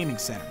to the gaming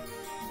center.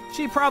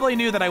 She probably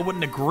knew that I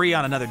wouldn't agree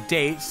on another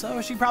date,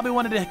 so she probably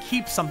wanted to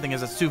keep something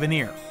as a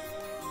souvenir.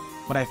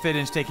 When I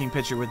finished taking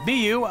pictures with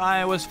Miyu,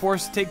 I was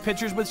forced to take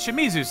pictures with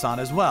Shimizu-san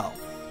as well.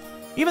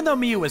 Even though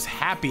Miyu was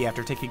happy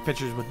after taking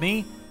pictures with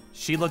me,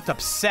 she looked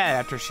upset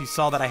after she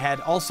saw that I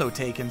had also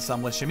taken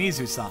some with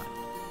Shimizu-san.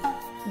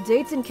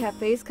 Dates and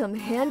cafes come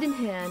hand in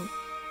hand.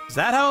 Is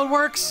that how it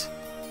works?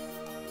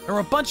 There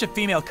were a bunch of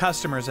female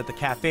customers at the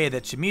cafe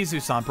that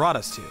Shimizu-san brought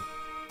us to.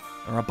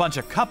 There were a bunch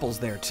of couples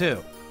there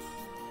too.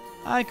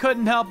 I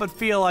couldn't help but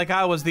feel like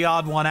I was the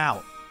odd one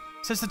out.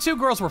 Since the two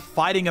girls were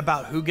fighting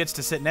about who gets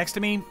to sit next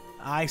to me,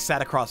 I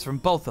sat across from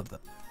both of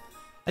them.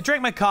 I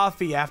drank my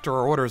coffee after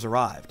our orders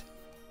arrived.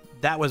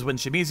 That was when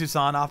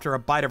Shimizu-san offered a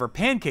bite of her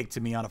pancake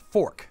to me on a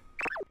fork.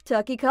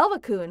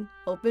 Takikawa-kun,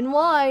 open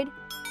wide.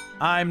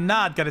 I'm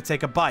not gonna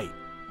take a bite.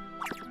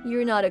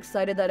 You're not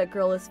excited that a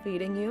girl is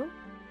feeding you?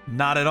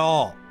 Not at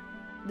all.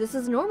 This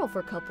is normal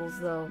for couples,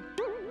 though.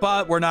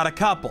 But we're not a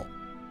couple.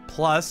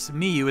 Plus,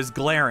 Miyu is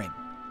glaring.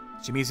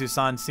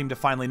 Shimizu-san seemed to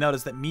finally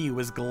notice that Miyu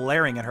was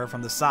glaring at her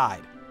from the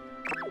side.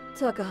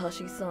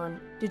 Takahashi-san,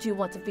 did you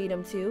want to feed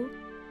him too?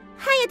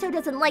 Hayato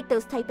doesn't like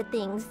those type of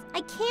things.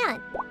 I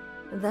can't.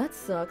 That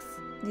sucks.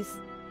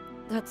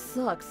 That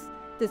sucks.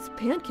 This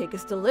pancake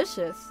is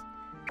delicious.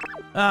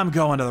 I'm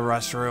going to the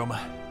restroom.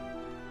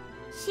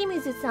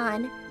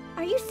 Shimizu-san,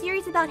 are you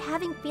serious about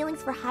having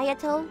feelings for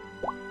Hayato?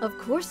 Of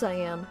course I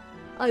am.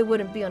 I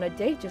wouldn't be on a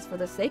date just for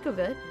the sake of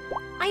it.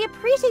 I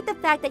appreciate the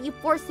fact that you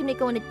forced him to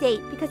go on a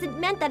date because it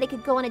meant that I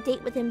could go on a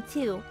date with him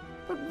too.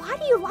 But why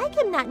do you like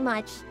him that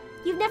much?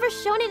 You've never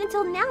shown it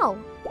until now.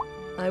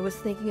 I was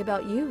thinking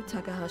about you,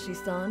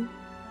 Takahashi-san.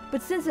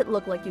 But since it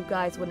looked like you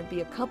guys wouldn't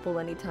be a couple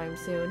anytime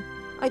soon,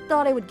 I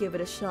thought I would give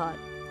it a shot.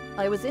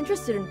 I was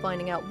interested in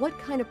finding out what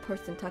kind of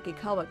person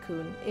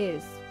Takikawa-kun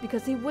is,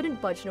 because he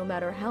wouldn't budge no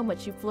matter how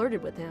much you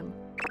flirted with him.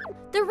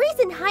 The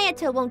reason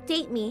Hayato won't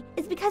date me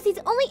is because he's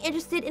only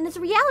interested in his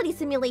reality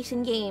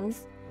simulation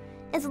games.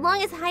 As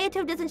long as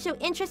Hayato doesn't show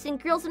interest in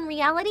girls in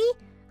reality,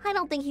 I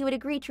don't think he would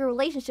agree to a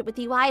relationship with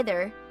you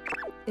either.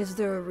 Is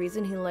there a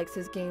reason he likes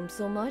his game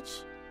so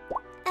much?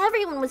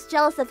 Everyone was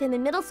jealous of him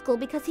in middle school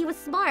because he was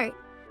smart.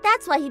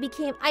 That's why he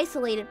became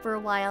isolated for a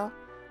while.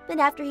 But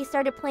after he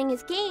started playing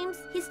his games,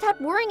 he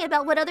stopped worrying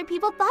about what other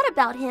people thought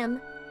about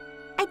him.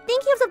 I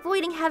think he was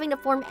avoiding having to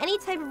form any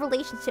type of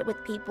relationship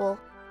with people.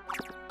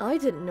 I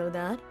didn't know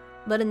that.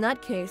 But in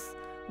that case,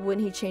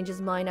 wouldn't he change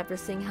his mind after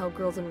seeing how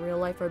girls in real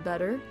life are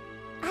better?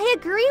 I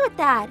agree with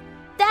that.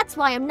 That's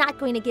why I'm not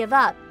going to give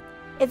up.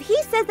 If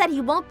he says that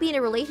he won't be in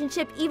a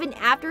relationship even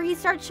after he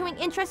starts showing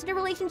interest in a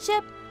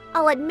relationship,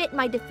 I'll admit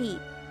my defeat.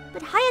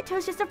 But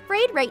Hayato's just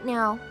afraid right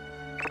now.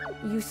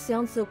 You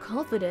sound so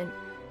confident.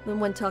 Then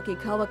when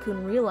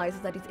Takikawa-kun realizes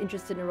that he's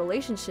interested in a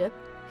relationship,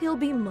 he'll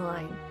be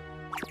mine.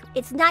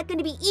 It's not going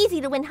to be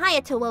easy to win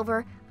Hayato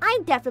over.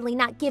 I'm definitely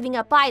not giving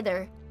up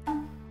either.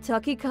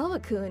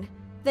 Takikawa-kun,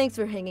 thanks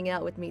for hanging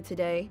out with me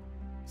today.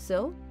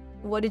 So,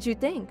 what did you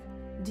think?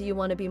 Do you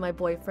want to be my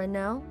boyfriend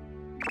now?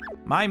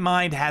 My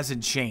mind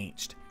hasn't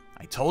changed.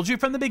 I told you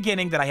from the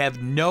beginning that I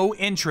have no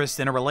interest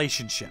in a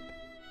relationship.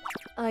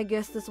 I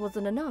guess this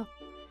wasn't enough.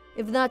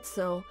 If that's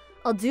so,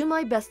 I'll do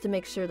my best to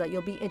make sure that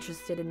you'll be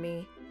interested in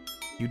me.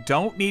 You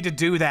don't need to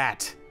do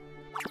that.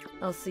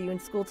 I'll see you in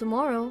school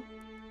tomorrow.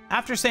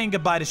 After saying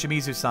goodbye to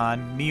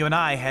Shimizu-san, Miyu and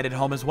I headed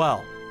home as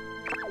well.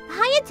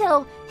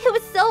 Hayato, it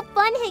was so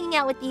fun hanging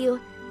out with you.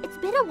 It's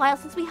been a while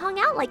since we hung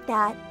out like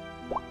that.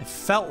 It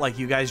felt like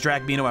you guys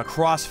dragged me into a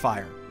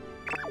crossfire.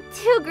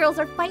 2 girls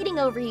are fighting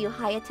over you,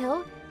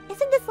 Hayato.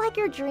 Isn't this like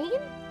your dream?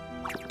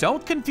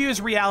 Don't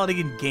confuse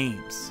reality and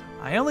games.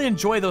 I only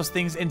enjoy those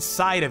things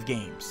inside of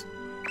games.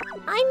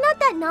 I'm not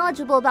that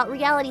knowledgeable about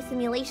reality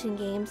simulation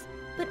games,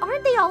 but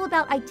aren't they all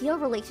about ideal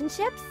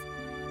relationships?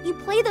 You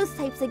play those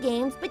types of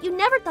games, but you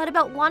never thought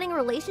about wanting a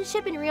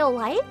relationship in real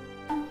life?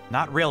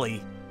 Not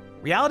really.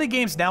 Reality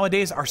games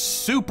nowadays are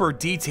super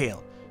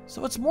detailed,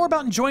 so it's more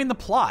about enjoying the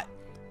plot.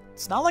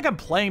 It's not like I'm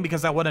playing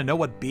because I want to know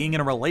what being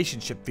in a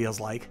relationship feels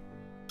like.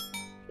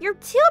 You're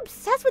too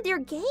obsessed with your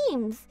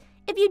games.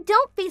 If you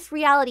don't face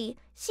reality,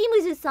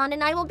 Shimizu-san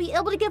and I will be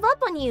able to give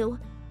up on you.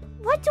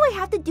 What do I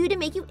have to do to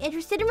make you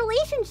interested in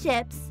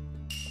relationships?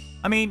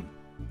 I mean,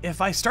 if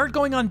I start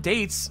going on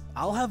dates,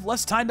 I'll have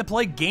less time to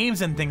play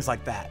games and things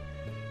like that.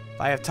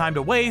 If I have time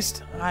to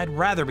waste, I'd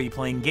rather be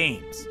playing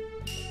games.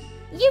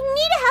 You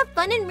need to have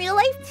fun in real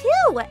life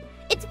too.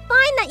 It's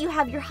fine that you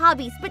have your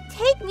hobbies, but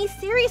take me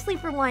seriously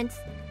for once.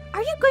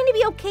 Are you going to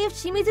be okay if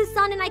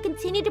Shimizu-san and I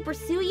continue to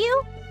pursue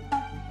you?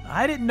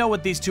 I didn't know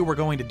what these two were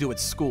going to do at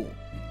school.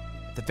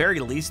 At the very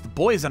least, the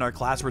boys in our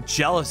class were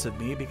jealous of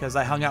me because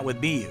I hung out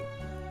with Miyu.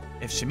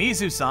 If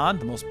Shimizu-san,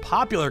 the most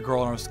popular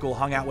girl in our school,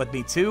 hung out with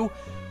me too,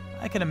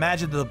 I can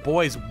imagine that the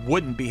boys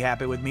wouldn't be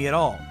happy with me at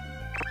all.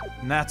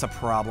 And that's a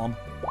problem.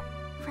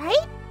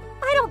 Right?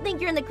 I don't think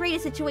you're in the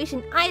greatest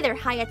situation either,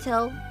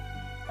 Hayato.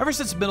 Ever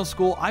since middle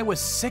school, I was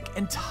sick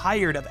and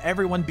tired of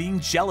everyone being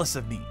jealous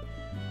of me.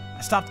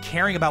 I stopped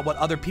caring about what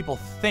other people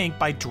think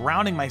by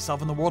drowning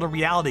myself in the world of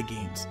reality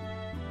games.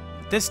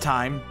 This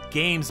time,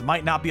 games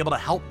might not be able to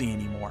help me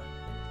anymore.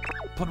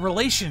 But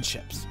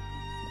relationships,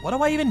 what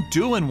do I even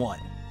do in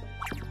one?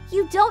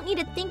 You don't need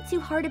to think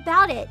too hard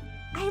about it.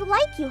 I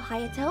like you,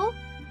 Hayato.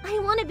 I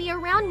want to be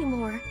around you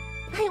more.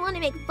 I want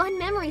to make fun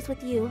memories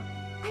with you.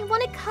 I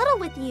want to cuddle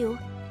with you.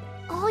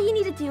 All you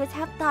need to do is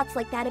have thoughts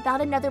like that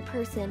about another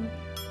person.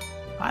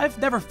 I've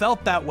never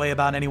felt that way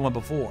about anyone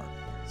before,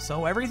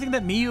 so everything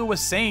that Miyu was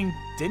saying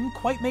didn't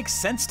quite make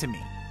sense to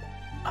me.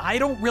 I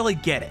don't really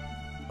get it,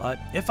 but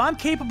if I'm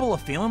capable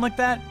of feeling like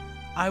that,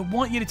 I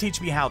want you to teach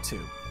me how to.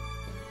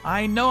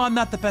 I know I'm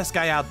not the best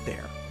guy out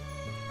there.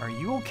 Are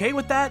you okay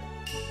with that?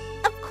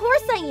 Of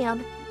course I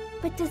am.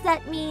 But does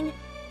that mean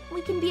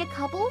we can be a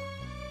couple?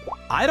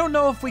 I don't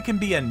know if we can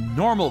be a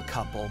normal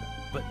couple,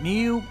 but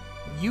Miyu,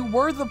 you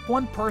were the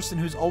one person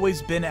who's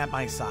always been at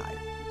my side.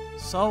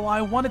 So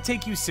I want to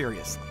take you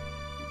seriously.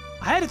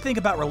 I had to think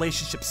about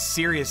relationships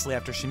seriously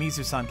after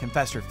Shimizu-san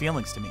confessed her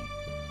feelings to me.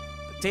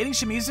 But dating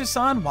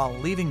Shimizu-san while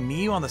leaving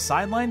Miyu on the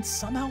sidelines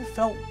somehow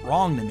felt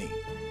wrong to me.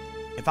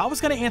 If I was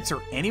going to answer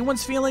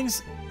anyone's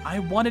feelings, I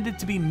wanted it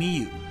to be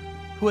Miyu,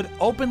 who had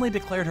openly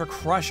declared her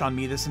crush on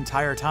me this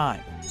entire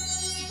time.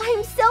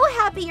 I'm so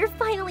happy you're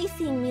finally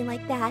seeing me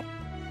like that.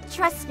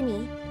 Trust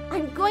me,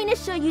 I'm going to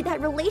show you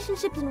that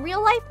relationships in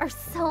real life are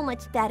so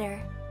much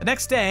better. The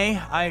next day,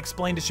 I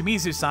explained to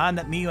Shimizu-san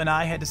that Miyu and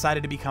I had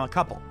decided to become a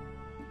couple.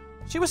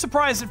 She was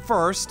surprised at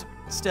first.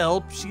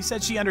 Still, she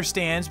said she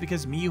understands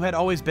because Miyu had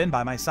always been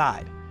by my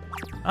side.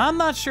 I'm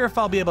not sure if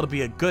I'll be able to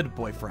be a good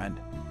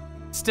boyfriend.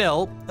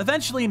 Still,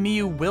 eventually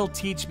Miyu will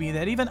teach me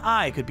that even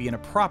I could be in a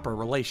proper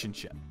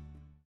relationship.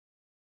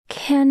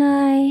 Can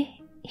I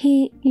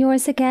eat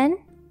yours again?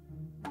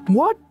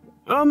 What?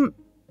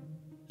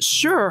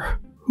 Sure.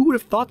 Who would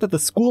have thought that the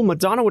school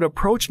Madonna would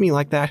approach me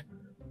like that?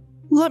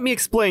 Let me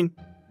explain.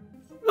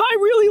 I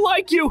really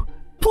like you!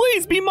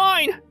 Please be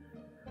mine!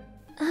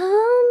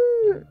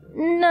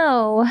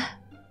 No.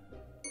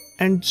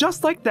 And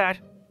just like that,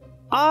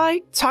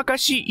 I,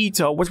 Takashi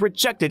Ito, was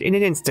rejected in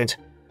an instant.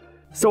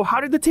 So how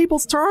did the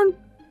tables turn?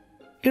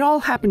 It all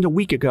happened a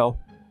week ago.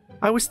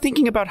 I was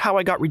thinking about how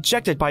I got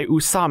rejected by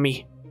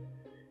Usami.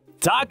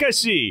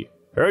 Takashi!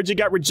 Heard you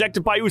got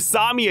rejected by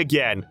Usami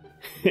again!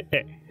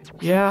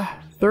 Yeah,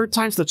 3rd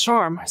time's the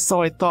charm,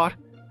 so I thought.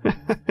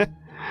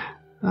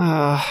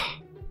 Why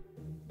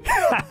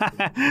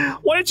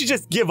don't you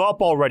just give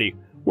up already?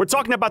 We're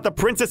talking about the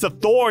Princess of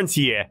Thorns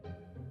here.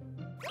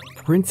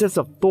 Princess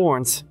of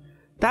Thorns?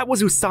 That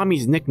was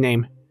Usami's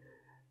nickname.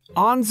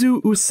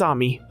 Anzu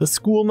Usami, the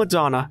school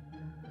Madonna.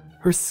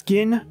 Her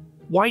skin,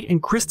 white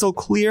and crystal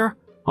clear,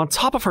 on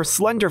top of her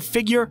slender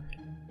figure,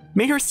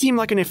 made her seem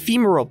like an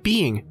ephemeral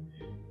being.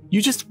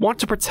 You just want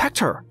to protect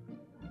her.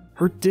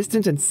 Her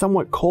distant and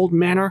somewhat cold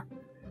manner.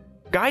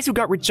 Guys who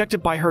got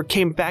rejected by her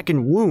came back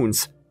in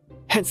wounds.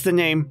 Hence the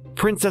name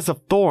Princess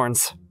of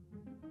Thorns.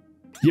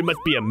 You must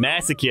be a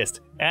masochist,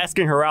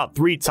 asking her out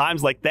 3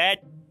 times like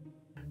that.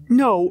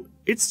 No,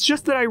 it's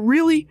just that I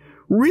really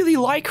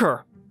like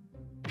her.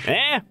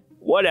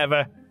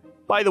 Whatever.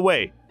 By the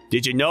way,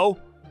 did you know?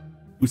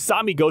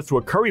 Usami goes to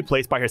a curry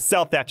place by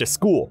herself after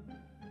school.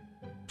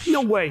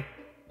 No way.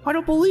 I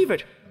don't believe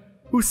it.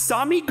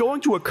 Usami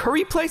going to a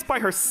curry place by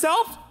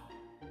herself?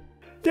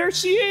 There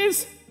she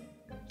is!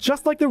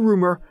 Just like the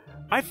rumor,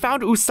 I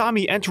found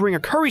Usami entering a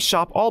curry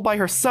shop all by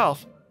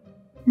herself.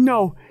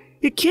 No,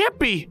 it can't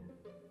be!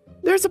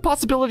 There's a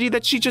possibility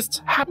that she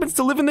just happens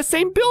to live in the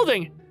same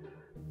building!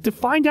 To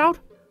find out,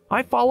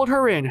 I followed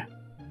her in.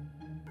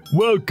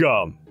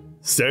 Welcome!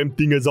 Same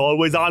thing as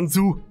always,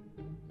 Anzu.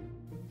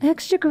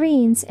 Extra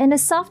greens and a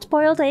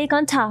soft-boiled egg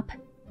on top.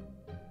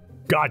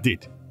 Got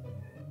it.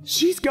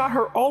 She's got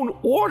her own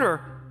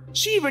order.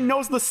 She even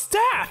knows the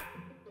staff.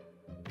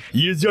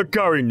 Here's your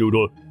curry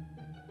noodle.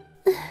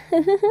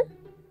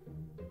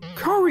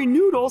 Curry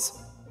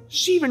noodles?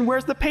 She even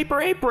wears the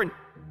paper apron.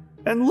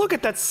 And look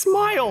at that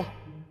smile.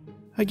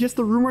 I guess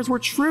the rumors were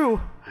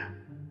true.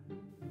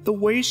 The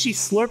way she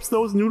slurps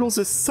those noodles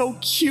is so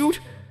cute.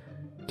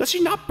 Does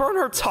she not burn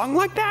her tongue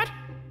like that?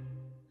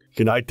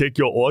 Can I take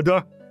your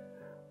order?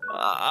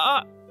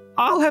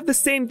 I'll have the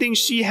same thing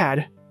she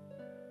had.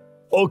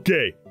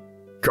 Okay.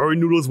 Curry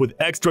noodles with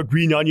extra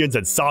green onions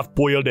and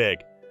soft-boiled egg.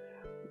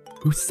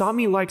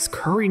 Usami likes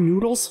curry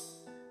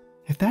noodles?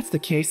 If that's the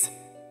case,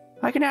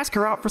 I can ask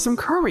her out for some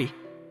curry.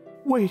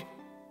 Wait,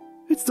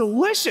 it's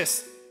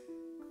delicious!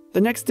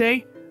 The next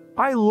day,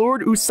 I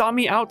lured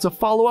Usami out to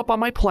follow up on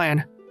my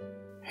plan.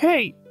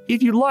 Hey,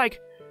 if you'd like,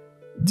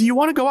 do you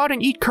want to go out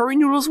and eat curry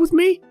noodles with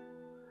me?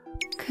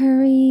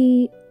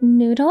 Curry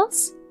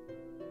noodles?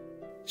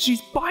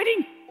 She's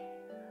biting!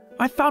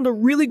 I found a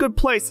really good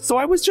place, so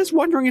I was just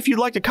wondering if you'd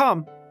like to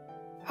come.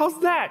 How's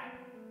that?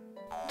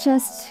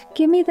 Just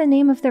give me the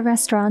name of the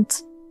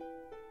restaurant.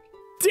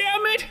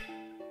 Damn it!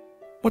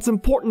 What's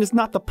important is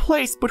not the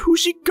place, but who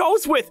she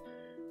goes with!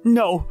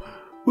 No,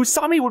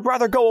 Usami would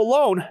rather go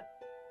alone.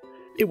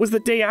 It was the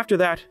day after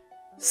that.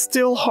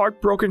 Still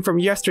heartbroken from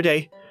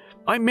yesterday,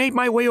 I made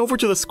my way over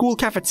to the school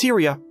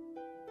cafeteria.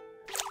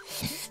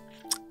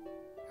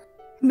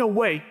 No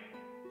way.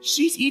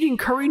 She's eating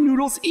curry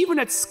noodles even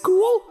at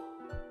school?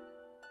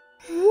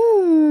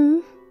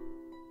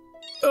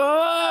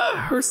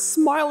 Her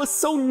smile is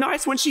so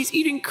nice when she's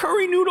eating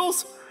curry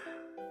noodles.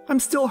 I'm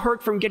still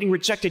hurt from getting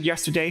rejected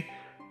yesterday,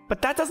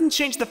 but that doesn't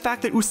change the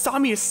fact that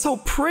Usami is so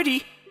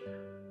pretty.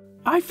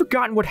 I've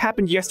forgotten what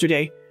happened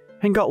yesterday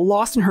and got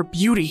lost in her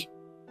beauty.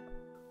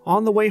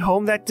 On the way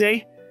home that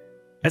day,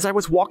 as I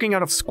was walking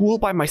out of school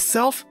by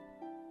myself,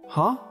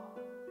 huh?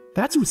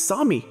 That's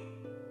Usami.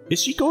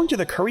 Is she going to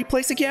the curry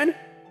place again?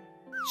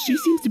 She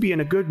seems to be in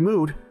a good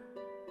mood.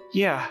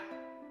 Yeah,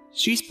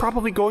 she's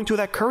probably going to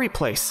that curry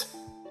place.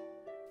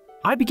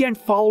 I began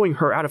following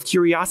her out of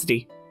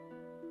curiosity.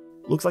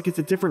 Looks like it's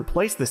a different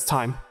place this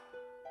time.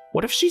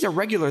 What if she's a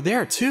regular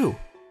there too?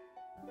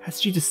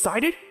 Has she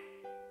decided?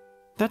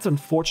 That's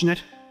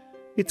unfortunate.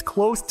 It's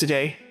closed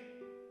today.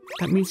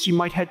 That means she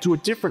might head to a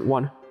different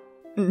one.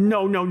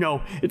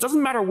 No. It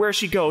doesn't matter where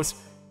she goes.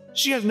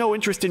 She has no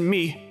interest in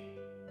me.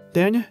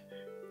 Then,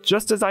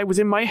 just as I was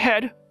in my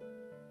head...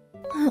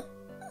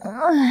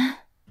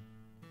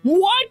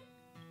 What?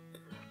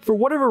 For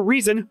whatever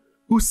reason,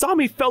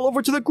 Usami fell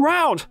over to the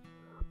ground.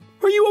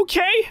 Are you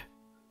okay?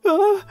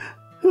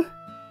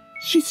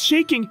 She's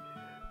shaking.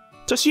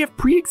 Does she have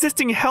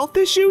pre-existing health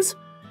issues?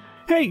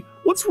 Hey,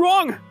 what's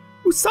wrong?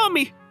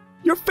 Usami,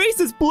 your face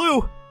is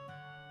blue.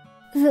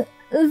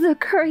 The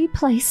curry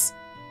place.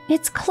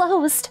 It's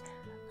closed.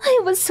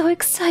 I was so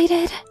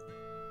excited.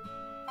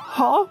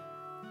 Huh?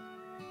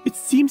 It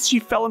seems she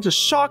fell into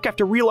shock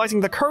after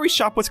realizing the curry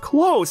shop was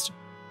closed.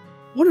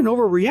 What an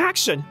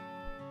overreaction.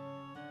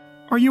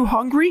 Are you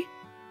hungry?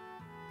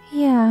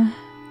 Yeah.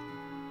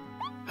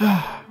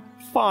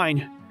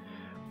 Fine.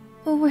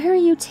 Where are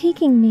you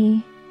taking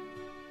me?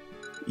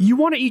 You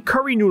want to eat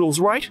curry noodles,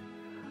 right?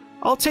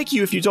 I'll take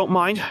you if you don't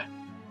mind.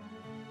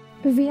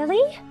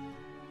 Really?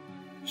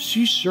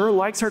 She sure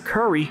likes her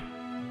curry.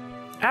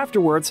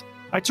 Afterwards,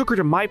 I took her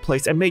to my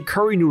place and made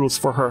curry noodles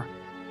for her.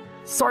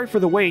 Sorry for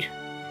the wait.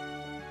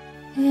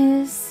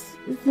 Is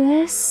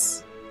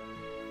this...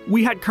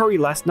 We had curry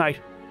last night.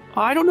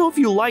 I don't know if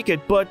you like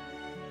it, but...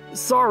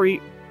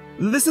 Sorry,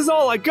 this is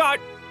all I got.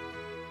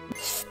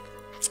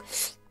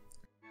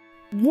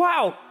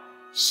 Wow!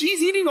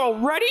 She's eating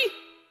already?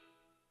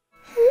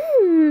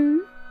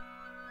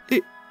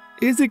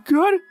 Is it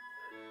good?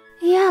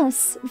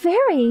 Yes,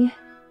 very.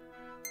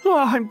 Oh,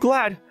 I'm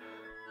glad.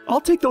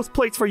 I'll take those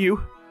plates for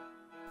you.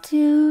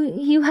 Do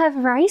you have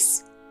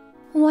rice?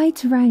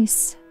 White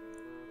rice.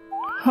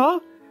 Huh?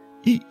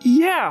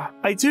 Yeah,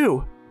 I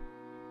do.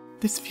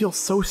 This feels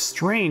so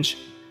strange.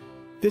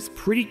 This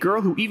pretty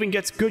girl who even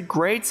gets good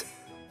grades?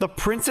 The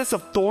Princess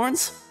of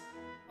Thorns?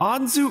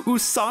 Anzu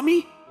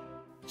Usami?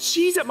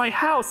 She's at my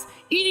house,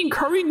 eating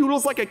curry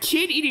noodles like a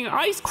kid eating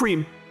ice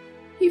cream.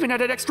 Even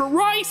added extra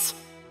rice.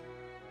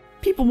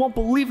 People won't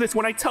believe this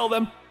when I tell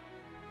them.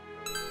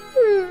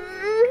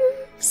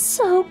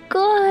 So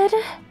good.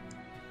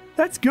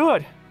 That's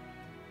good.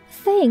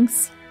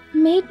 Thanks.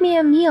 Made me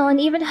a meal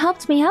and even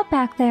helped me out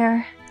back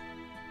there.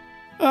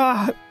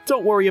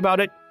 Don't worry about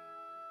it.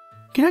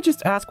 Can I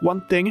just ask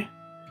one thing?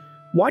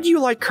 Why do you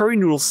like curry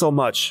noodles so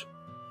much?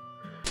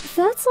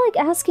 That's like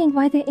asking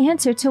why the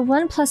answer to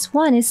 1 +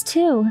 1 is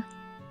 2.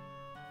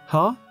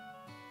 Huh?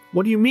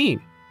 What do you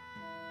mean?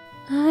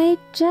 I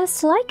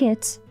just like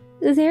it.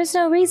 There's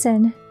no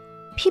reason.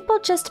 People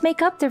just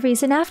make up the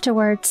reason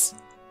afterwards.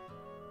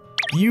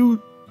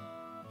 You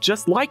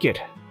just like it.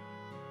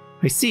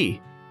 I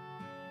see.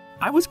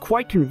 I was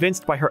quite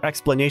convinced by her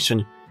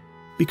explanation,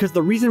 because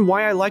the reason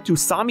why I liked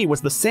Usami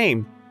was the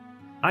same.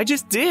 I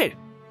just did.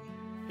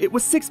 It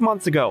was 6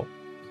 months ago.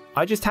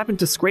 I just happened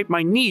to scrape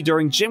my knee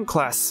during gym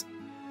class.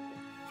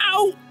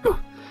 Ow!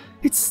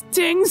 It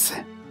stings!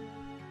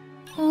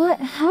 What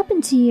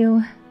happened to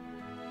you?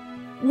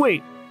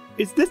 Wait,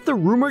 is this the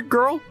rumored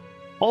girl?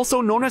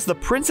 Also known as the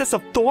Princess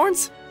of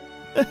Thorns?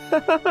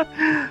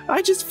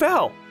 I just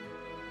fell.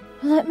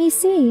 Let me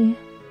see.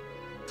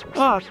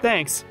 Ah,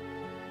 thanks.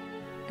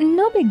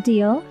 No big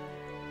deal.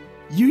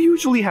 You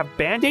usually have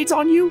band-aids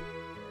on you?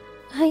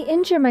 I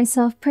injure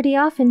myself pretty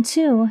often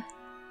too.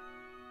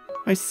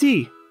 I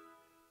see.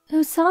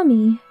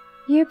 Usami,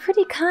 you're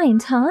pretty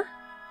kind, huh?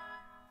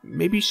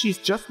 Maybe she's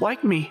just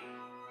like me.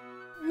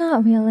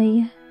 Not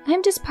really.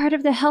 I'm just part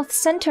of the Health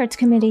Centered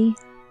Committee.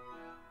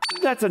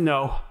 That's a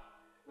no.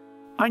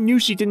 I knew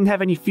she didn't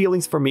have any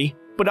feelings for me,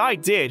 but I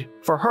did,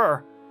 for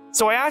her.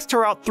 So I asked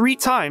her out 3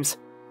 times.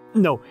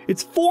 No,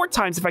 it's 4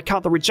 times if I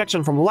count the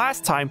rejection from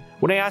last time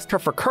when I asked her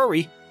for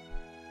curry.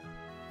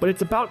 But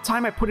it's about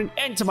time I put an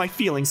end to my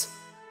feelings.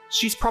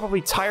 She's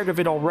probably tired of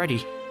it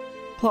already.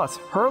 Plus,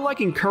 her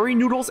liking curry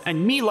noodles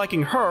and me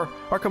liking her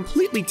are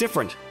completely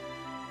different.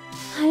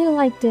 I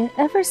liked it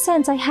ever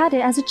since I had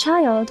it as a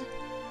child.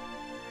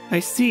 I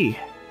see.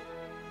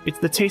 It's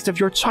the taste of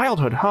your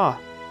childhood, huh?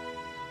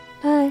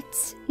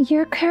 But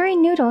your curry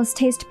noodles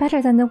taste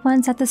better than the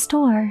ones at the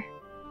store.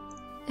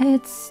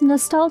 It's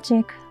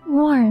nostalgic,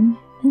 warm,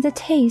 and the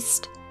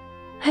taste.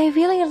 I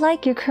really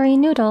like your curry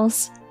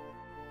noodles.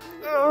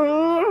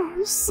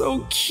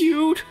 So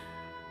cute.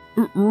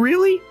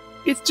 Really?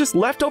 It's just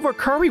leftover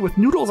curry with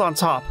noodles on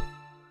top.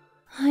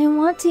 I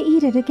want to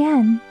eat it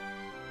again.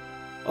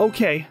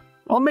 Okay,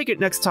 I'll make it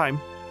next time.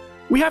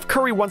 We have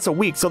curry once a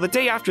week, so the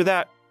day after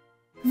that...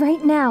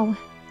 Right now.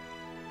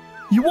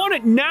 You want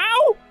it now?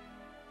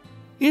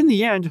 In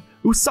the end,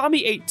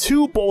 Usami ate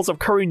 2 bowls of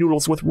curry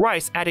noodles with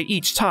rice added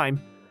each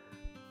time.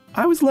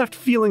 I was left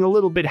feeling a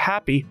little bit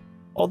happy,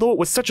 although it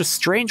was such a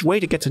strange way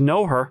to get to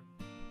know her.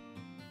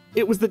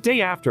 It was the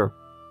day after.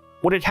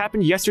 What had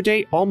happened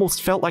yesterday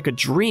almost felt like a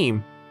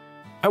dream.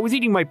 I was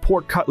eating my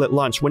pork cutlet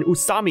lunch when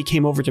Usami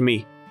came over to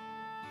me.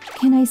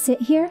 Can I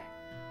sit here?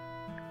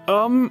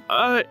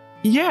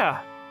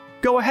 Yeah.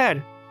 Go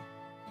ahead.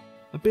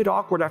 A bit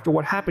awkward after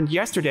what happened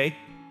yesterday.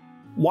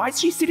 Why is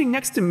she sitting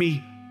next to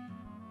me?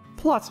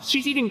 Plus,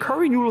 she's eating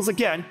curry noodles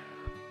again.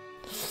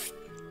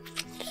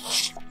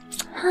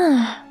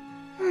 How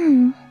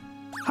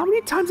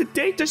many times a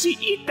day does she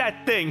eat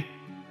that thing?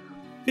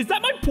 Is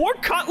that my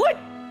pork cutlet?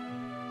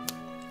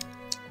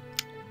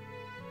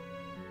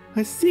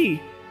 I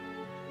see.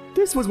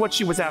 This was what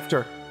she was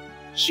after.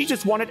 She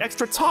just wanted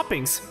extra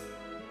toppings.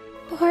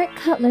 Pork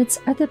cutlets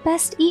are the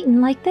best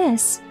eaten like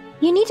this.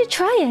 You need to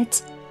try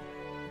it.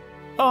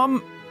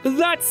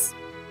 That's...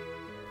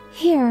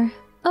 Here,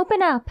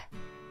 open up.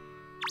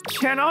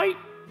 Can I?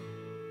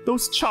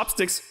 Those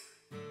chopsticks.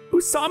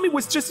 Usami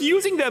was just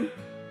using them.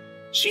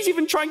 She's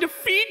even trying to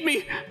feed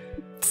me.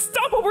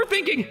 Stop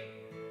overthinking.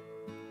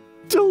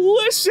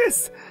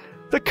 Delicious!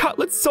 The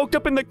cutlet soaked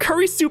up in the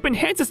curry soup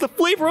enhances the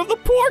flavor of the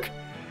pork.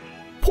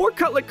 Pork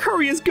cutlet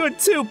curry is good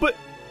too, but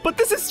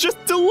this is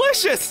just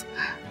delicious.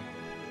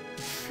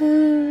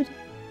 Food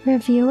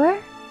reviewer?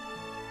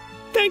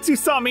 Thanks,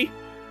 Usami.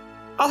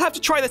 I'll have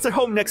to try this at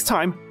home next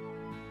time.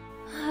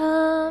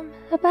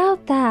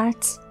 About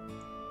that.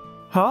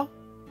 Huh?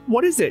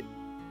 What is it?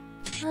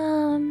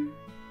 Can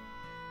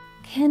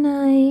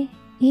I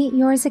eat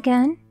yours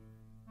again?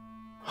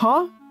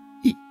 Huh?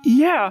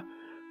 Yeah,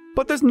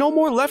 but there's no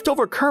more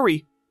leftover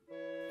curry.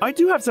 I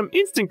do have some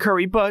instant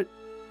curry, but...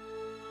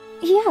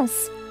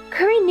 Yes,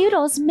 curry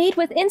noodles made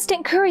with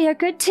instant curry are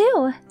good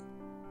too.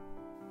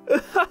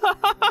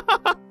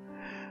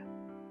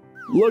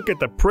 Look at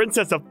the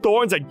Princess of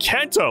Thorns and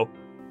Kento!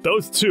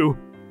 Those two.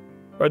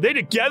 Are they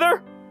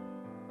together?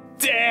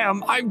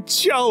 Damn, I'm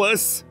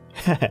jealous!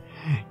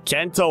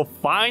 Kento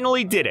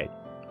finally did it.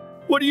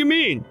 What do you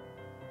mean?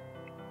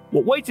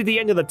 Well, wait to the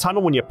end of the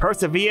tunnel when you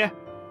persevere.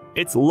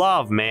 It's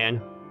love,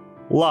 man.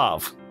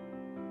 Love.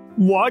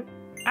 What?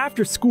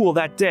 After school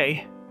that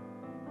day.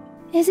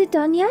 Is it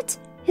done yet?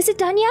 Is it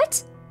done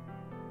yet?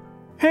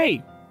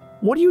 Hey,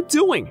 what are you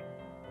doing?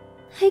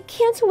 I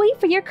can't wait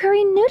for your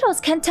curry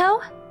noodles,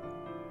 Kento.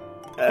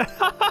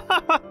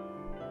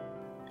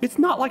 It's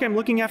not like I'm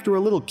looking after a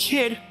little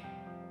kid.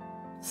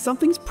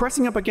 Something's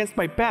pressing up against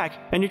my back,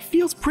 and it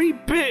feels pretty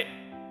big.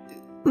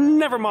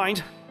 Never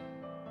mind.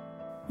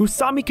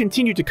 Usami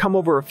continued to come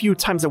over a few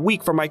times a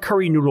week for my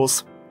curry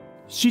noodles.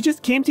 She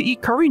just came to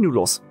eat curry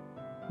noodles.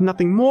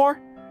 Nothing more,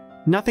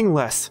 nothing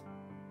less.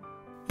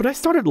 But I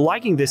started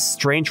liking this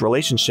strange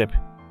relationship.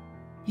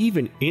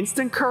 Even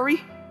instant curry?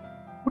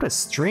 What a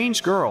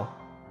strange girl.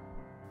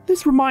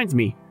 This reminds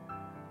me.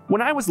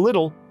 When I was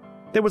little,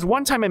 there was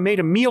one time I made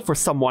a meal for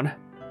someone.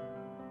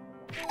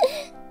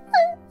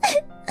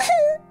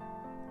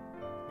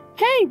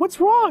 Hey,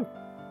 what's wrong?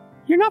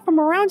 You're not from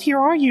around here,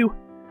 are you?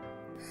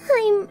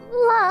 I'm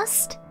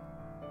lost.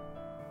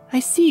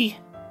 I see.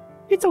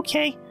 It's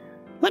okay.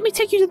 Let me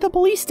take you to the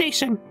police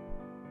station.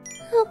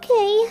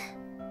 Okay.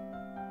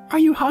 Are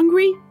you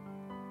hungry?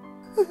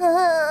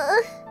 Uh,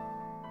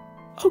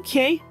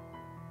 Okay.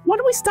 Why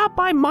don't we stop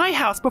by my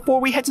house before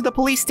we head to the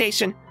police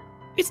station?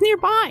 It's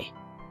nearby.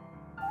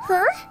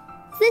 huh?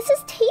 This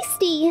is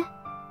tasty.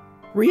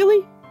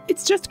 Really?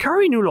 It's just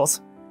curry noodles.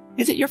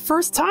 Is it your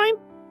first time?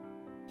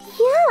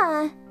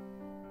 Yeah.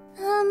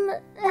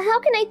 How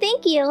can I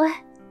thank you?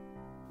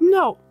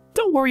 No,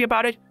 don't worry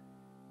about it.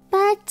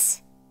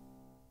 But...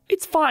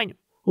 It's fine.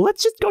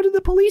 Let's just go to the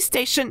police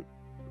station.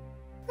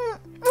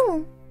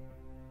 Mm,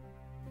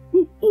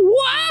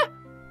 What?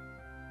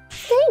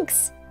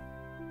 thanks.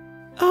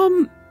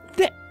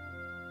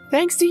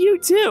 Thanks to you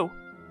too.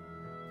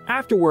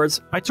 Afterwards,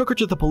 I took her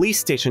to the police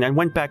station and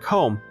went back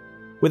home,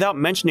 without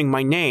mentioning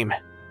my name.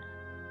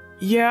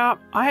 Yeah,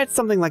 I had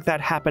something like that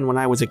happen when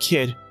I was a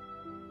kid.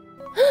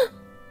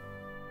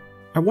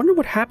 I wonder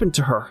what happened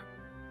to her.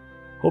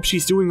 Hope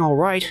she's doing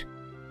alright.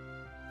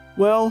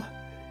 Well,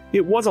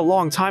 it was a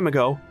long time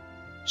ago.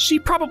 She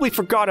probably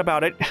forgot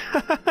about it.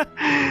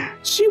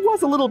 She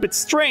was a little bit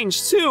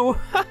strange too.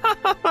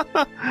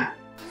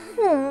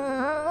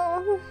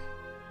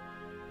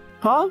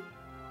 Huh?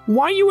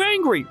 Why are you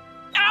angry?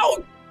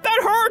 Ow! That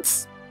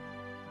hurts!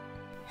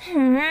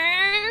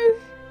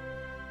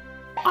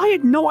 I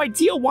had no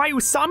idea why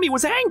Usami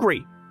was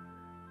angry.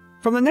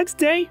 From the next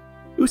day,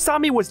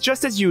 Usami was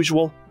just as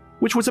usual,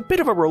 which was a bit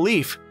of a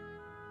relief.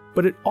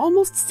 But it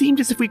almost seemed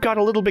as if we got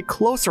a little bit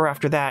closer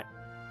after that.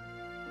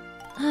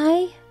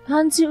 I,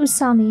 Hanzu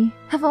Usami,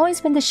 have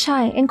always been the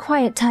shy and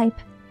quiet type.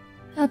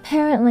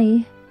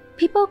 Apparently,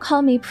 people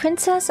call me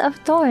Princess of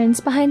Thorns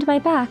behind my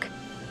back.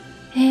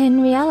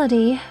 In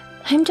reality,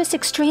 I'm just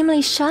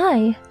extremely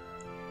shy.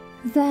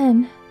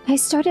 Then, I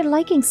started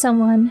liking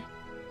someone.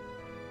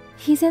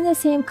 He's in the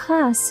same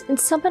class and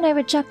someone I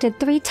rejected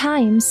 3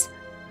 times.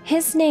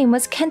 His name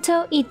was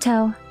Kento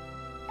Ito.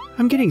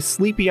 I'm getting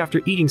sleepy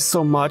after eating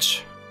so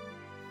much.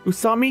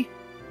 Usami,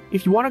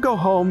 if you want to go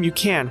home, you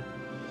can.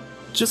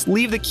 Just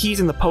leave the keys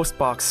in the post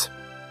box.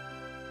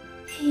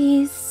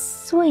 He's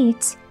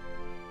sweet.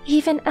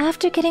 Even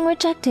after getting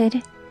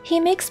rejected, he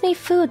makes me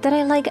food that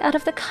I like out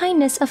of the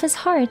kindness of his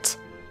heart.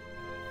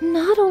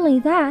 Not only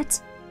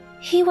that,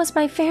 he was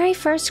my very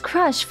first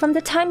crush from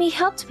the time he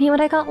helped me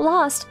when I got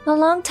lost a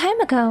long time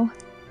ago.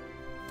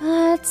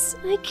 But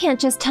I can't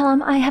just tell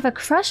him I have a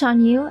crush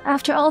on you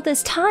after all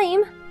this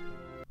time.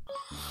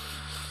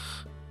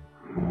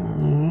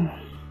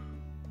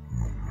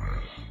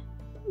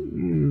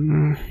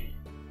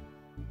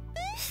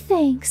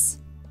 Thanks.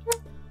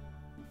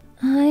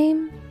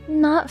 I'm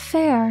not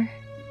fair.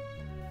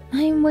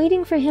 I'm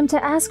waiting for him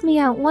to ask me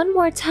out one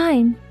more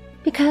time,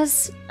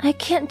 because I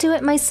can't do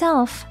it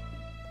myself.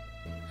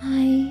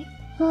 I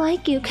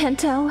like you,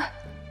 Kento.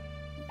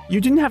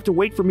 You didn't have to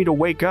wait for me to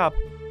wake up.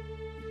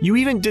 You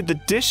even did the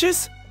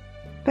dishes?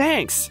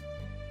 Thanks.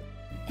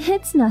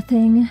 It's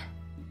nothing.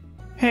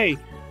 Hey,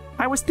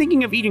 I was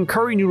thinking of eating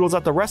curry noodles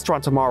at the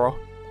restaurant tomorrow.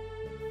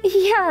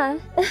 Yeah.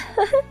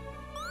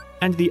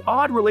 And the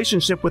odd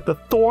relationship with the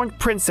Thorn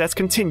Princess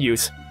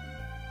continues.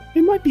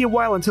 It might be a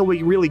while until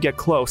we really get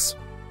close.